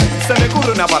paso. Se me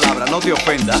ocurre una palabra, no te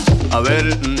ofenda. A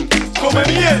ver, come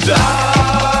mierda.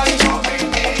 Ay, no,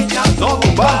 mi niña, no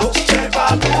tumbando.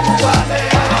 Sepa tú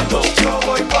baleando, yo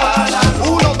voy para la rumba.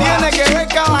 Uno tiene que ver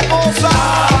cada cosa.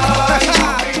 Ay, no,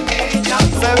 mi niña,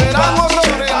 se verán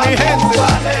horrores, mi gente.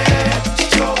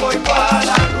 Yo voy para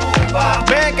la rumba.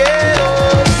 Me quedo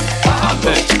bajando.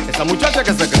 Esa muchacha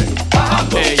que se cree,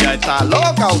 bajando. ¿Ella está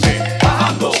loca o qué?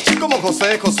 Bajando. Como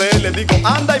José, le digo,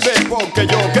 anda y ve, porque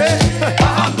yo qué.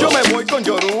 Bajando. Yo me voy con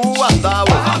Yoruba andado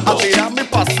a tirar mi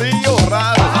pasillo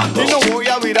raro. Bajando. Y no voy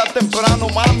a virar temprano,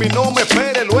 mami, no me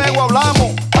espere, luego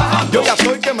hablamos. Bajando. Yo ya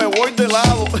estoy que me voy de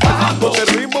lado. Bajando. Porque el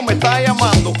ritmo me está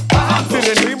llamando. Bajando. Si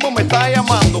el ritmo me está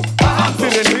llamando. Bajando.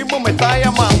 Si el ritmo me está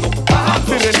llamando.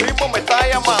 Bajando. Si el ritmo me está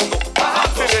llamando.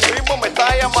 Bajando. Si el ritmo me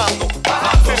está llamando.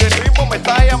 Bajando. Si el ritmo me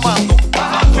está llamando.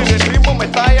 Bajando. Si el ritmo me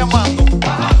está llamando.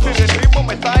 Si el ritmo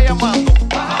me está llamando.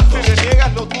 Si le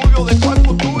niegas lo tuyo de cuál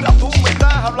cultura tú me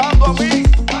estás hablando a mí.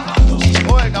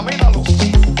 Oye, camínalo.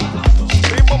 El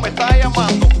ritmo me está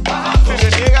llamando. Si le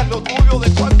niegas lo tuyo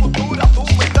de cuál cultura tú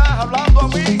me estás hablando a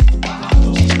mí.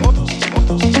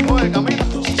 Oye,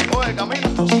 camínalo. Oye,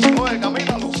 camínalo. Oye, camínalo. Oye,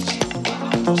 camínalo.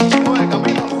 Oye,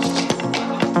 camínalo.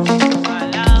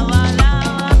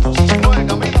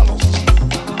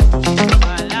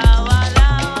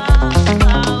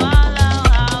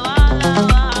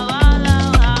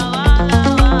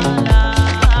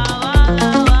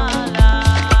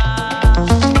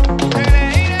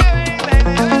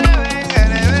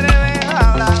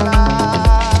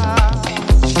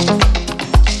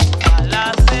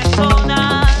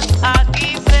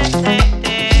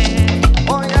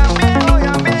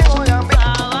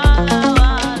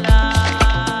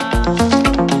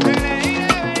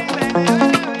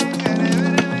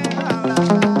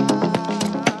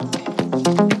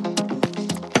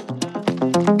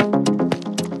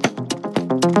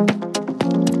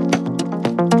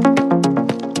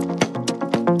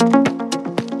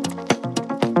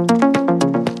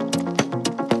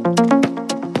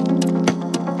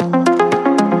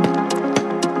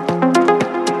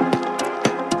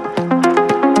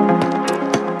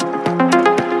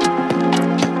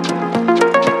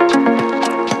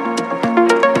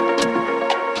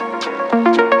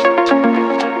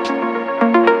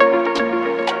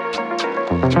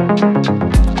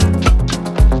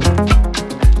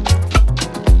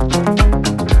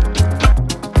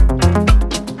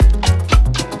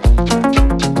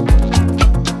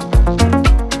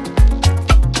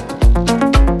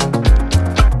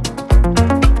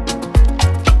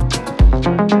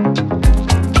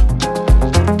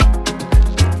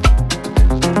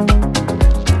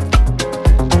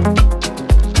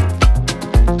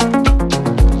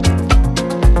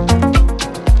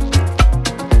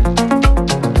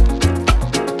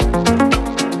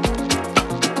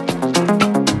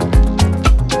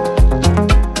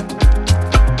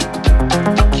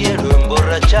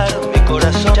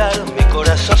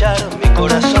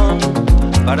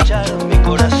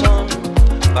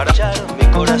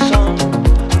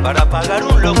 para pagar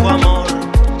un loco amor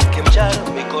que me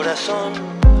echaron mi corazón,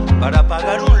 para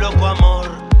pagar un loco amor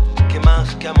que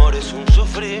más que amor es un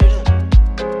sufrir.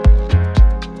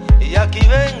 Y aquí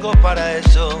vengo para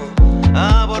eso,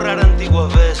 a borrar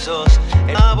antiguos besos,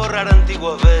 a borrar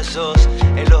antiguos besos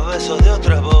en los besos de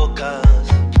otras bocas.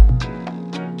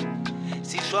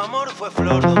 Si su amor fue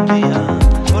flor de un día,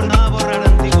 a borrar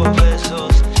antiguos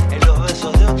besos en los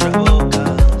besos de otras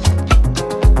bocas.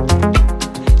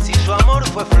 Si su amor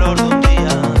fue flor de un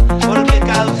día, porque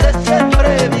cause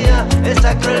siempre mía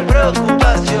esa cruel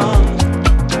preocupación.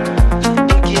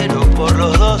 Quiero por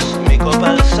los dos mi copa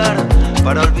alzar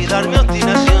para olvidar mi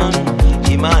obstinación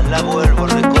y más la vuelvo a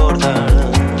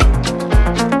recordar.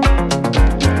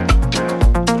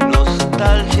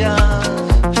 Nostalgias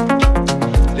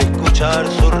de escuchar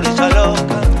su risa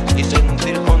loca y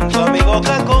sentir junto a mi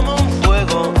boca como un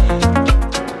fuego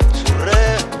su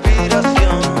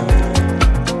respiración.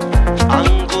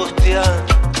 Angustia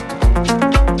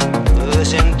de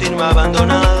sentirme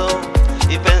abandonado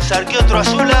y pensar que otro a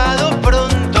su lado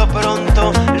pronto,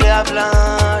 pronto le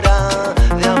hablará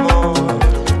de amor.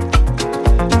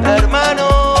 Hermano,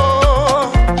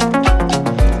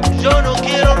 yo no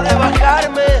quiero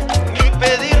rebajarme, ni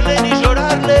pedirle, ni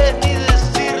llorarle, ni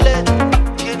decirle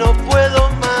que no puedo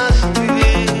más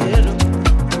vivir.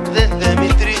 Desde mi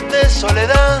triste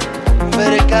soledad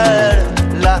veré caer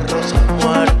las rosas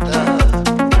muertas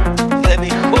de mi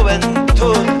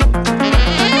juventud.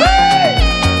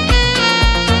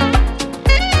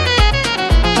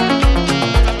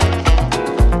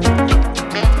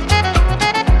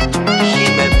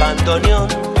 Bandoneón,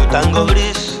 tu tango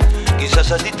gris,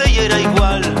 quizás a ti te hiera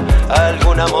igual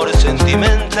algún amor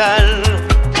sentimental.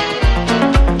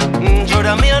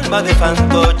 Llora mi alma de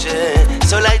fantoche,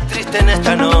 sola y triste en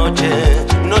esta noche,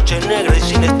 noche negra y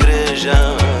sin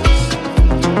estrellas.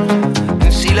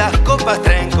 Si las copas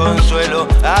traen consuelo,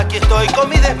 aquí estoy con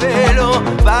mi desvelo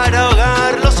para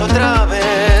ahogarlos otra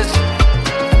vez.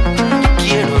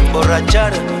 Quiero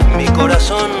emborrachar mi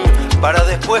corazón para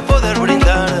después poder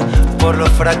brindar por los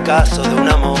fracasos de un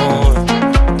amor.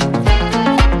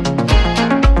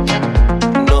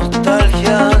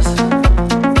 Nostalgias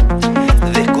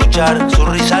de escuchar su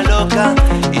risa loca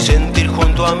y sentir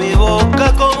junto a mi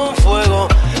boca como un fuego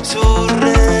su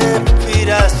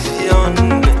respiración.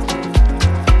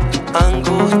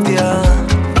 Angustia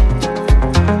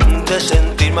de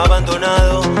sentirme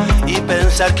abandonado y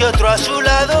pensar que otro a su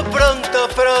lado pronto,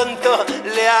 pronto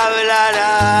le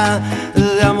hablará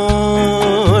de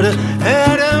amor.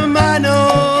 Hermano,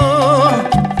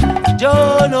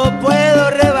 yo no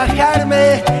puedo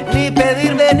rebajarme, ni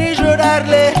pedirle, ni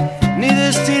llorarle, ni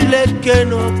decirle que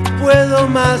no puedo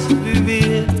más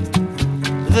vivir.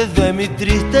 Desde mi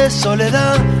triste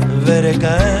soledad veré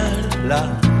caer las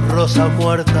rosas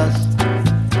muertas.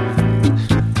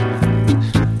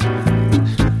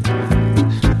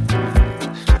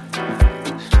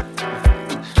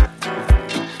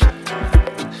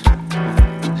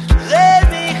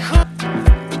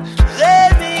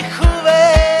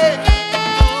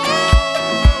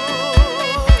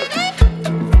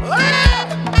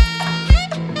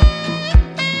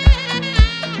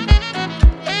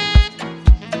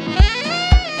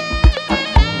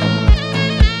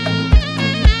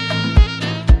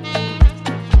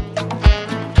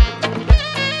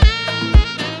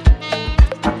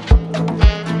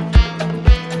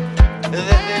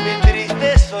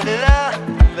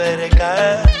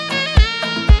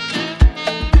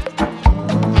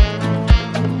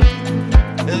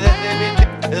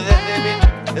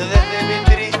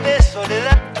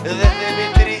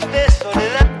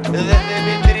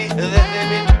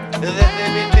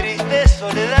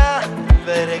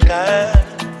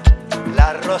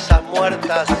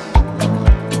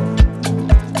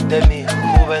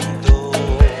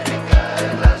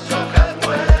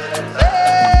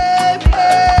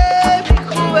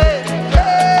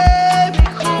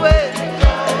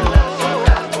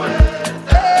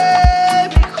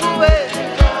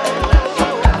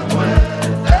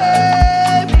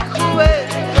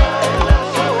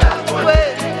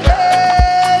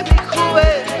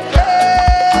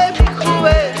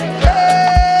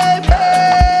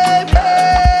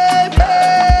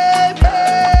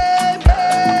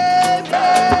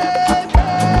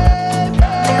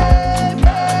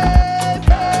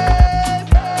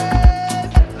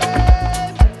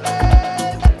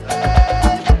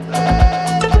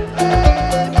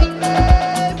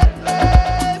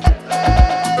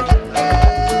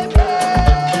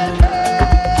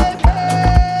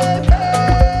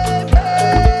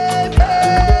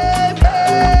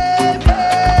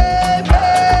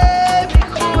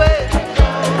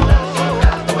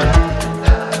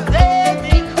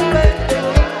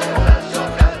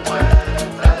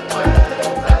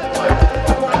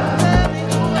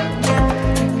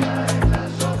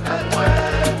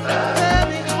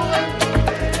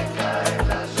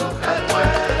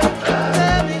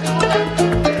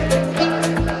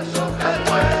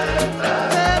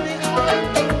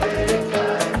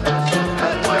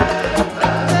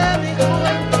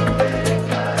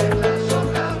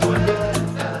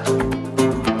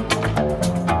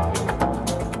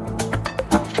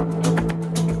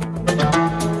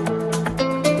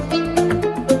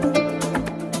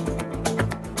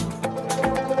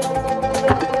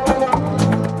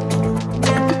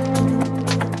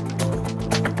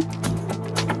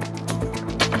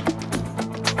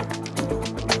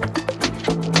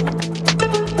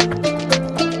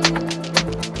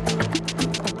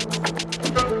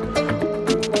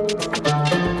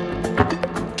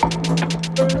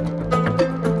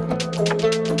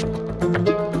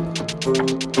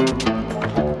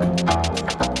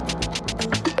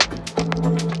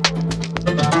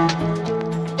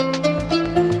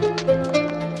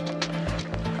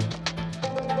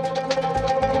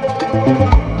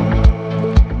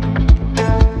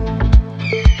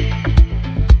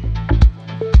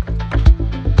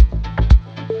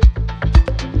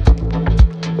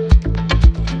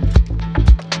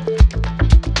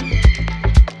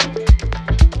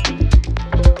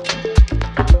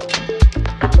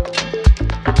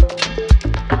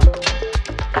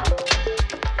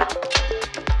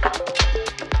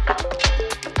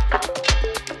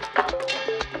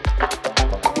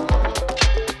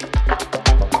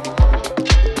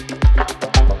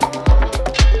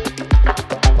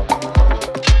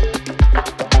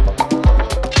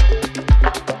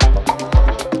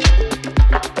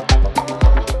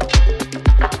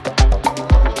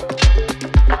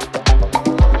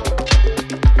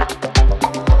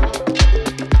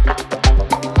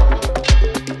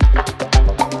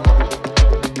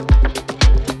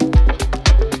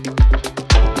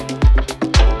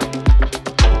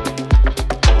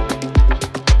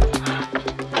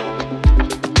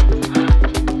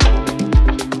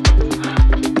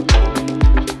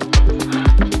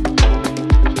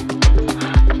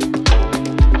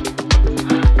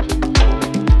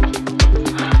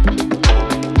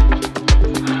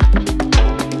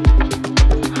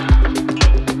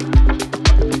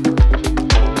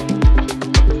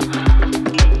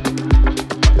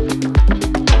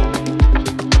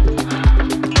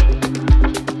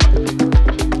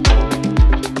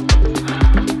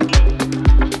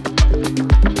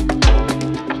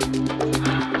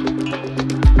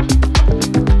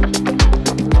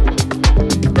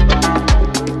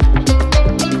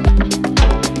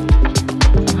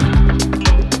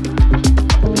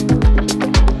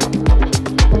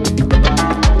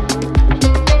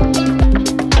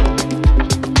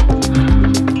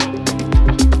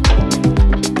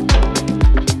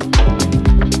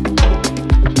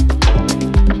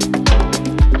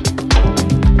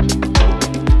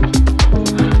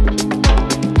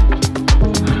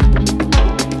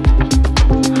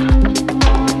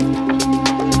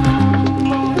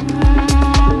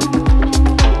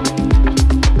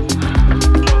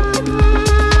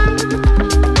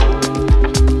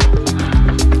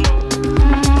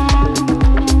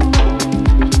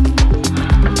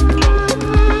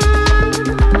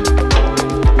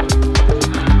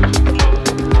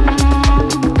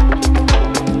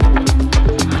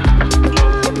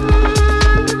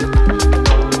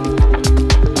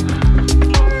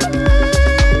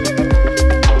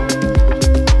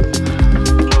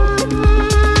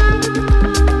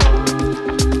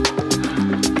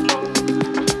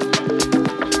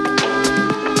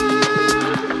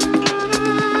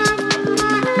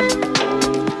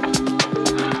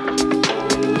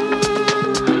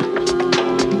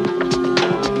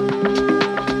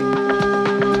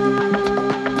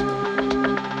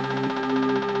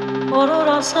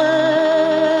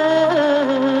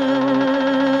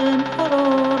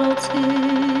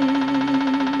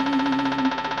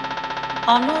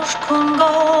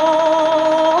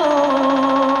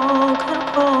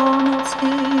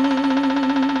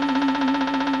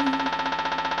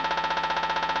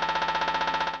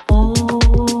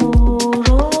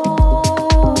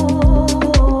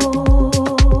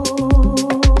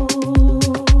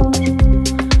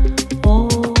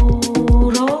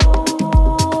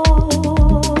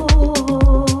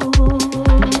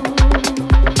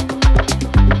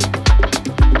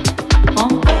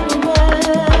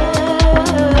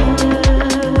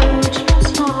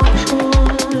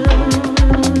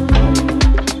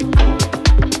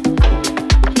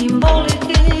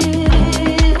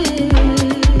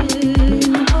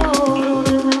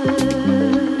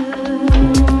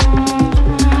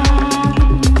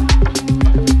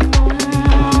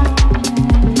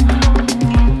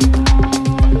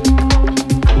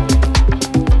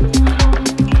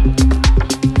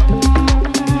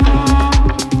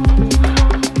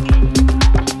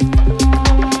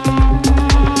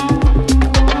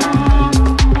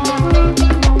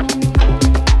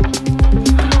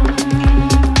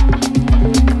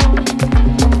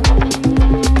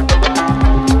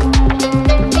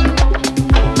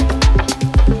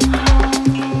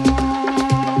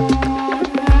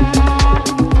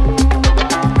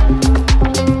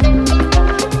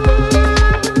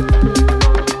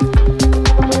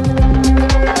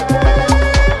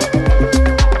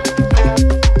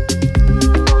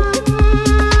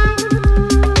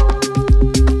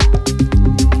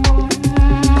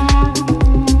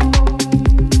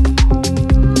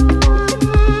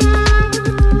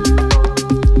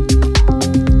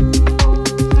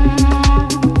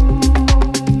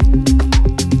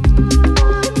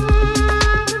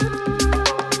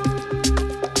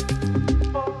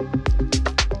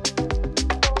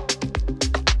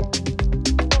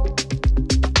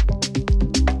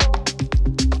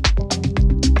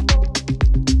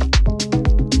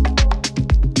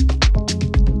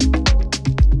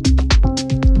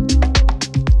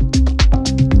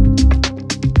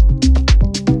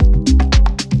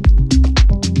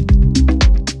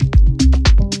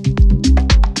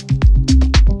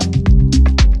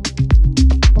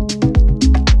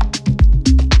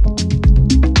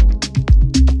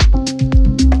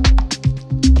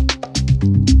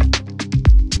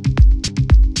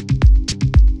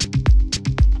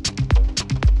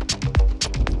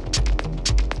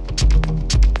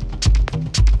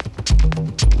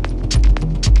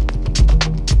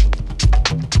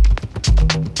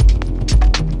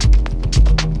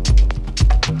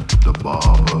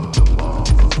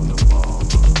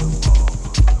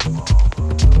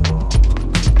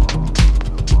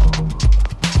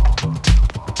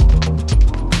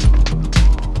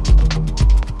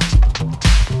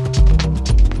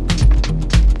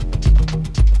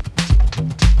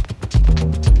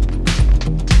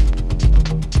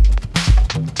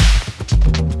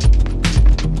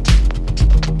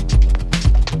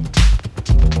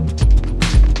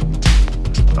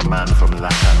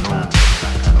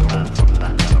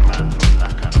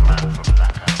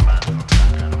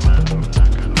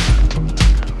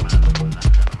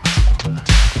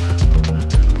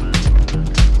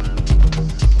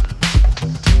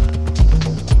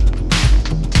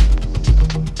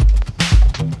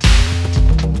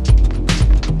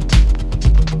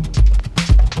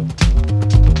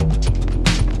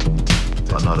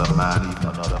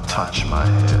 touch my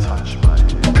head.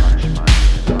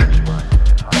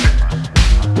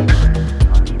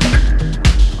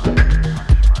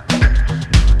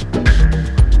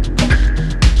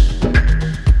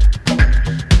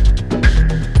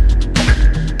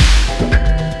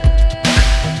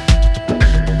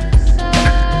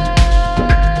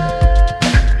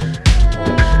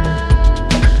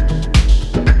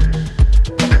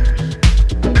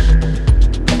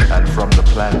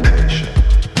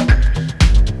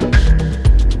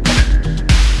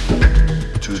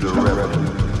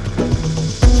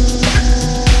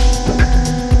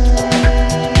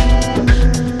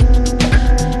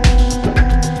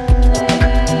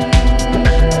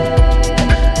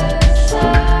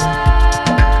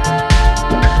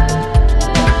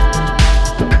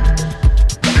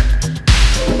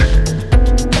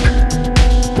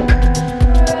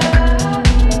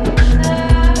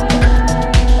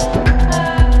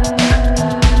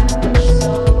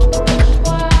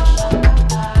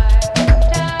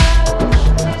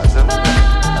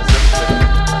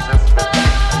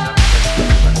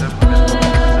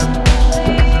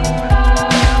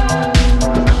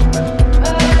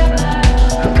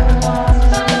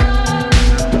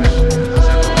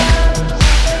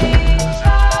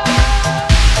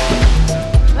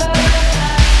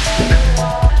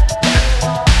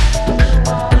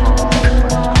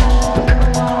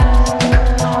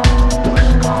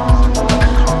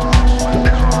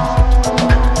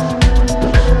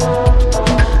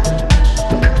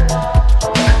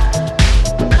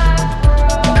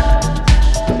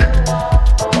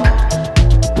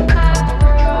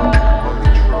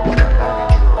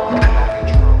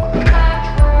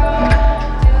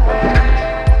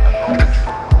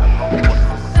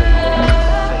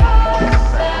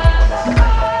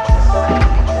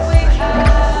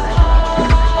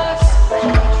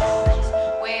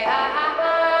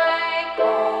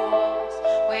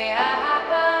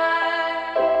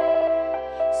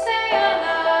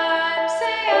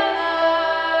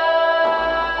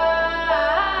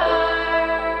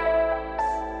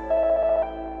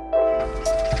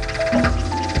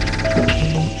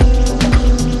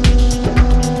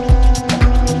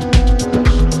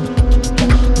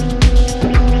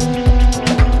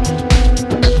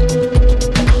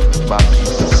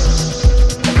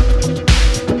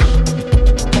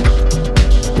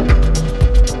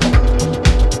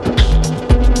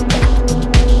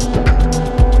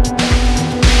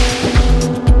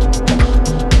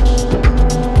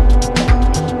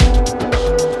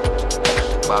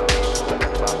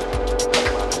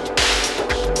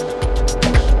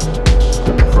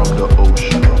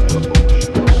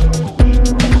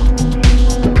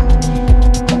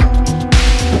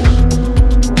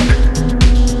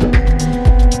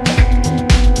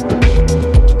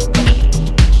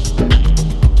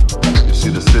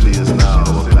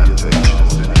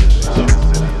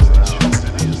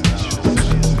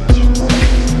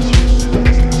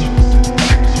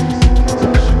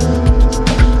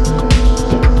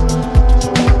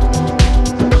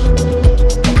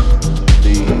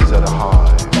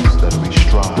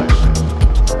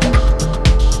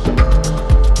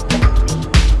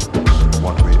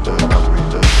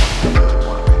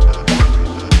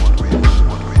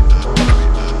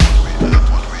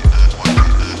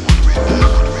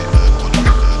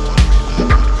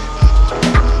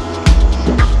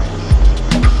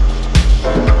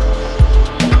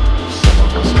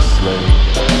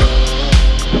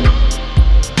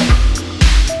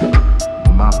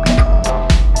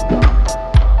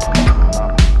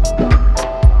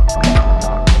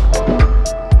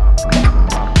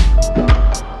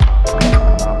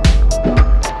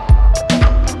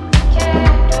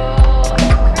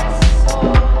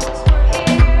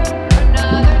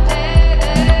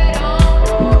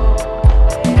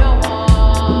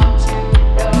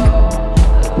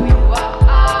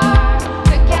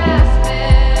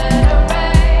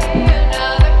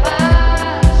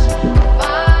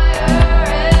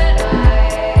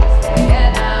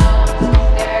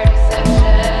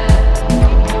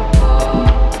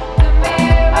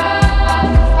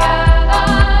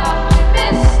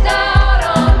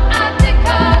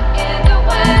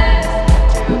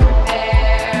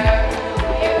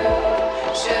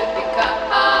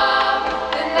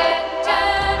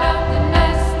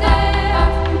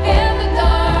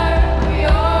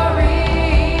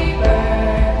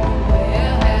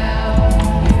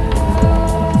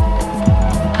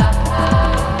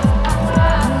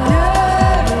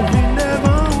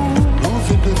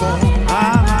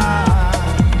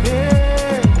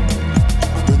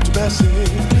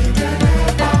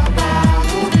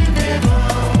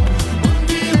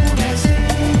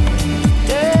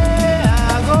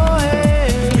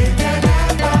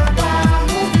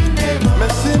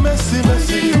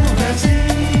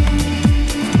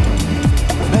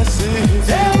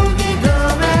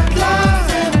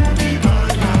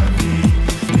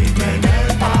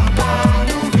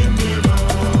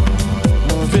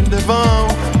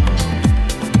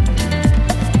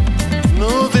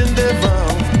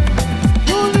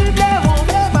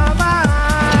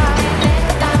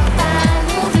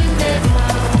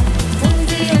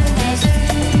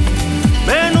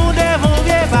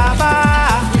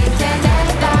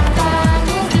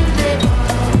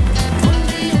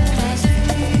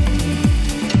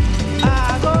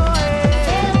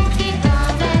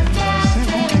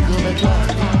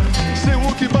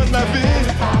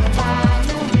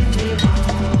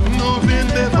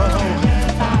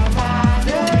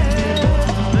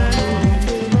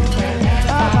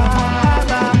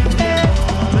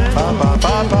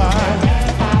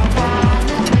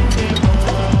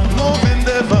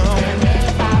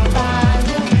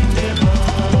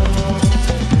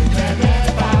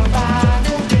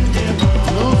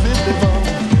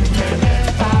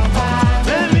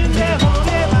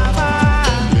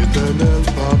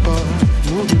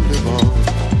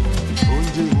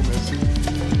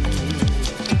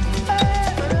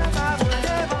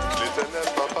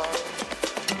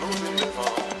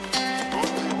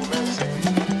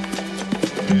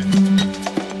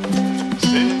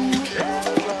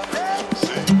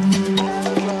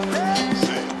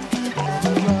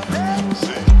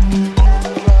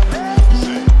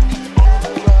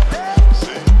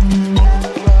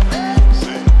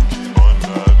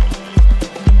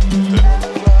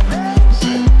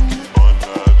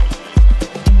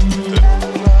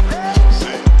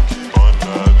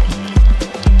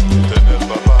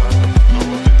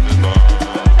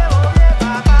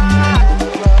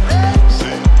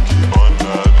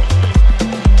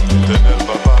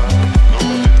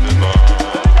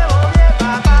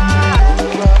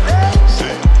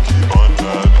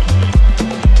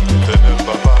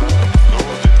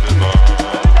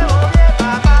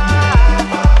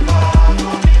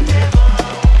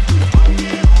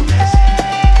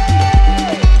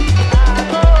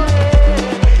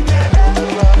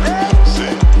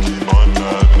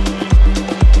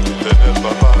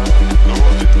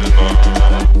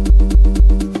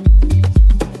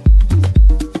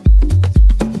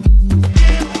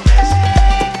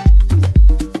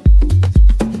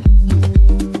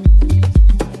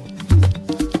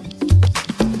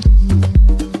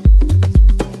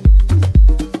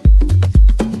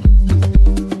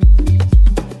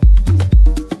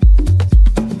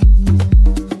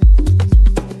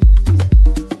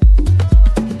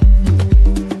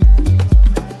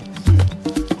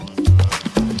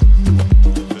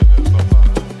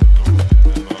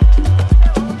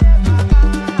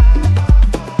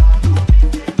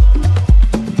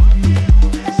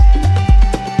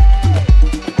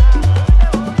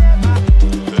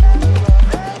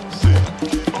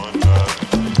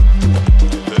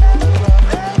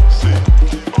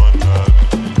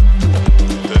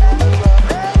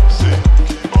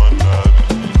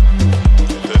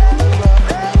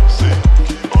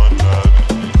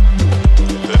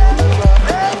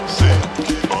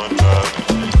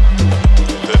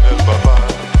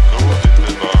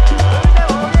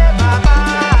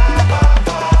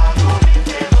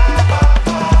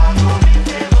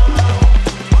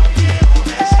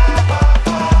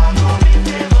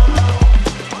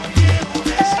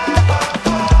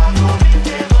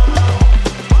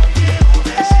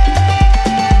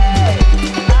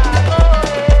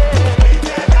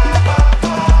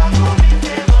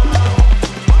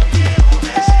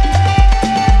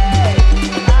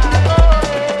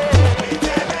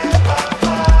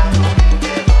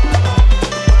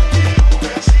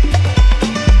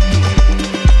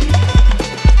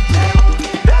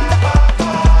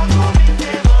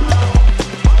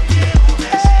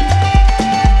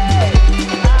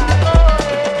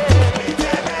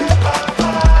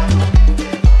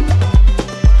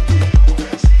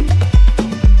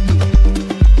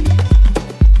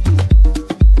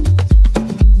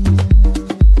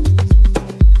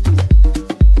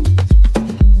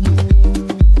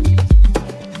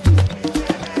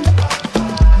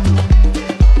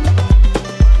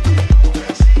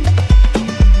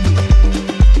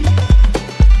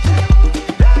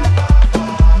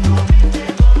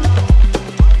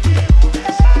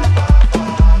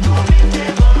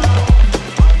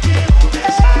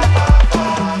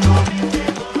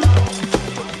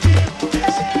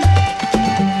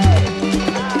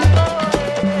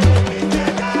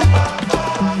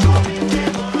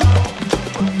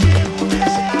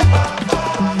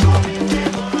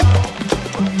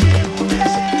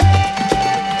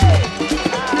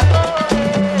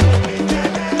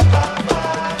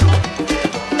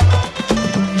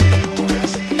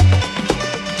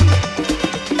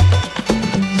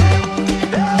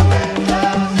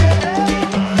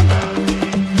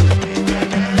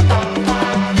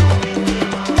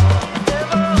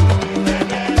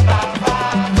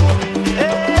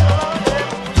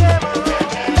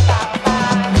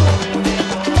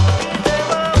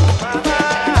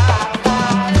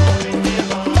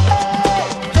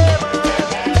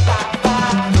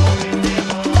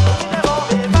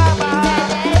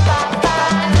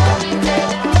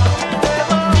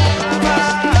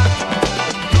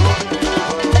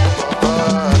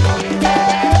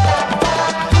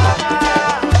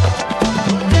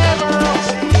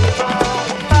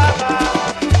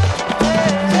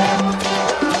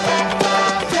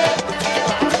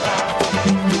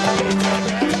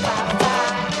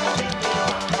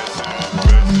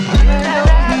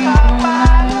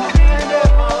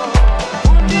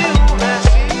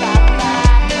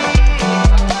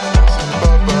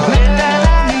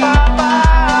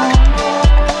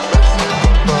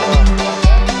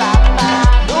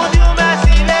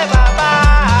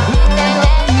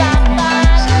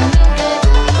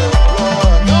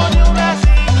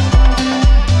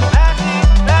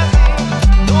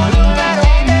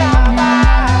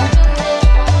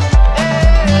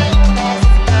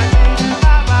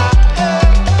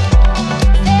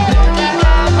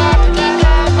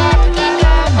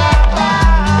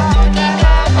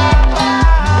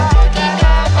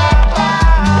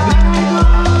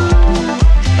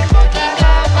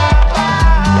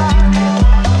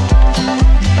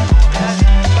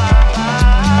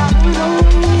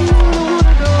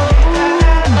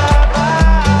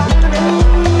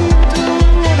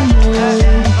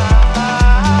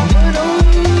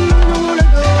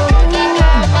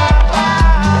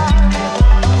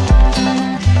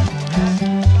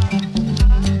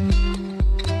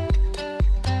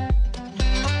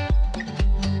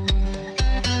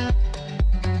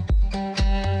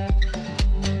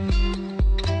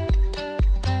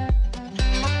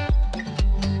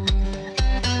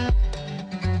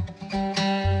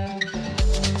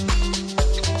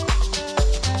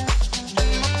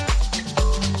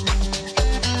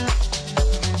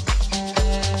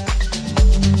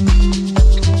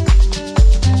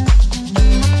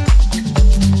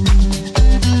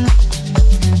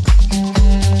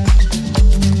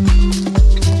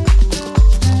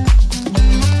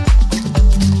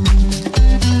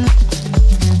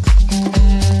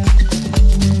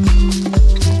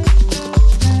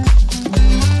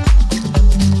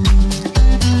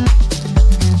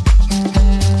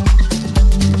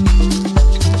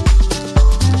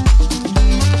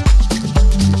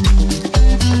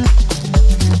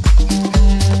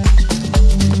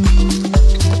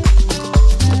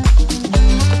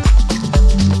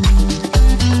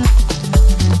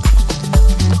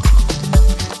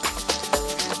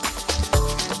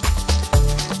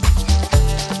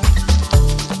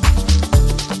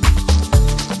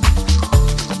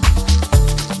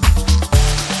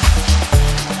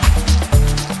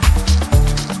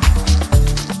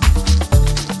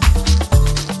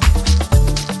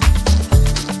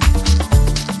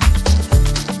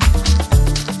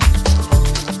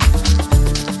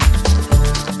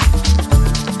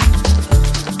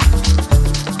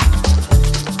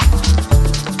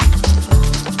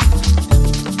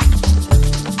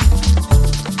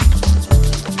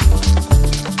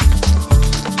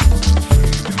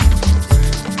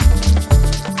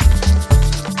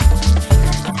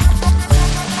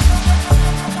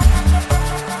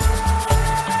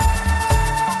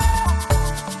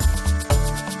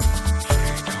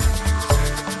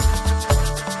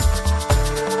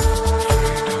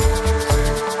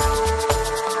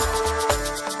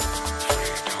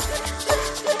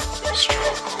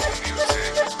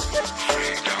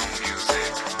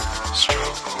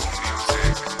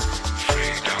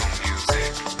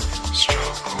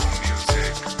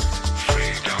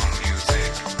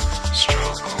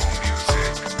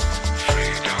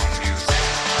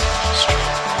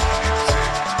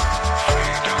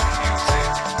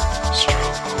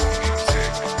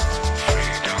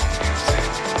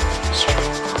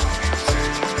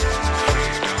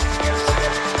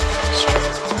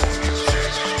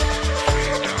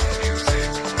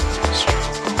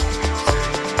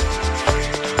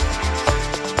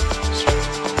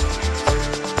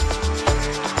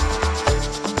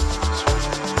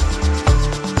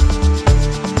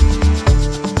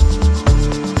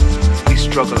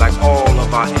 struggle like all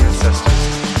of our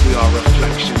ancestors. We are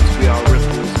reflections, we are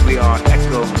ripples, we are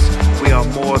echoes. We are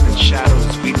more than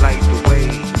shadows, we light the way.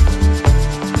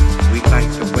 We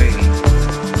light the way.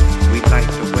 We light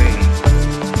the way.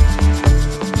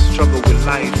 Struggle with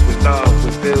life, with love,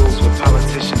 with bills, with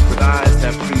politicians, with eyes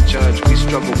that prejudge. We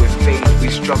struggle with faith, we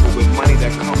struggle with money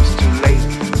that comes too late.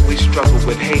 We struggle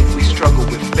with hate, we struggle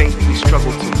with faith, we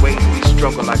struggle to wait. We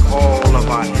struggle like all of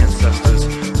our ancestors.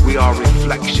 We are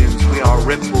reflections, we are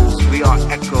ripples, we are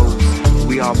echoes.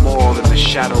 We are more than the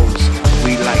shadows,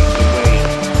 we light the way.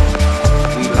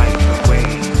 We light the way.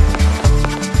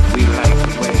 We light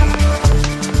the way.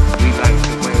 We light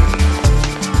the way.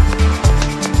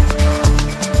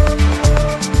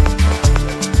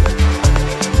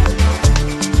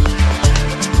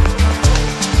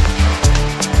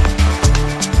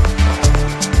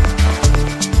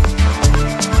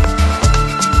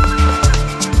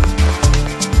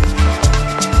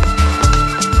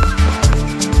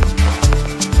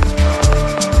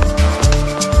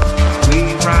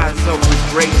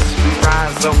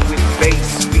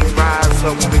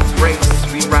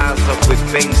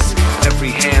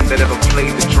 Every hand that ever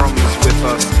played the drums with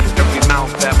us, every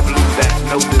mouth that blew that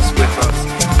notice with us.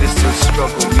 This is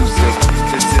struggle music,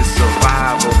 this is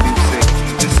survival music,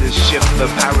 this is shift the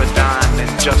paradigm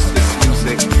and justice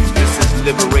music, this is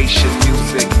liberation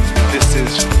music, this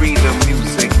is freedom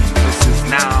music, this is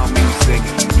now music,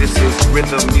 this is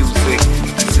rhythm music,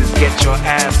 this is get your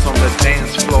ass on the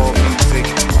dance floor music,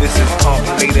 this is up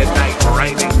late at night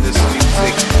writing this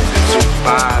music, this is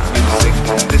vibe music,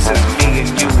 this is me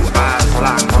and you, eyes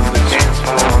locked on the dance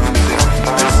floor music,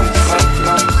 this is sacred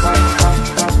music.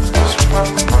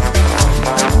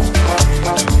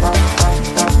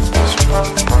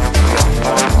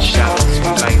 Shadows, we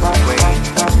light the way.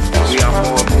 We are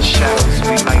more than shadows,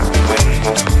 we light the way.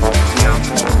 We are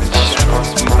more than shadows,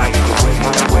 we light the way.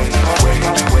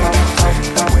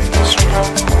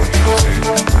 Struggle music,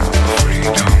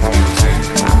 freedom music.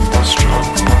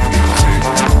 Struggle music,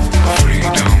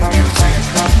 freedom music.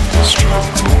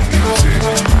 Struggle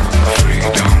music.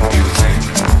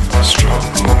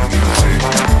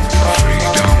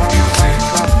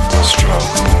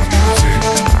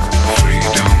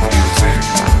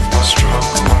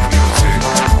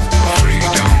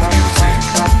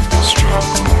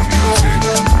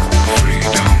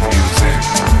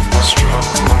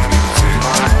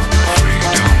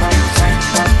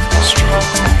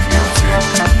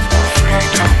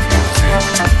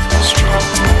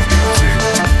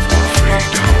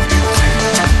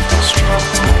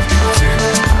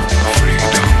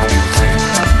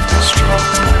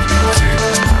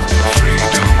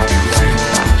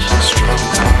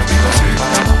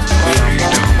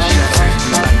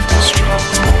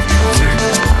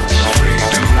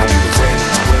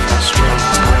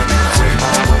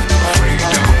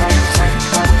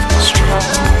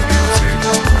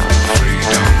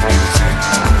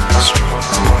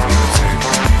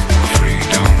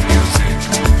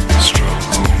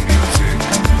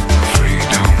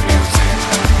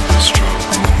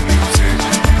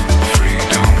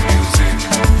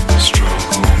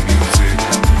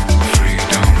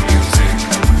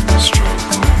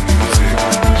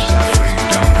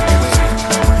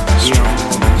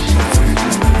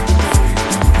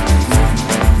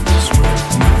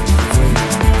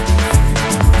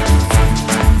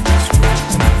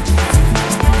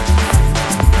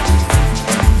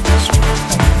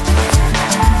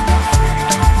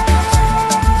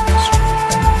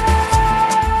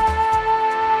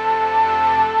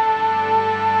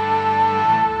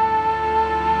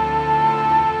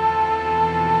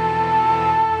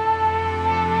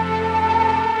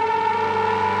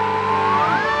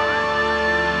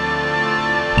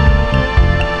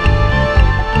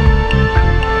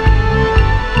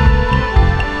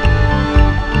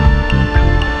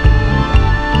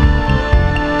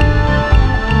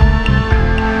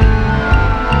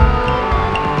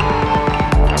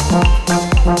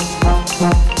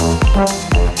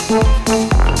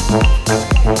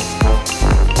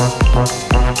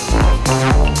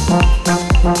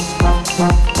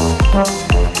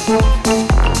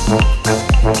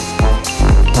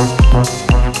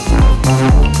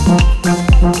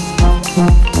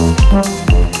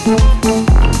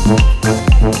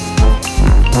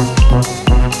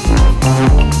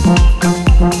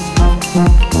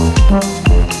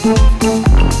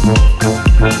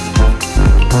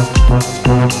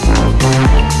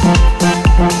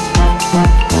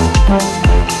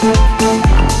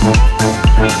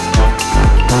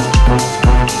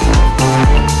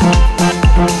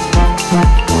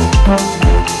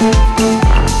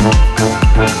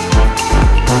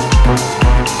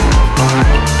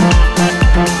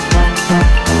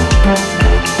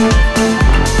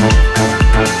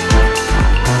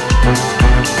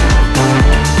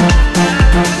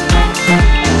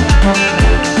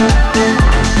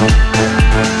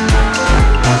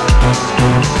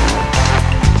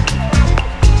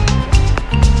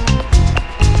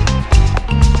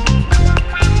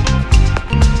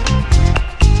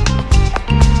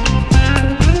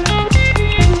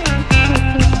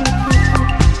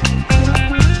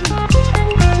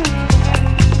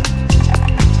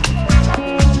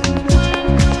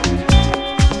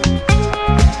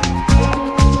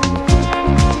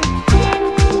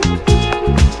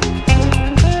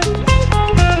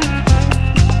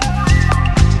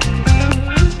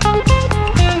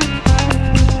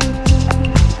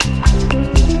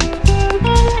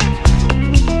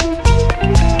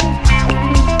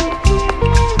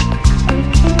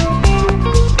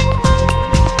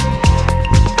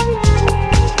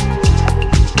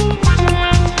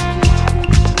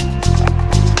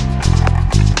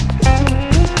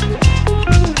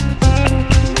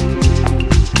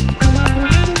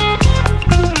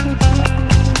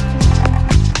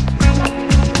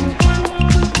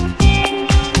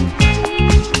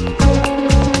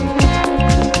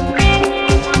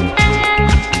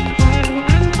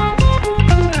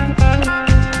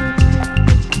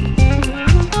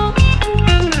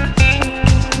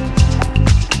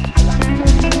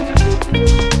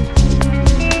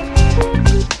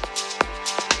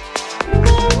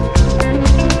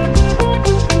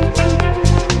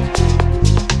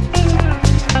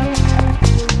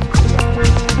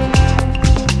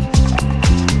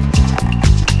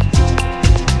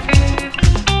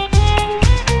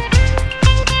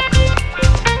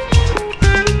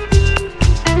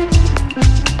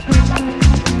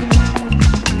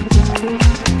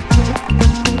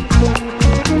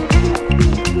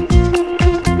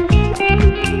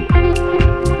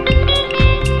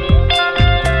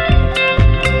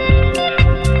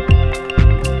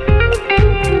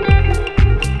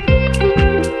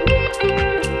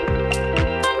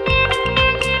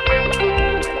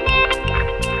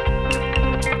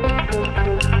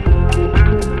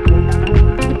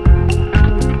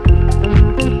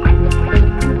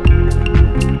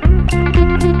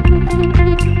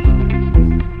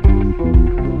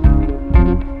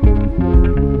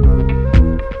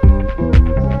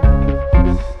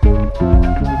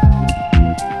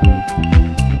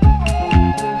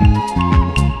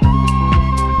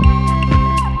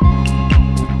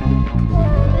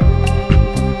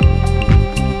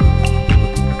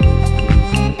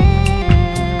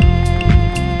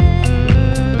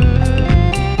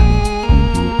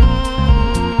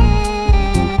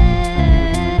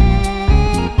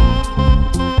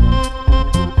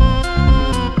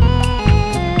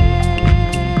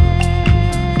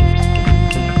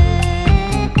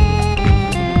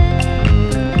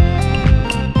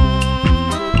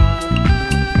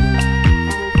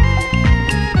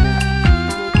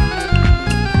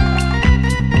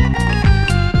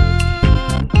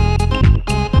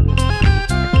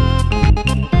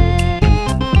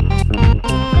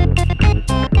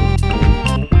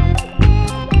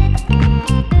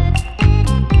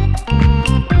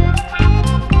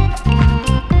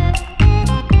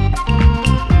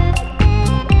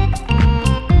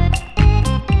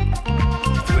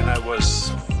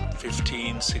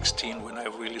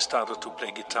 started to play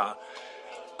guitar,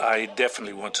 I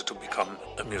definitely wanted to become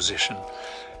a musician.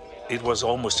 It was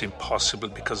almost impossible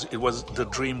because the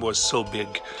dream was so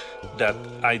big that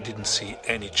I didn't see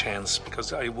any chance,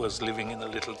 because I was living in a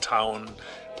little town,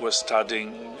 was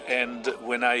studying, and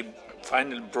when I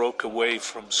finally broke away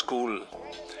from school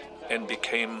and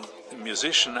became a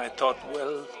musician, I thought,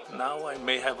 well, now I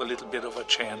may have a little bit of a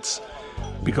chance,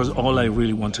 because all I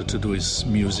really wanted to do is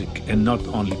music, and not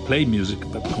only play music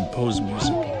but compose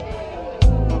music.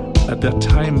 At that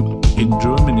time in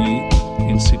Germany,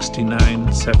 in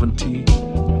 69, 70,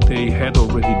 they had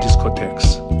already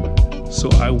discotheques. So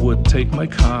I would take my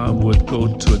car, would go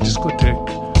to a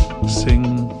discotheque, sing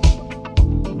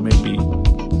maybe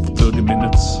 30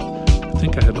 minutes. I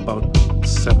think I had about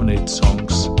 7-8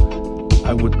 songs.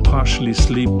 I would partially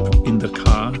sleep in the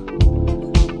car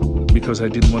because I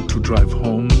didn't want to drive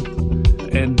home.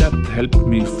 And that helped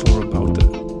me for about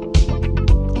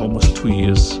almost 2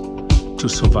 years to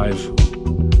survive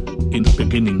in the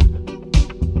beginning.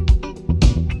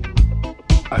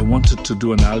 I wanted to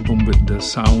do an album with the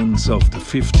sounds of the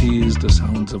 50s, the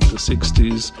sounds of the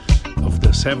 60s, of the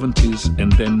 70s,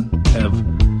 and then have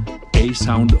a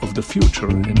sound of the future.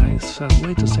 And I said,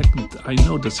 wait a second, I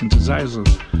know the synthesizer.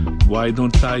 Why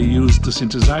don't I use the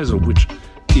synthesizer, which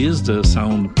is the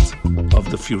sound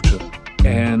of the future?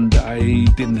 And I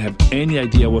didn't have any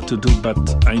idea what to do,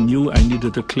 but I knew I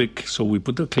needed a click. So we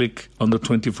put a click on the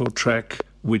 24 track,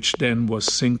 which then was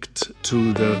synced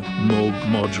to the Moog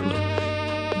modular.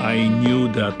 I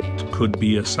knew that could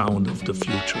be a sound of the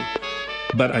future,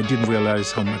 but I didn't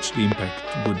realize how much the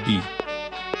impact would be.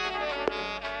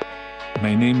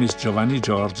 My name is Giovanni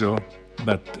Giorgio,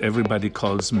 but everybody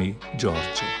calls me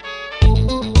Giorgio.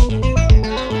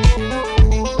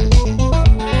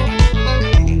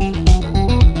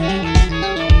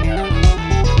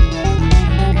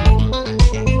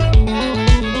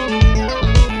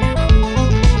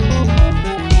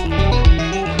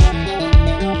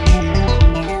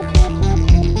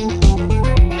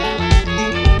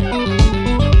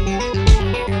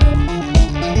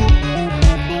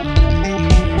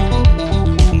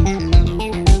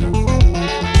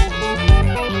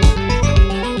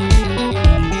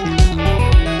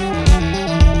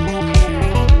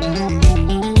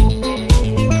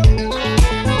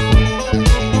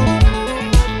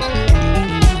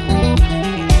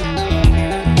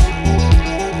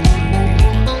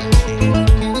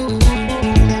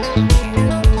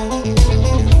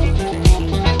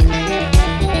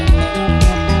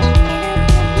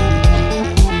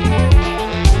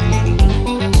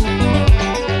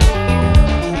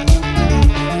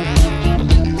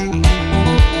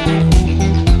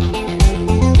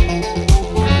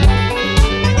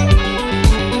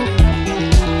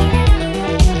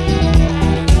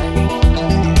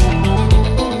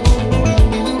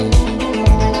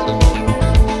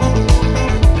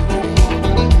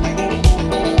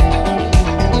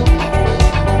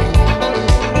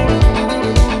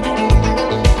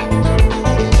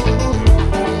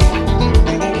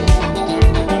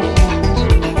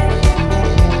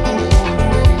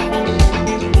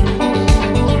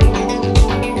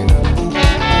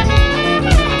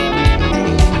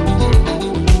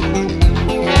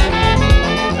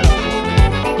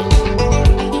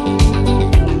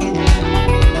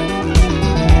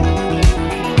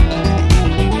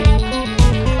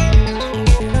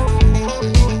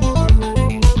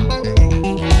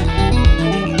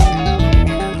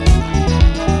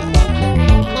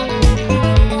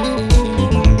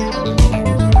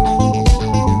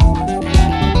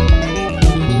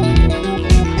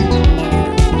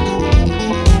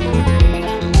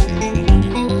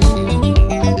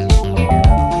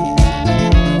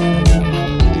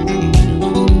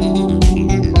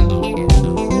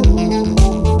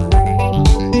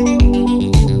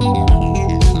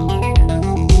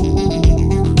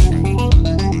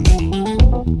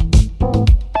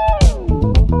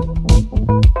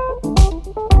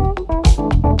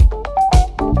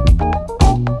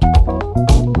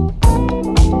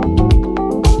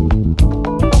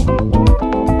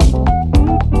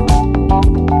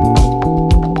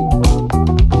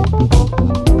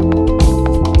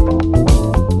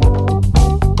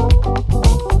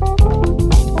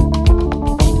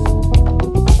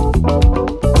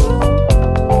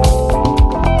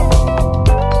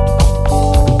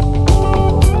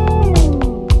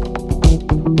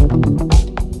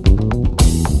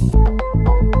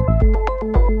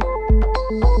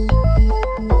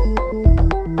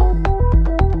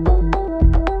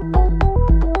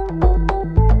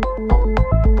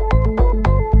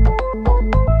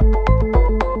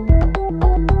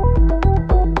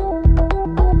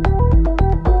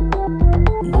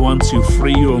 once you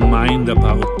free your mind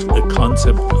about the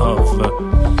concept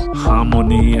of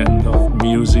harmony and of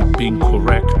music being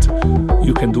correct,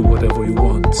 you can do whatever you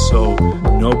want. So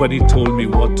nobody told me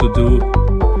what to do,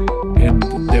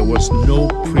 and there was no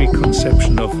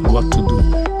preconception of what to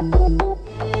do.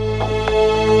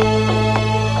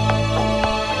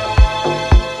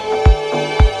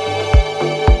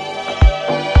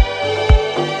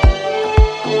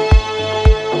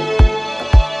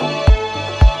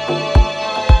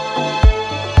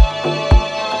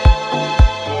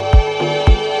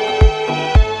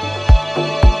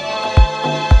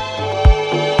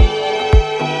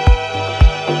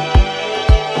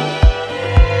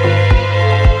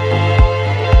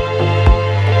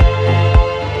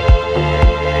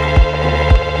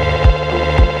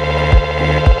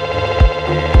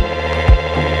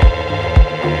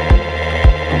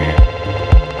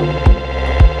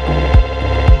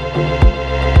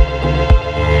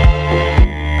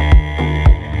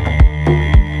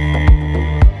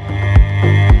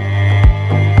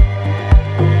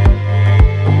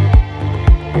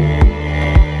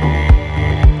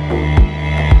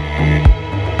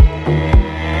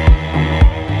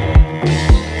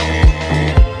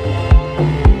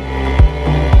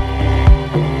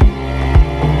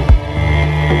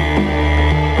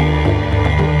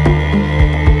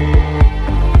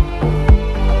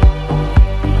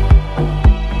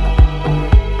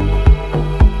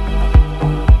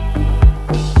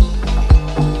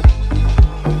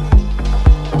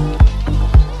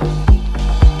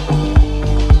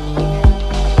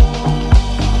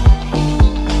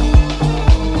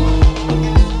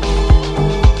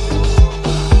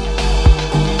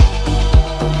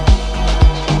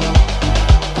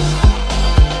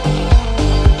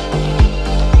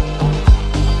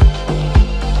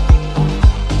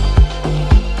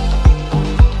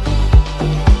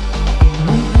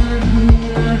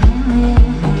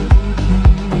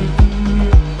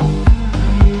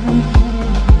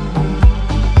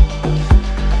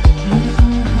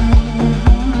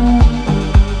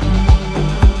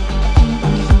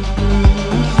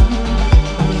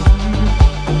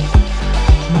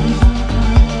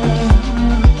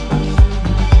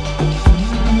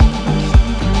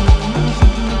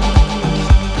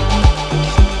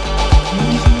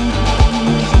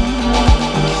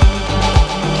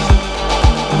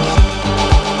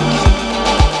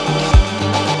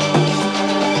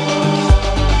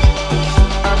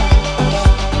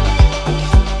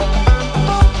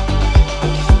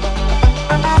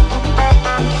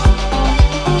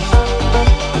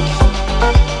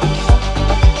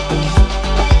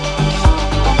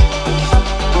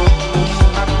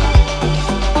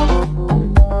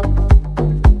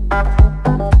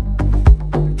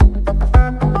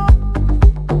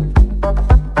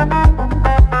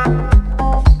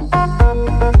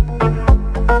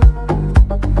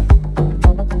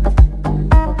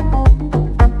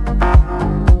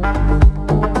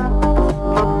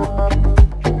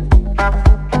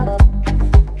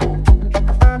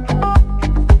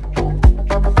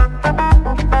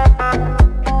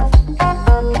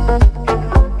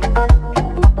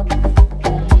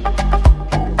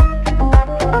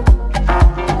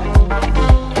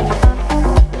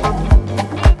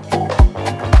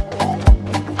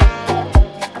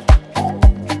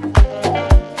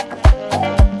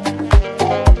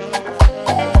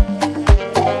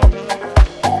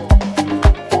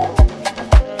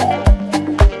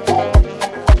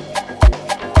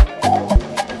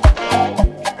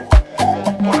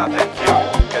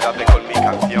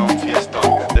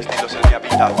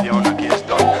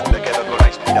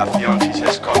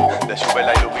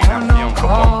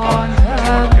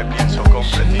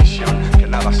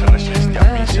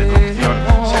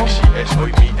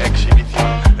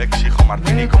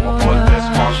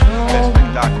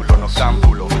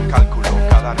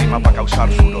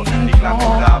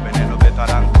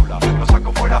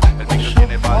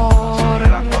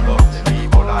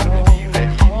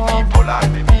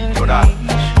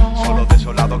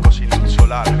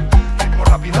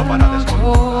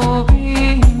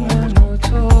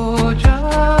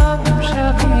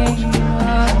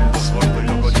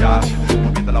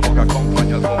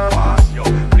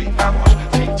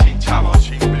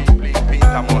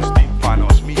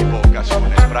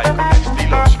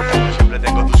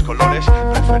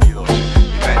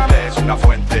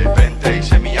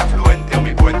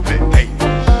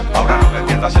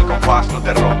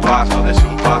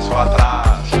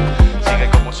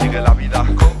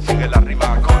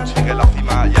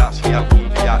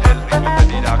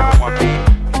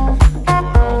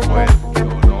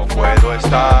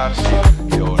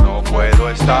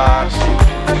 estar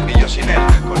sin, y yo sin él,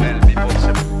 con él mi voz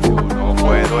se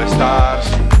estar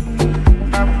sin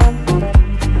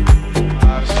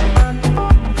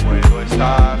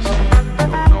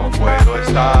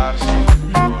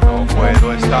yo no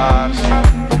puedo estar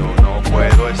yo no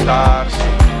puedo estar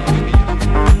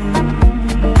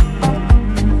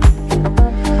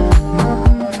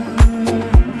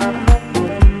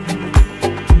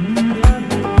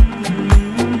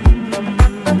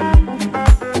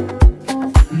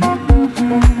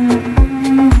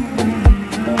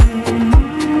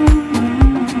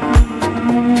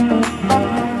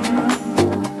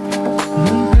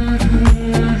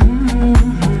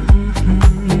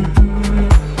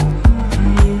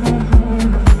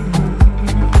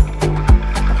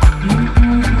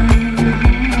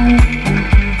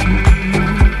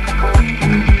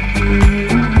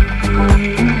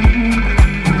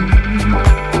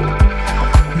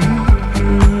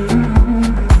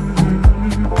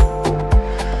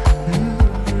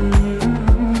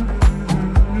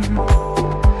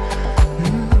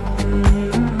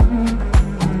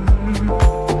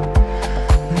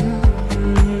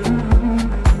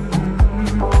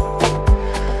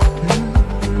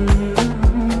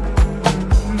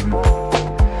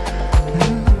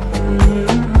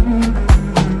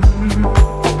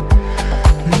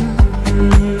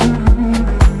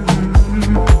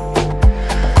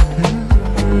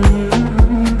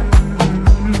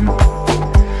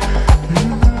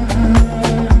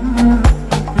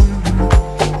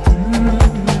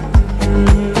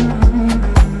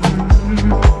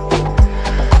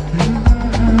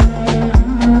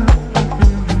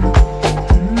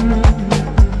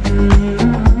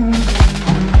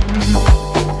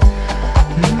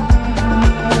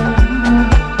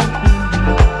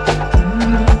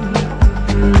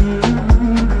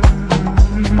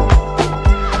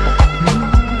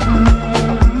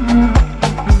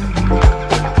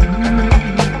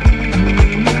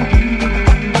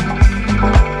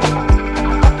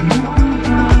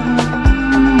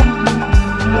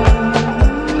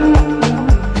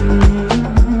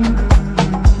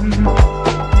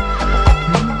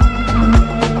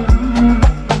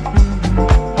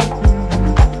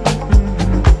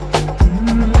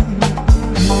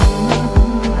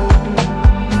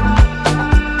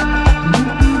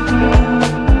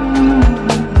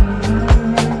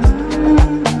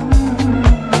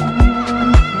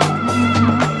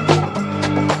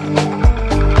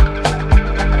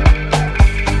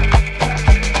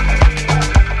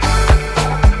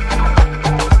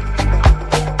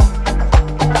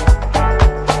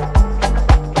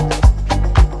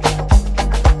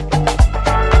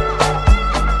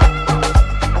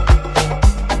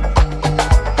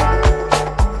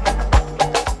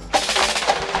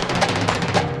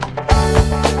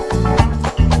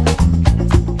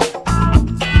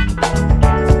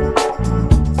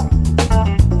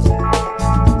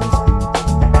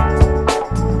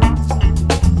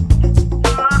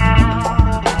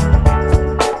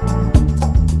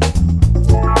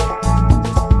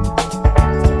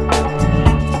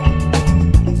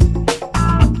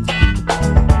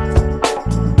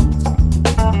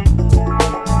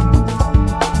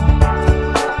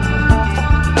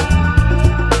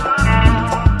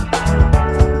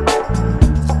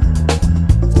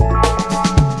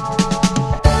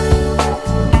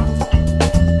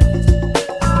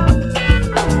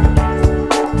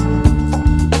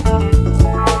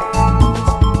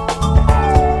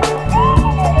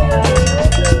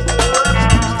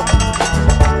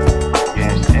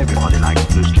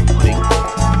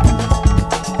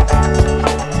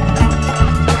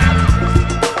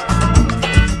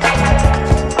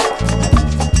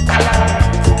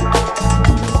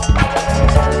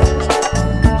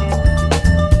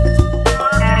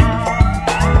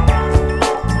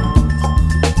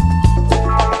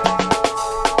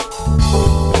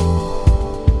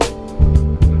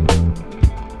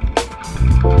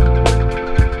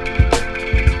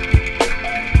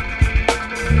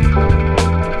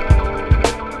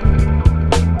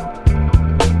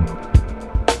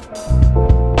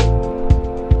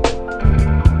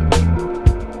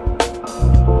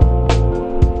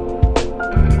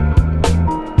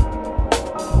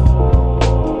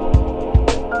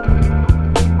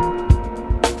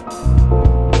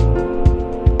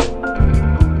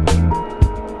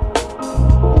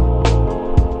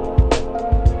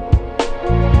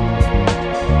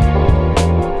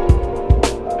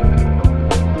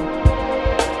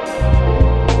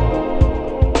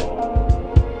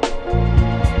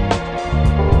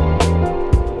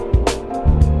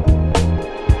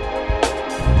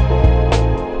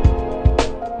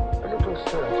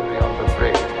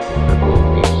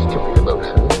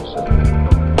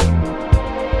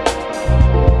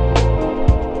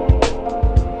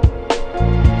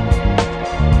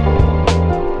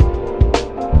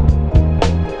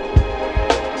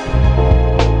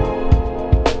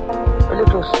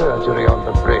surgery on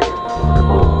the brain to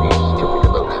remove these stupid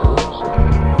emotions.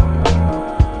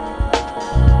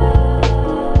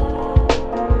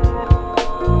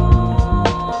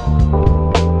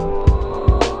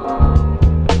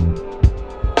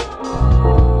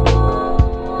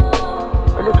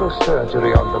 A little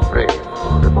surgery on the brain to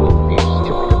remove these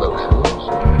stupid emotions.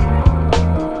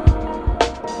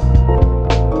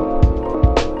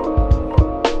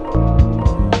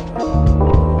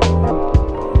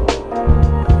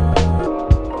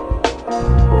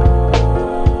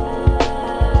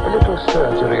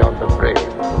 Surgery on the brain to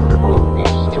remove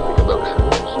these stupid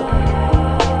emotions.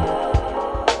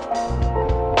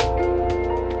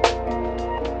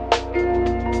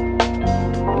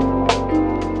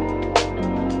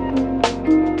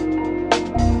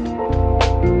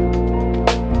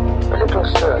 A little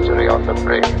surgery on the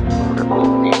brain to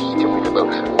remove these stupid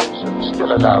emotions and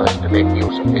still allow us to make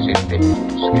use of his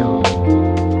inventive skills.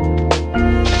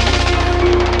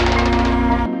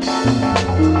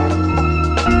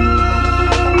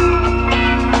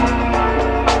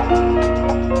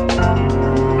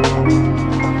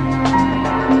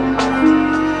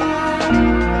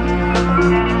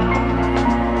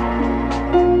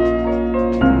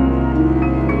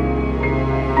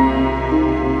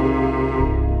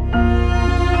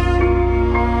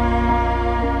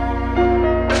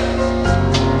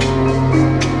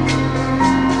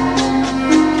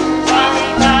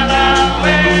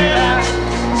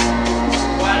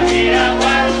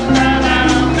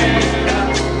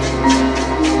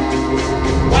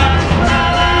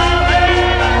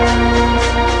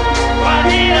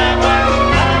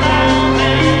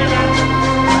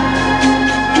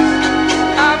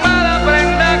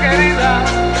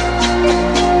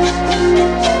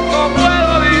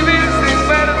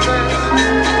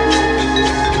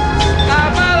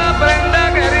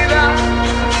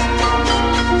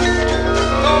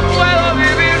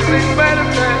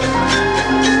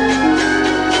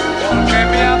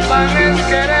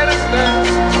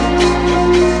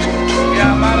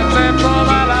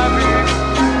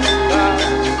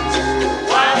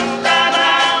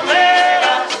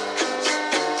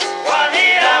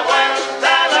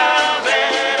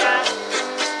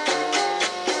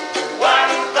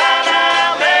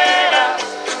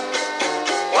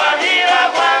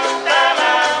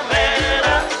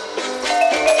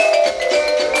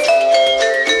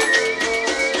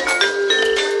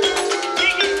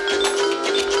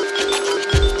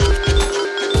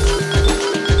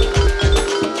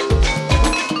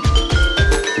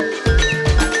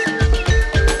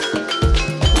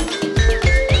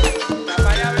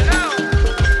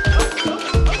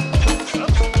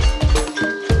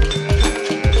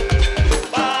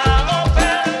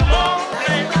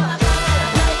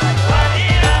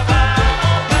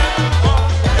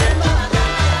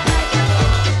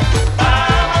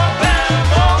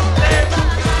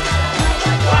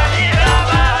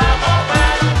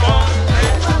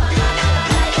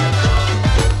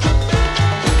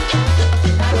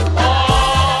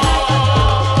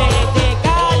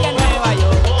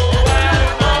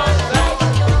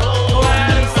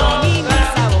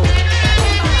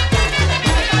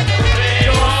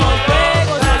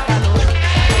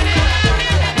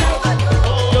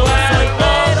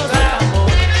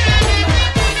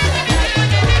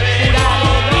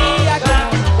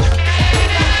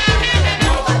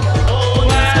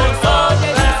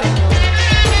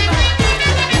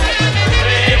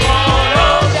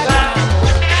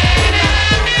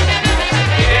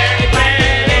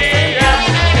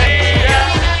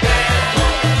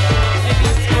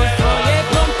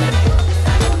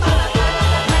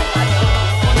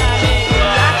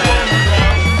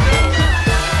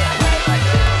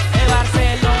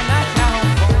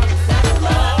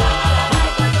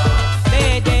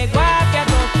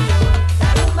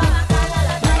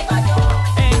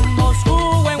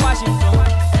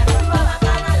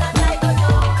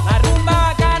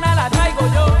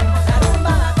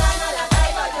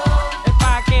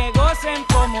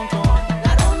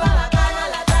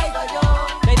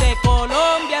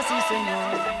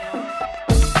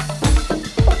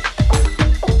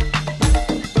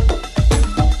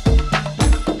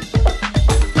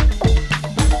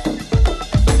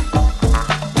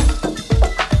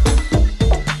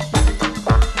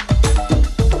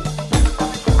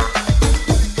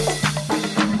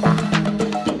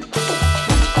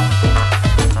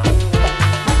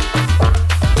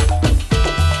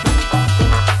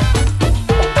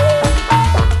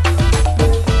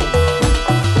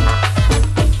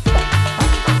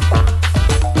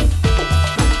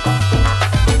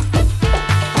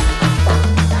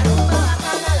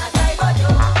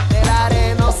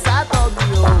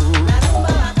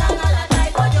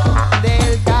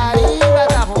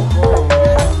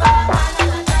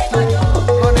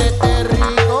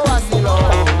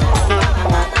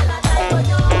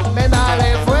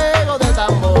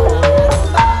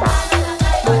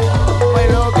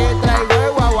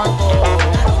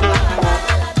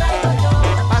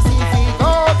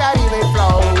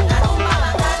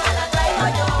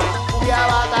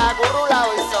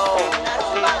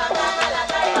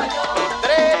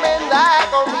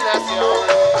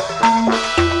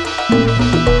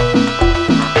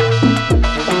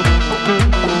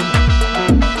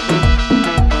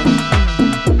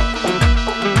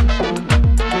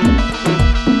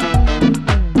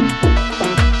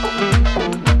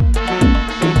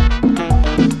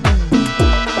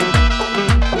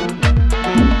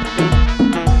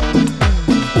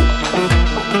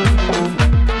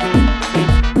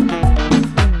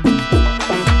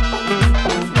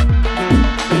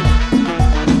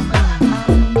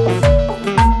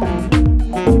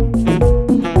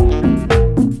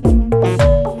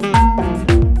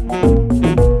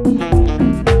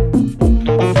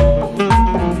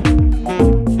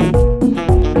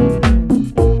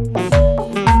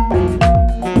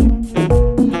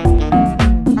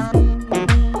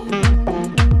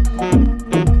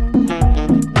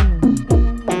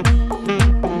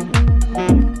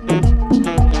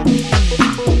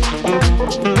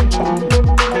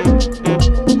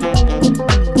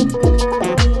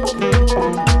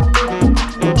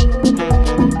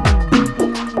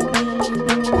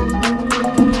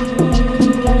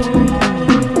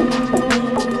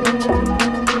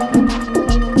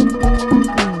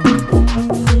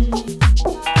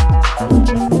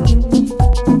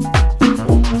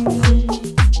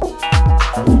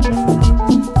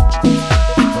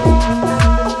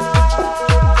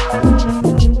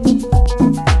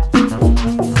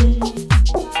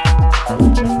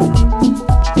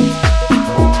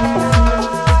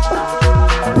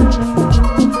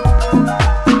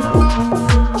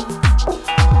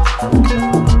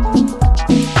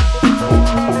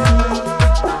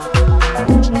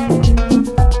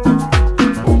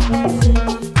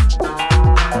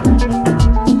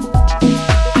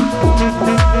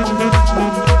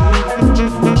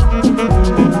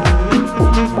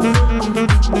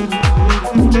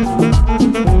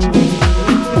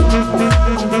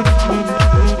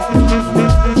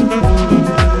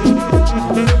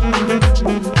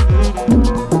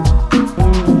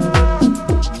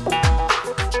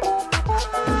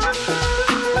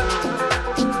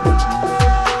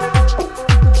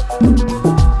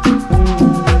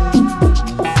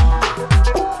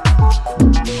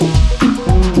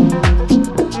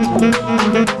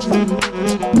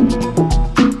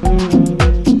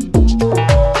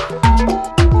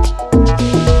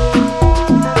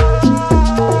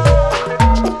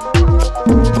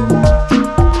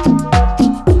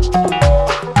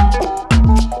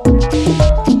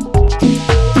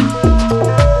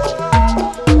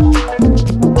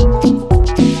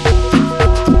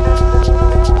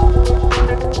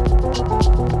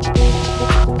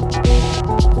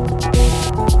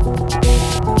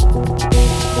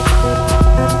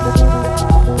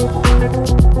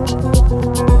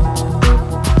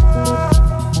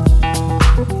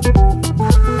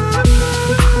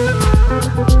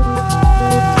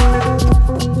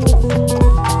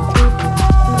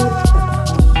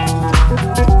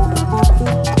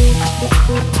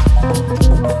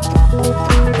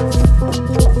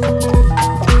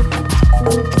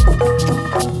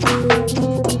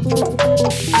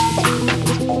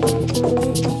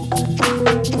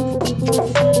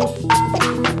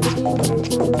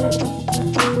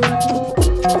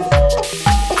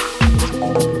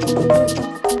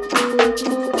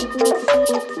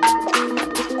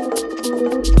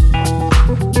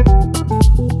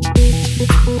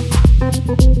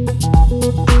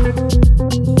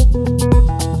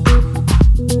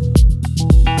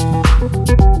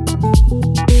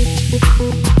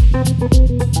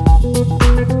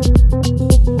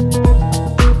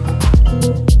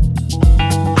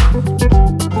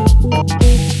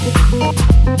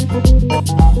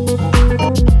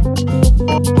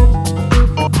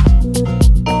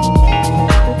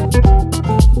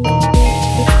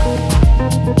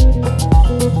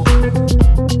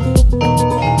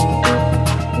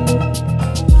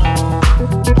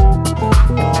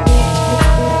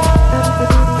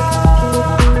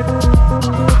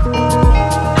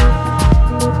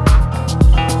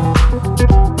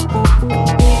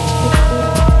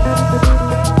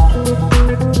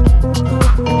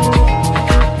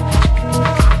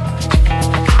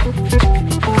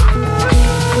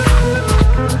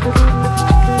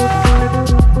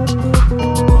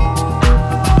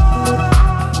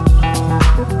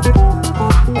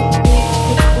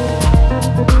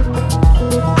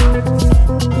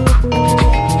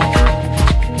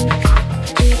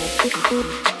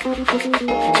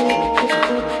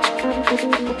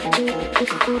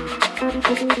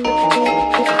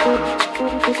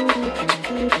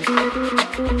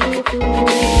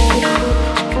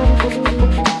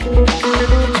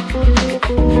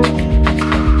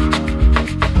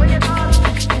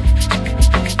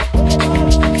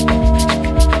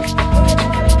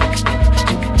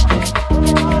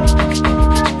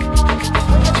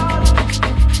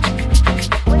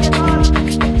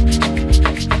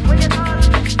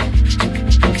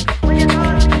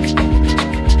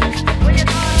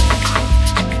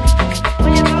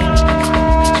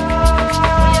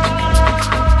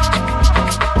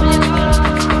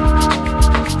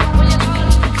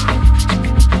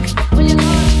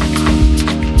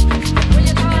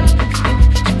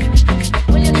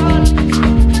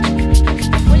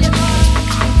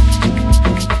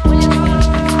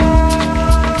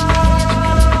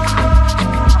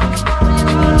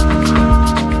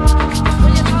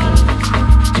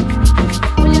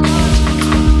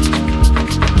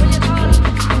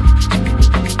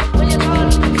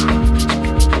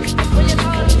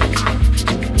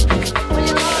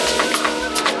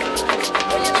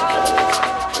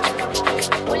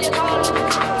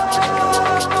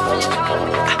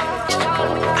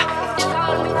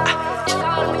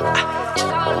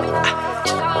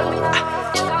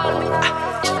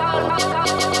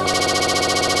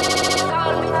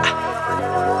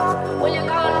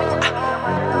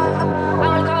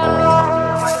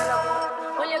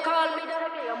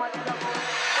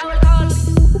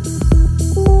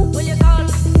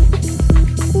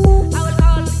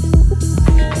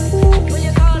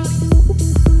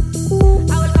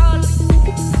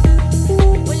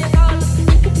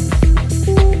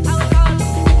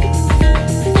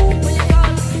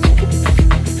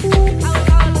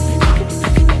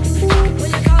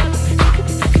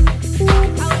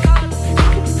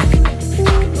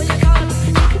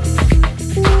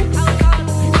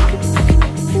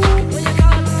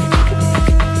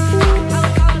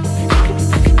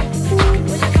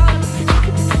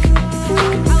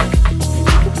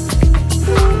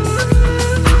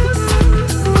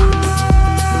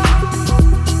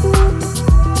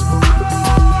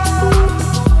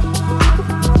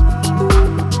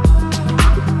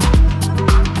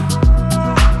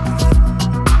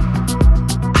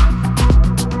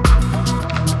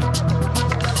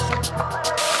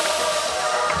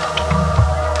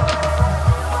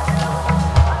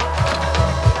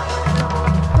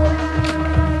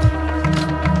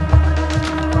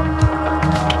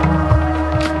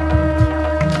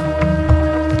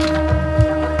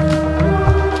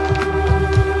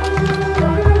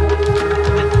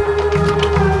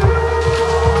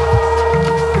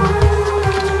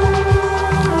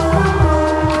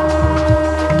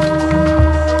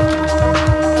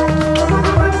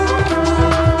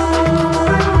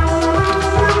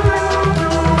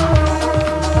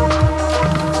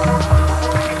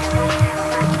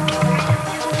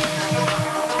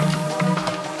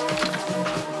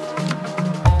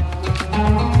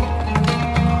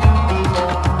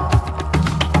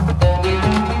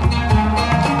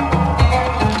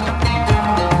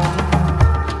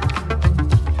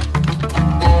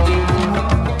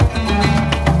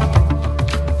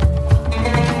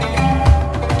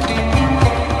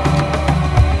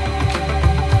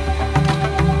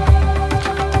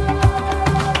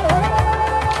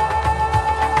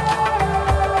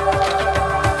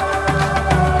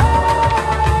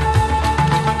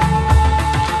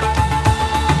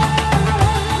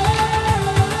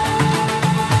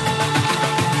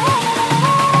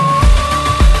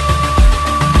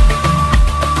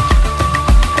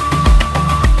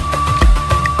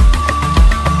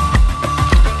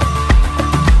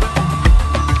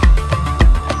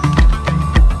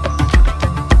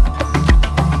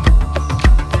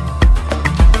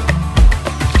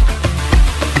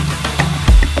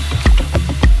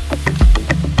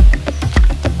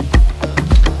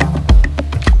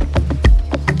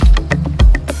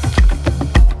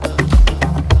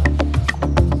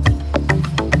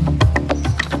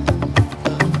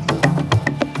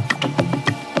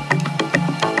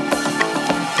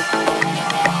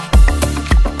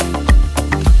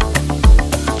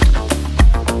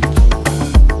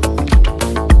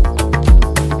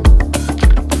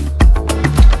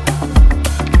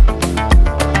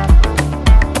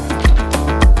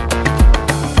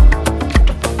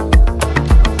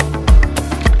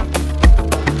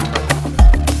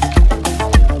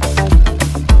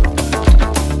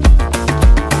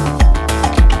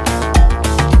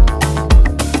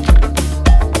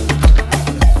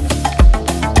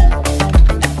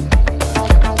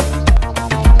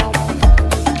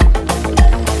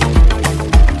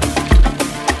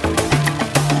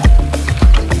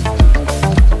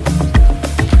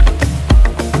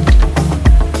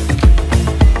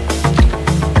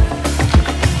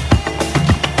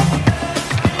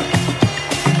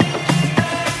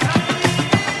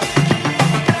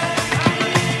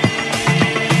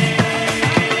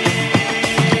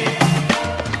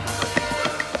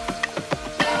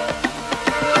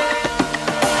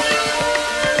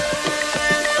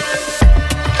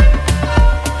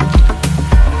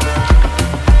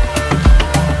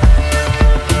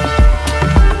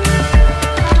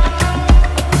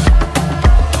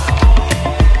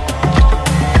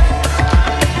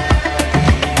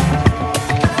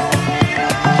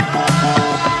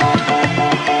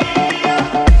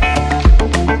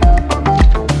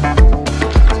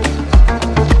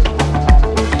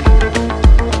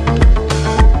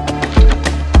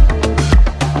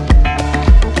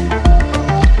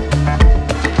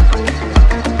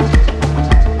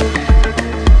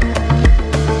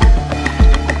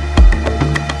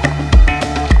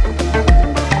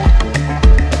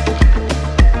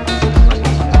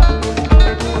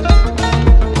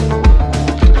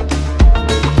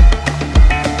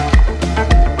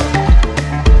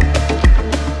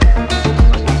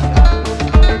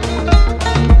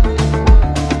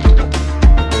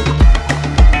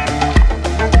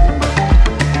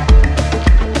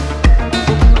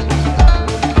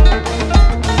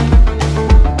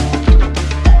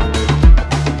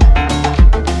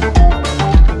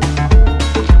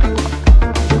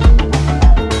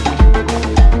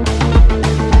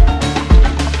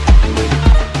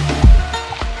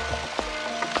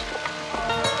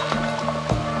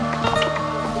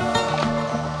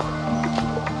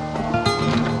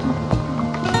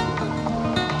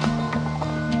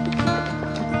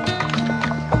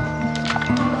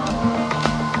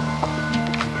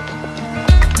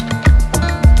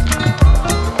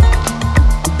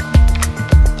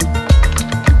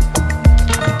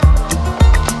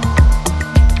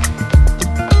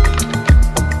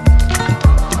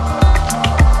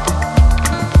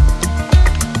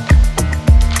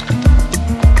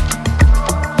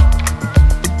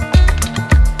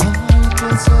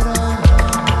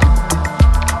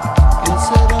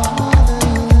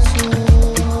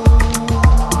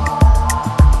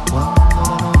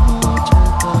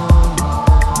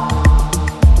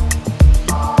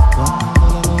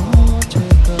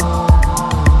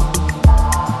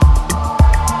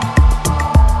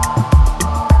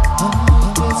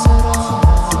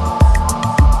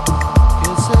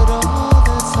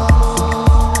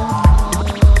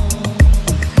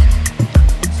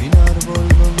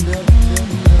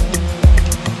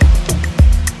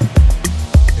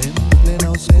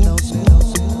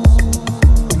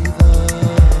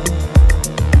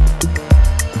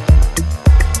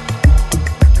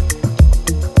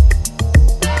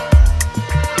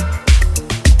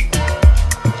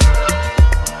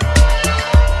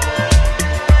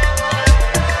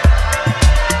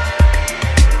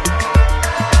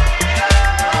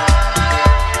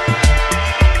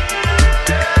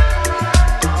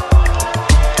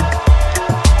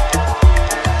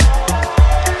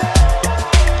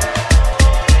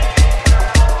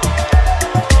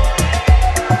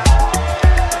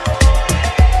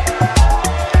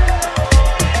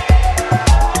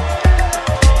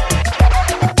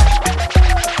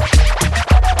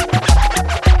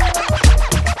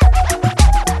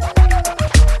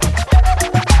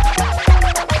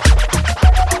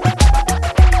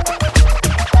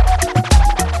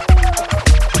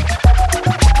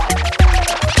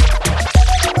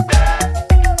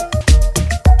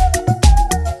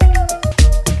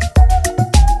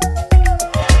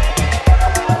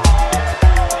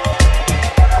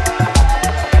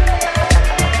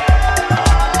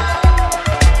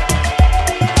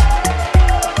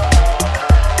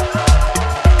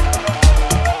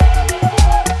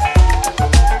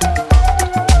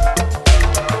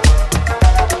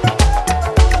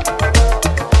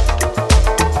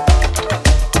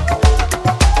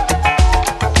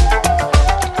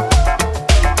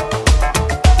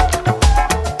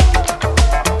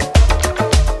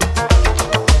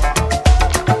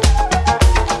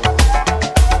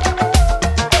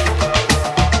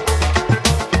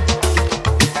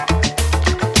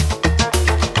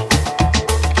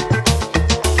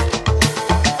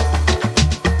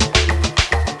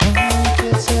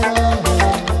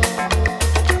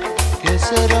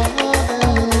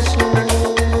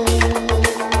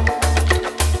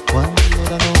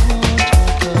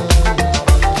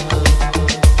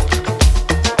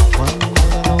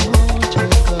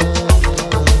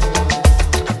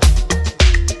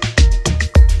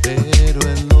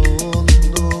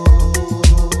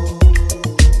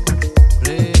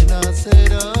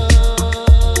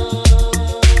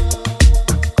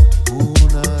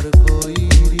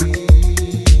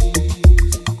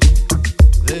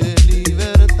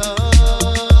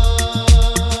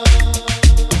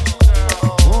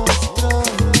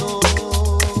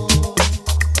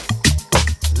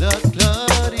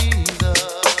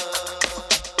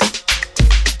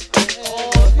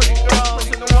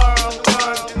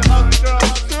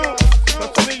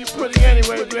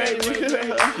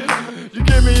 You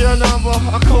give me your number,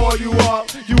 I call you up.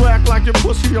 You act like your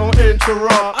pussy on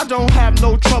interrupt. I don't have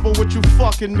no trouble with you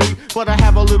fucking me, but I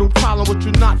have a little problem with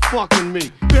you not fucking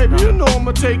me. Baby, you know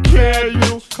I'ma take care of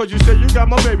you, cause you say you got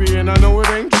my baby and I know it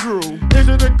ain't true. Is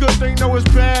it a good thing? No, it's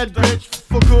bad, bitch.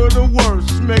 For good or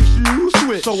worse, makes you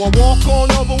switch. So I walk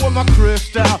on over with my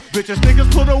crystal. Bitches, niggas,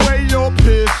 put away your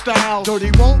pistol.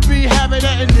 Dirty won't be having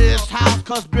that in this house,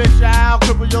 cause bitch, I'll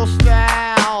cripple your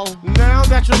style. Now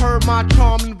that you heard my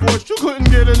charming voice, you couldn't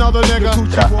get another nigga.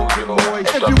 Coochie won't get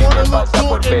moist. If you wanna look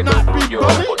good and not be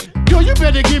funny, yo, you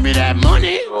better give me that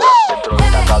money. Dentro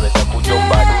de la cabeza escucho un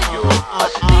barullo.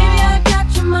 Baby, I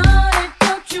got your money,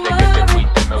 don't you worry. Desde que te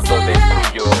fuiste me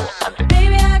autodestruyo.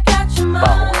 Baby, I got your money.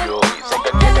 Bajullo, sé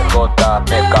que tienes gota,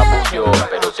 me capullo.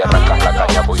 Pero si arrancas la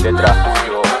caña voy detrás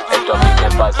tuyo. Esto a mí me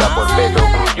pasa por pelo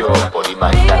grullo. Por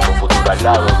imaginar un futuro al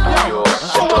lado tuyo.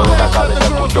 Dentro de la cabeza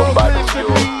escucho un barullo.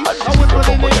 Al principio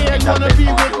poco y al final del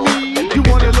tuyo. You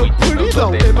wanna look pretty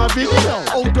though in my video.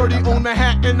 Oh, dirty on the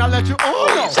hat and I let you all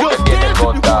know. Just dance if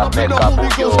you come up in a Holy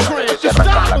Ghost trance. Just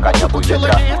stop before you kill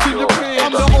a hands in your pants.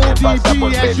 I'm the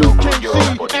ODB as you can see.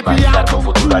 FBI don't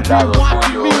you be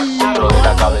watching me. Dentro de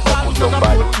la cabeza escucho un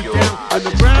barullo. On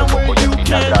the ground where you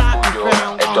cannot be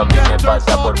found. Esto a mí me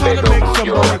pasa por pelo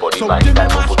grullo. Por imaginar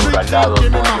un futuro al lado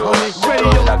tuyo. Dentro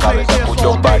de la cabeza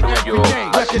escucho un barullo.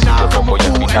 Al principio poco y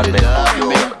al final del tuyo.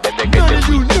 Desde que te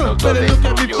fuiste me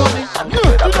autodestruyo. Antes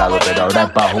era bravo pero ahora es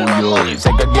pa' Julio.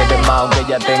 Sé que quieres más aunque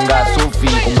ya tenga sufi.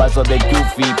 Un vaso de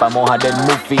Yuffie pa' mojar el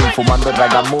muffin. Fumando el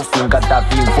ragamuffin,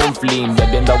 catafin, funflin.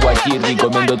 Bebiendo aguachirri,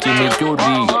 comiendo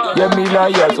chimichurri. Y en mi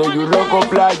laya soy un loco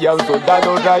playa. Un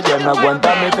soldado raya, no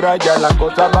aguanta metralla. Las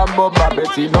cosas van bomba, a ver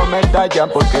si no me tallan.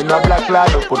 Porque no habla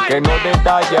claro, porque no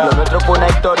detalla. Lo nuestro fue una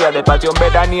historia de pasión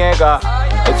veraniega.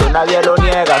 Eso nadie lo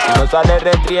niega, si no sale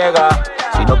retriega.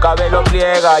 Si no cabe lo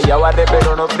pliega, y barre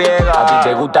pero no friega. A ti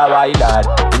te gusta bailar,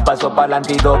 un paso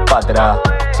pa'lante y dos pa' atrás.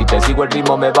 Si te sigo el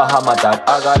ritmo me vas a matar,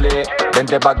 hágale.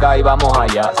 Vente pa' acá y vamos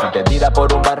allá. Si te tiras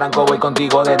por un barranco voy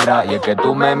contigo detrás. Y es que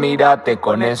tú me miraste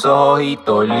con esos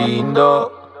ojitos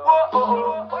lindos.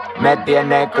 Me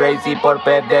tienes crazy por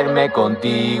perderme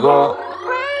contigo.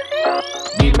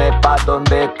 Dime pa'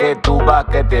 dónde es que tú vas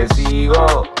que te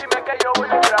sigo.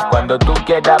 Cuando tú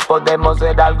quieras podemos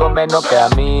ser algo menos que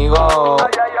amigos.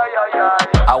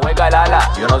 Ahuega el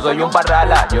ala, yo no soy un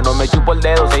parrala. Yo no me chupo el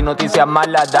dedo, seis noticias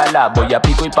malas, dala. Voy a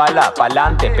pico y pala,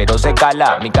 pa'lante, pero se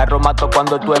cala. Mi carro mato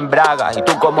cuando tú embragas y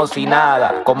tú como si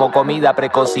nada. Como comida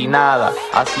precocinada,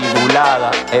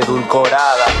 acidulada,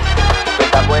 edulcorada. Tú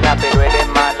estás buena pero eres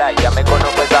mala, ya me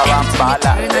conozco esa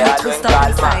bambala. Déjalo en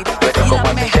calma, tú eres como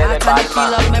el pite de palma.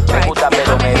 Me gusta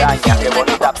pero me daña, qué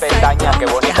bonita pestaña, qué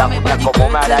bonita uñas como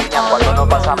me arañan. Cuando nos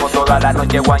pasamos toda la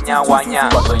noche guaña, guaña.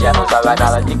 Cuando ya no sabe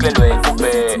nada el chicle lo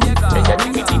escupe. Ella es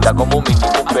chiquitita como un mini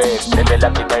coupe. Desde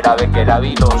la primera vez que la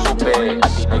vi lo supe. A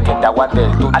ti no hay quien te aguante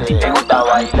el tute. A ti te gusta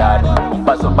bailar, un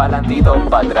paso pa'lante y dos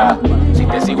pa' atrás. Si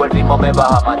te sigo el ritmo me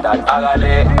vas a matar,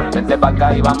 hágale. Vente pa'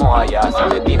 acá y vamos allá. Si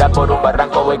me tiras por un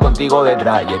barranco voy contigo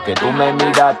detrás. Y es que tú me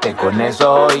miraste con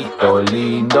esos ojitos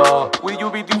lindos. With you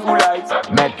beautiful eyes.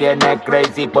 Me tienes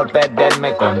crazy por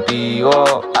perderme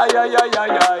contigo. Ay, ay, ay,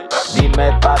 ay, ay.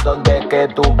 Dime pa' dónde es que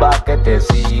tú vas que te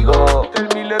sigo. Tell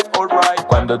me let's alright.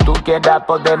 Cuando tú quieras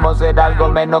podemos ser algo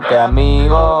menos que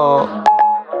amigos.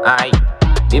 Ay.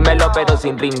 Dímelo pero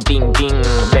sin ring, ting, ting.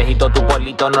 Lejito tu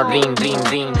polito no ring, ring,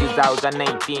 ring.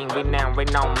 2018, we now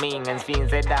mean. And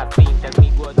since that fin, tell me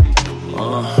what you do.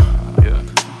 Yeah.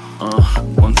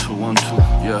 1, 2, 1, 2,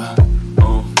 yeah.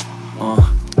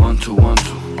 1, 2, 1, 2,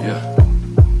 yeah.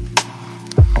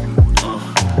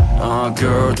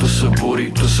 Girl, tú ese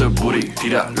booty,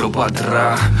 tíralo pa'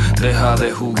 atrás. Deja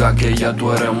de jugar que ya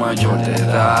tú eres mayor de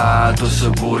edad. Tú ese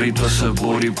booty,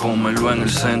 pónmelo en el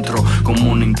centro.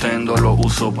 Como un Nintendo, lo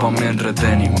uso pa' mi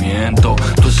entretenimiento.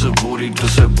 Tú ese booty,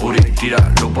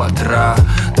 tíralo pa' atrás.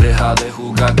 Deja de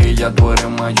jugar que ya tú eres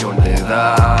mayor de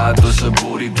edad. Tú ese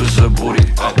booty, girl,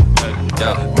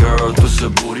 tú ese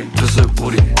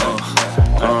booty,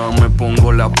 me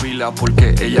pongo la pila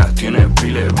porque ella tiene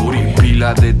pile booty.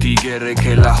 Pila de tigres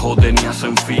que la joden y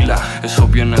hacen fila. Eso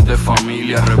viene de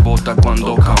familia, rebota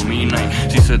cuando camina.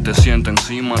 Y si se te sienta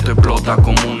encima te explota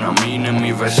como una mina. En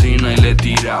mi vecina y le he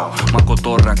tirado más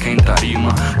cotorra que en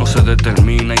tarima. No se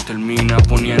determina y termina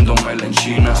poniéndomela en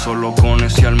China. Solo con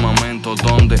ese armamento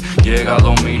donde llega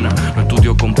domina. Lo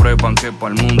estudio con prepan que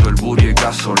pa'l mundo el booty es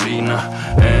gasolina.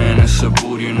 En ese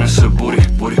booty,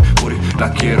 la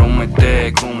quiero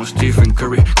meter como Stephen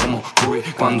Curry, como Curry.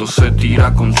 Cuando se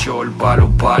tira con short pa' los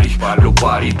party. Los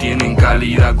party tienen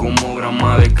calidad como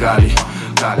grama de Cali.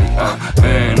 Cali.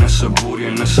 En ese booty,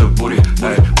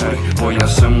 voy a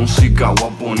hacer música, voy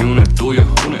a poner un estudio.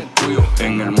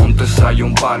 En el monte hay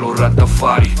un palo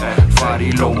Rastafari.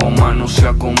 Fari lo va a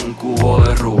manosear como un cubo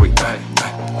de Rubik.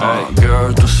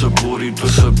 Girl, tú ese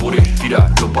booty,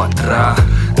 tíralo pa' atrás.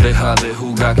 Deja de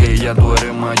jugar que ya tú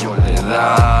eres mayor de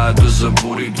edad. Tú ese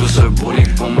booty,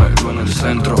 pónmelo en el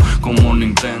centro. Como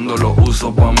Nintendo lo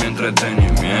uso pa' mi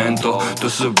entretenimiento. Tú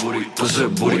ese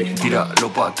booty, tíralo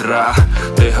pa' atrás.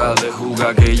 Deja de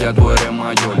jugar que ya tú eres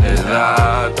mayor de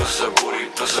edad. Tú ese booty,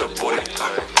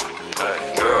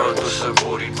 girl, tú ese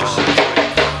booty.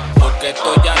 Porque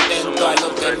estoy atento a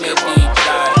lo que me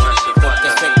distrae. Porque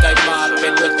sé que hay más,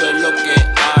 pero esto es lo que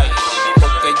hay.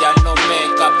 Porque ya no me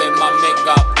cabe más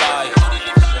megabyte.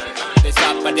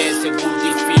 Desaparece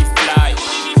booty free fly.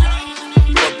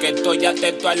 Porque estoy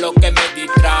atento a lo que me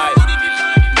distrae.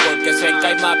 Porque sé que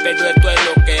hay más, pero esto es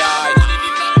lo que hay.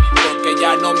 Porque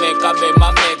ya no me cabe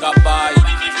más megabyte.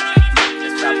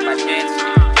 Desaparece.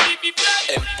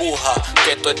 Empuja,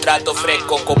 que esto es trato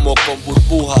fresco como con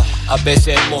burbuja. A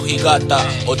veces mojigata,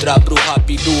 otra bruja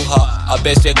piruja. A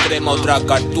veces crema, otra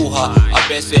cartuja. A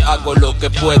veces hago lo que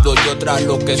puedo y otra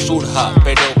lo que surja.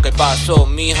 Pero ¿qué pasó,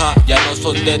 mija? Ya no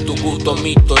son de tu gusto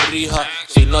mis torrijas.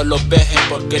 Si no los ves es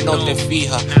porque no te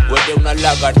fijas. Huele una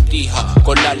lagartija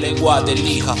con la lengua de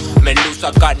lija.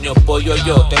 Merluza, carne o pollo,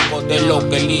 yo tengo de lo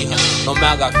que elija. No me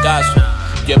hagas caso,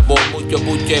 llevo mucho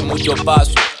buche, mucho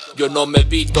paso. Yo no me he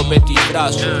visto, me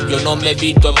disfrazo. Yo no me he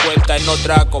visto envuelta en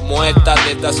otra como esta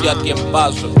desde hacía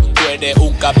tiempazo. Tú eres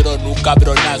un cabrón, un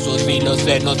cabronazo. Si lo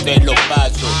sé, no te lo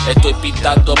paso. Estoy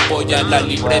pintando polla en la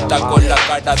libreta con la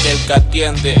cara del que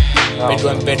atiende.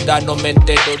 Pero en verdad no me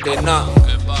entero de nada.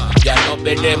 Ya nos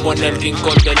veremos en el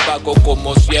rincón del vago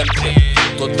como siempre.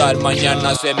 Total,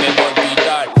 mañana se me va a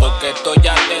olvidar. Porque estoy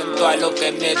atento a lo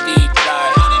que me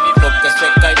distrae. Porque sé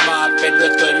que hay más, pero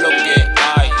esto es lo que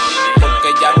hay. Porque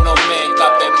ya no me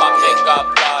cabe más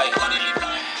megabyte.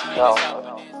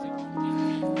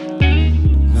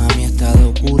 Mami ha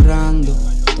estado currando,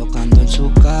 tocando en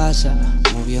su casa,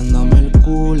 moviéndome el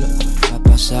culo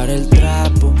pa' pasar el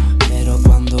trapo. Pero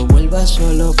cuando vuelva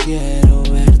solo quiero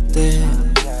verte.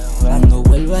 Cuando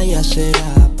vuelva ya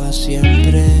será pa'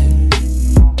 siempre.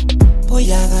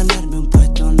 Voy a ganarme un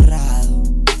puesto honrado,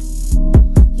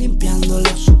 limpiando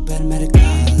los supermercados.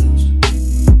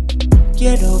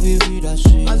 Quiero vivir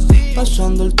así,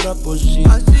 pasando el trapo así,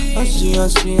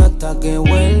 así hasta que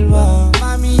vuelva.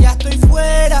 Mami, ya estoy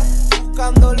fuera,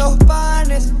 buscando los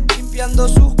panes, limpiando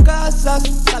sus casas,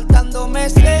 saltándome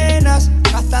escenas,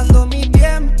 gastando mi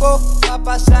tiempo pa'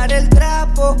 pasar el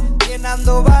trapo,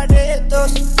 llenando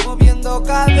baretos, moviendo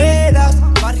caderas,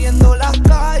 barriendo las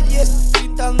calles,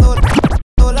 pintando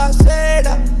la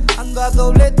acera. Ando a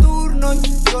doble turno y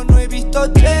yo no he visto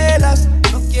chelas.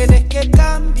 No quieres que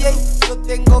cambie y yo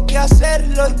tengo que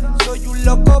hacerlo. Y soy un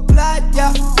loco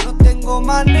playa, no tengo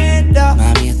manera.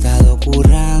 Mami ha estado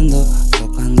currando,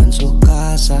 tocando en sus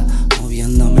casas,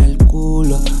 moviéndome el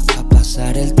culo a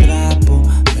pasar el trapo.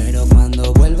 Pero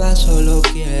cuando vuelva solo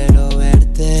quiero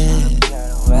verte.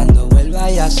 Cuando vuelva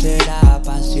ya será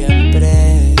pa'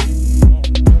 siempre.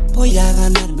 Voy a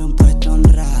ganarme un puesto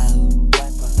honrado,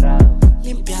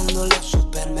 limpiando los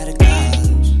supermercados.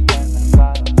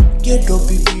 Quiero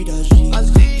vivir así,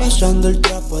 pasando el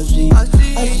trapo así,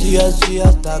 así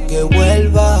hasta que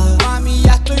vuelva. Mami,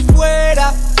 ya estoy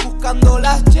fuera, buscando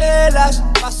las chelas,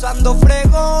 pasando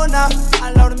fregona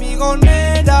a la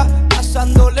hormigonera,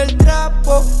 pasándole el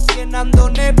trapo, llenando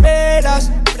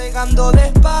neveras, fregando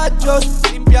despachos,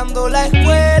 limpiando la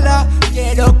escuela.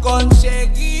 Quiero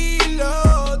conseguirlo.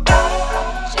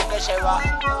 Sé que se va,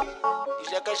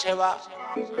 dice que se va,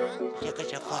 dice que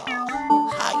se fue.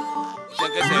 Ay. Dice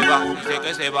que se va, dice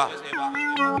que se va.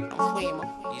 Nos fuimos.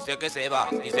 Dice que se va,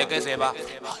 dice que se va.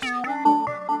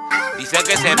 Dice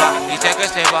que se va, dice que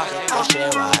se va.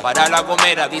 Para la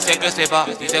gomera, dice que se va,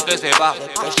 dice que se va.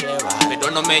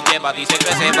 Pero no me lleva, dice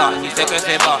que se va, dice que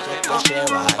se va.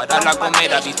 Para la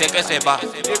gomera, dice que se va.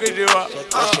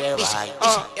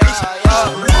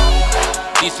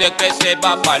 Dice que se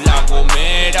va para la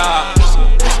gomera.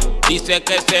 Dice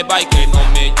que se va y que no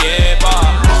me lleva.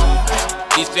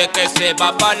 Dice que se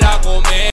va para la gomera.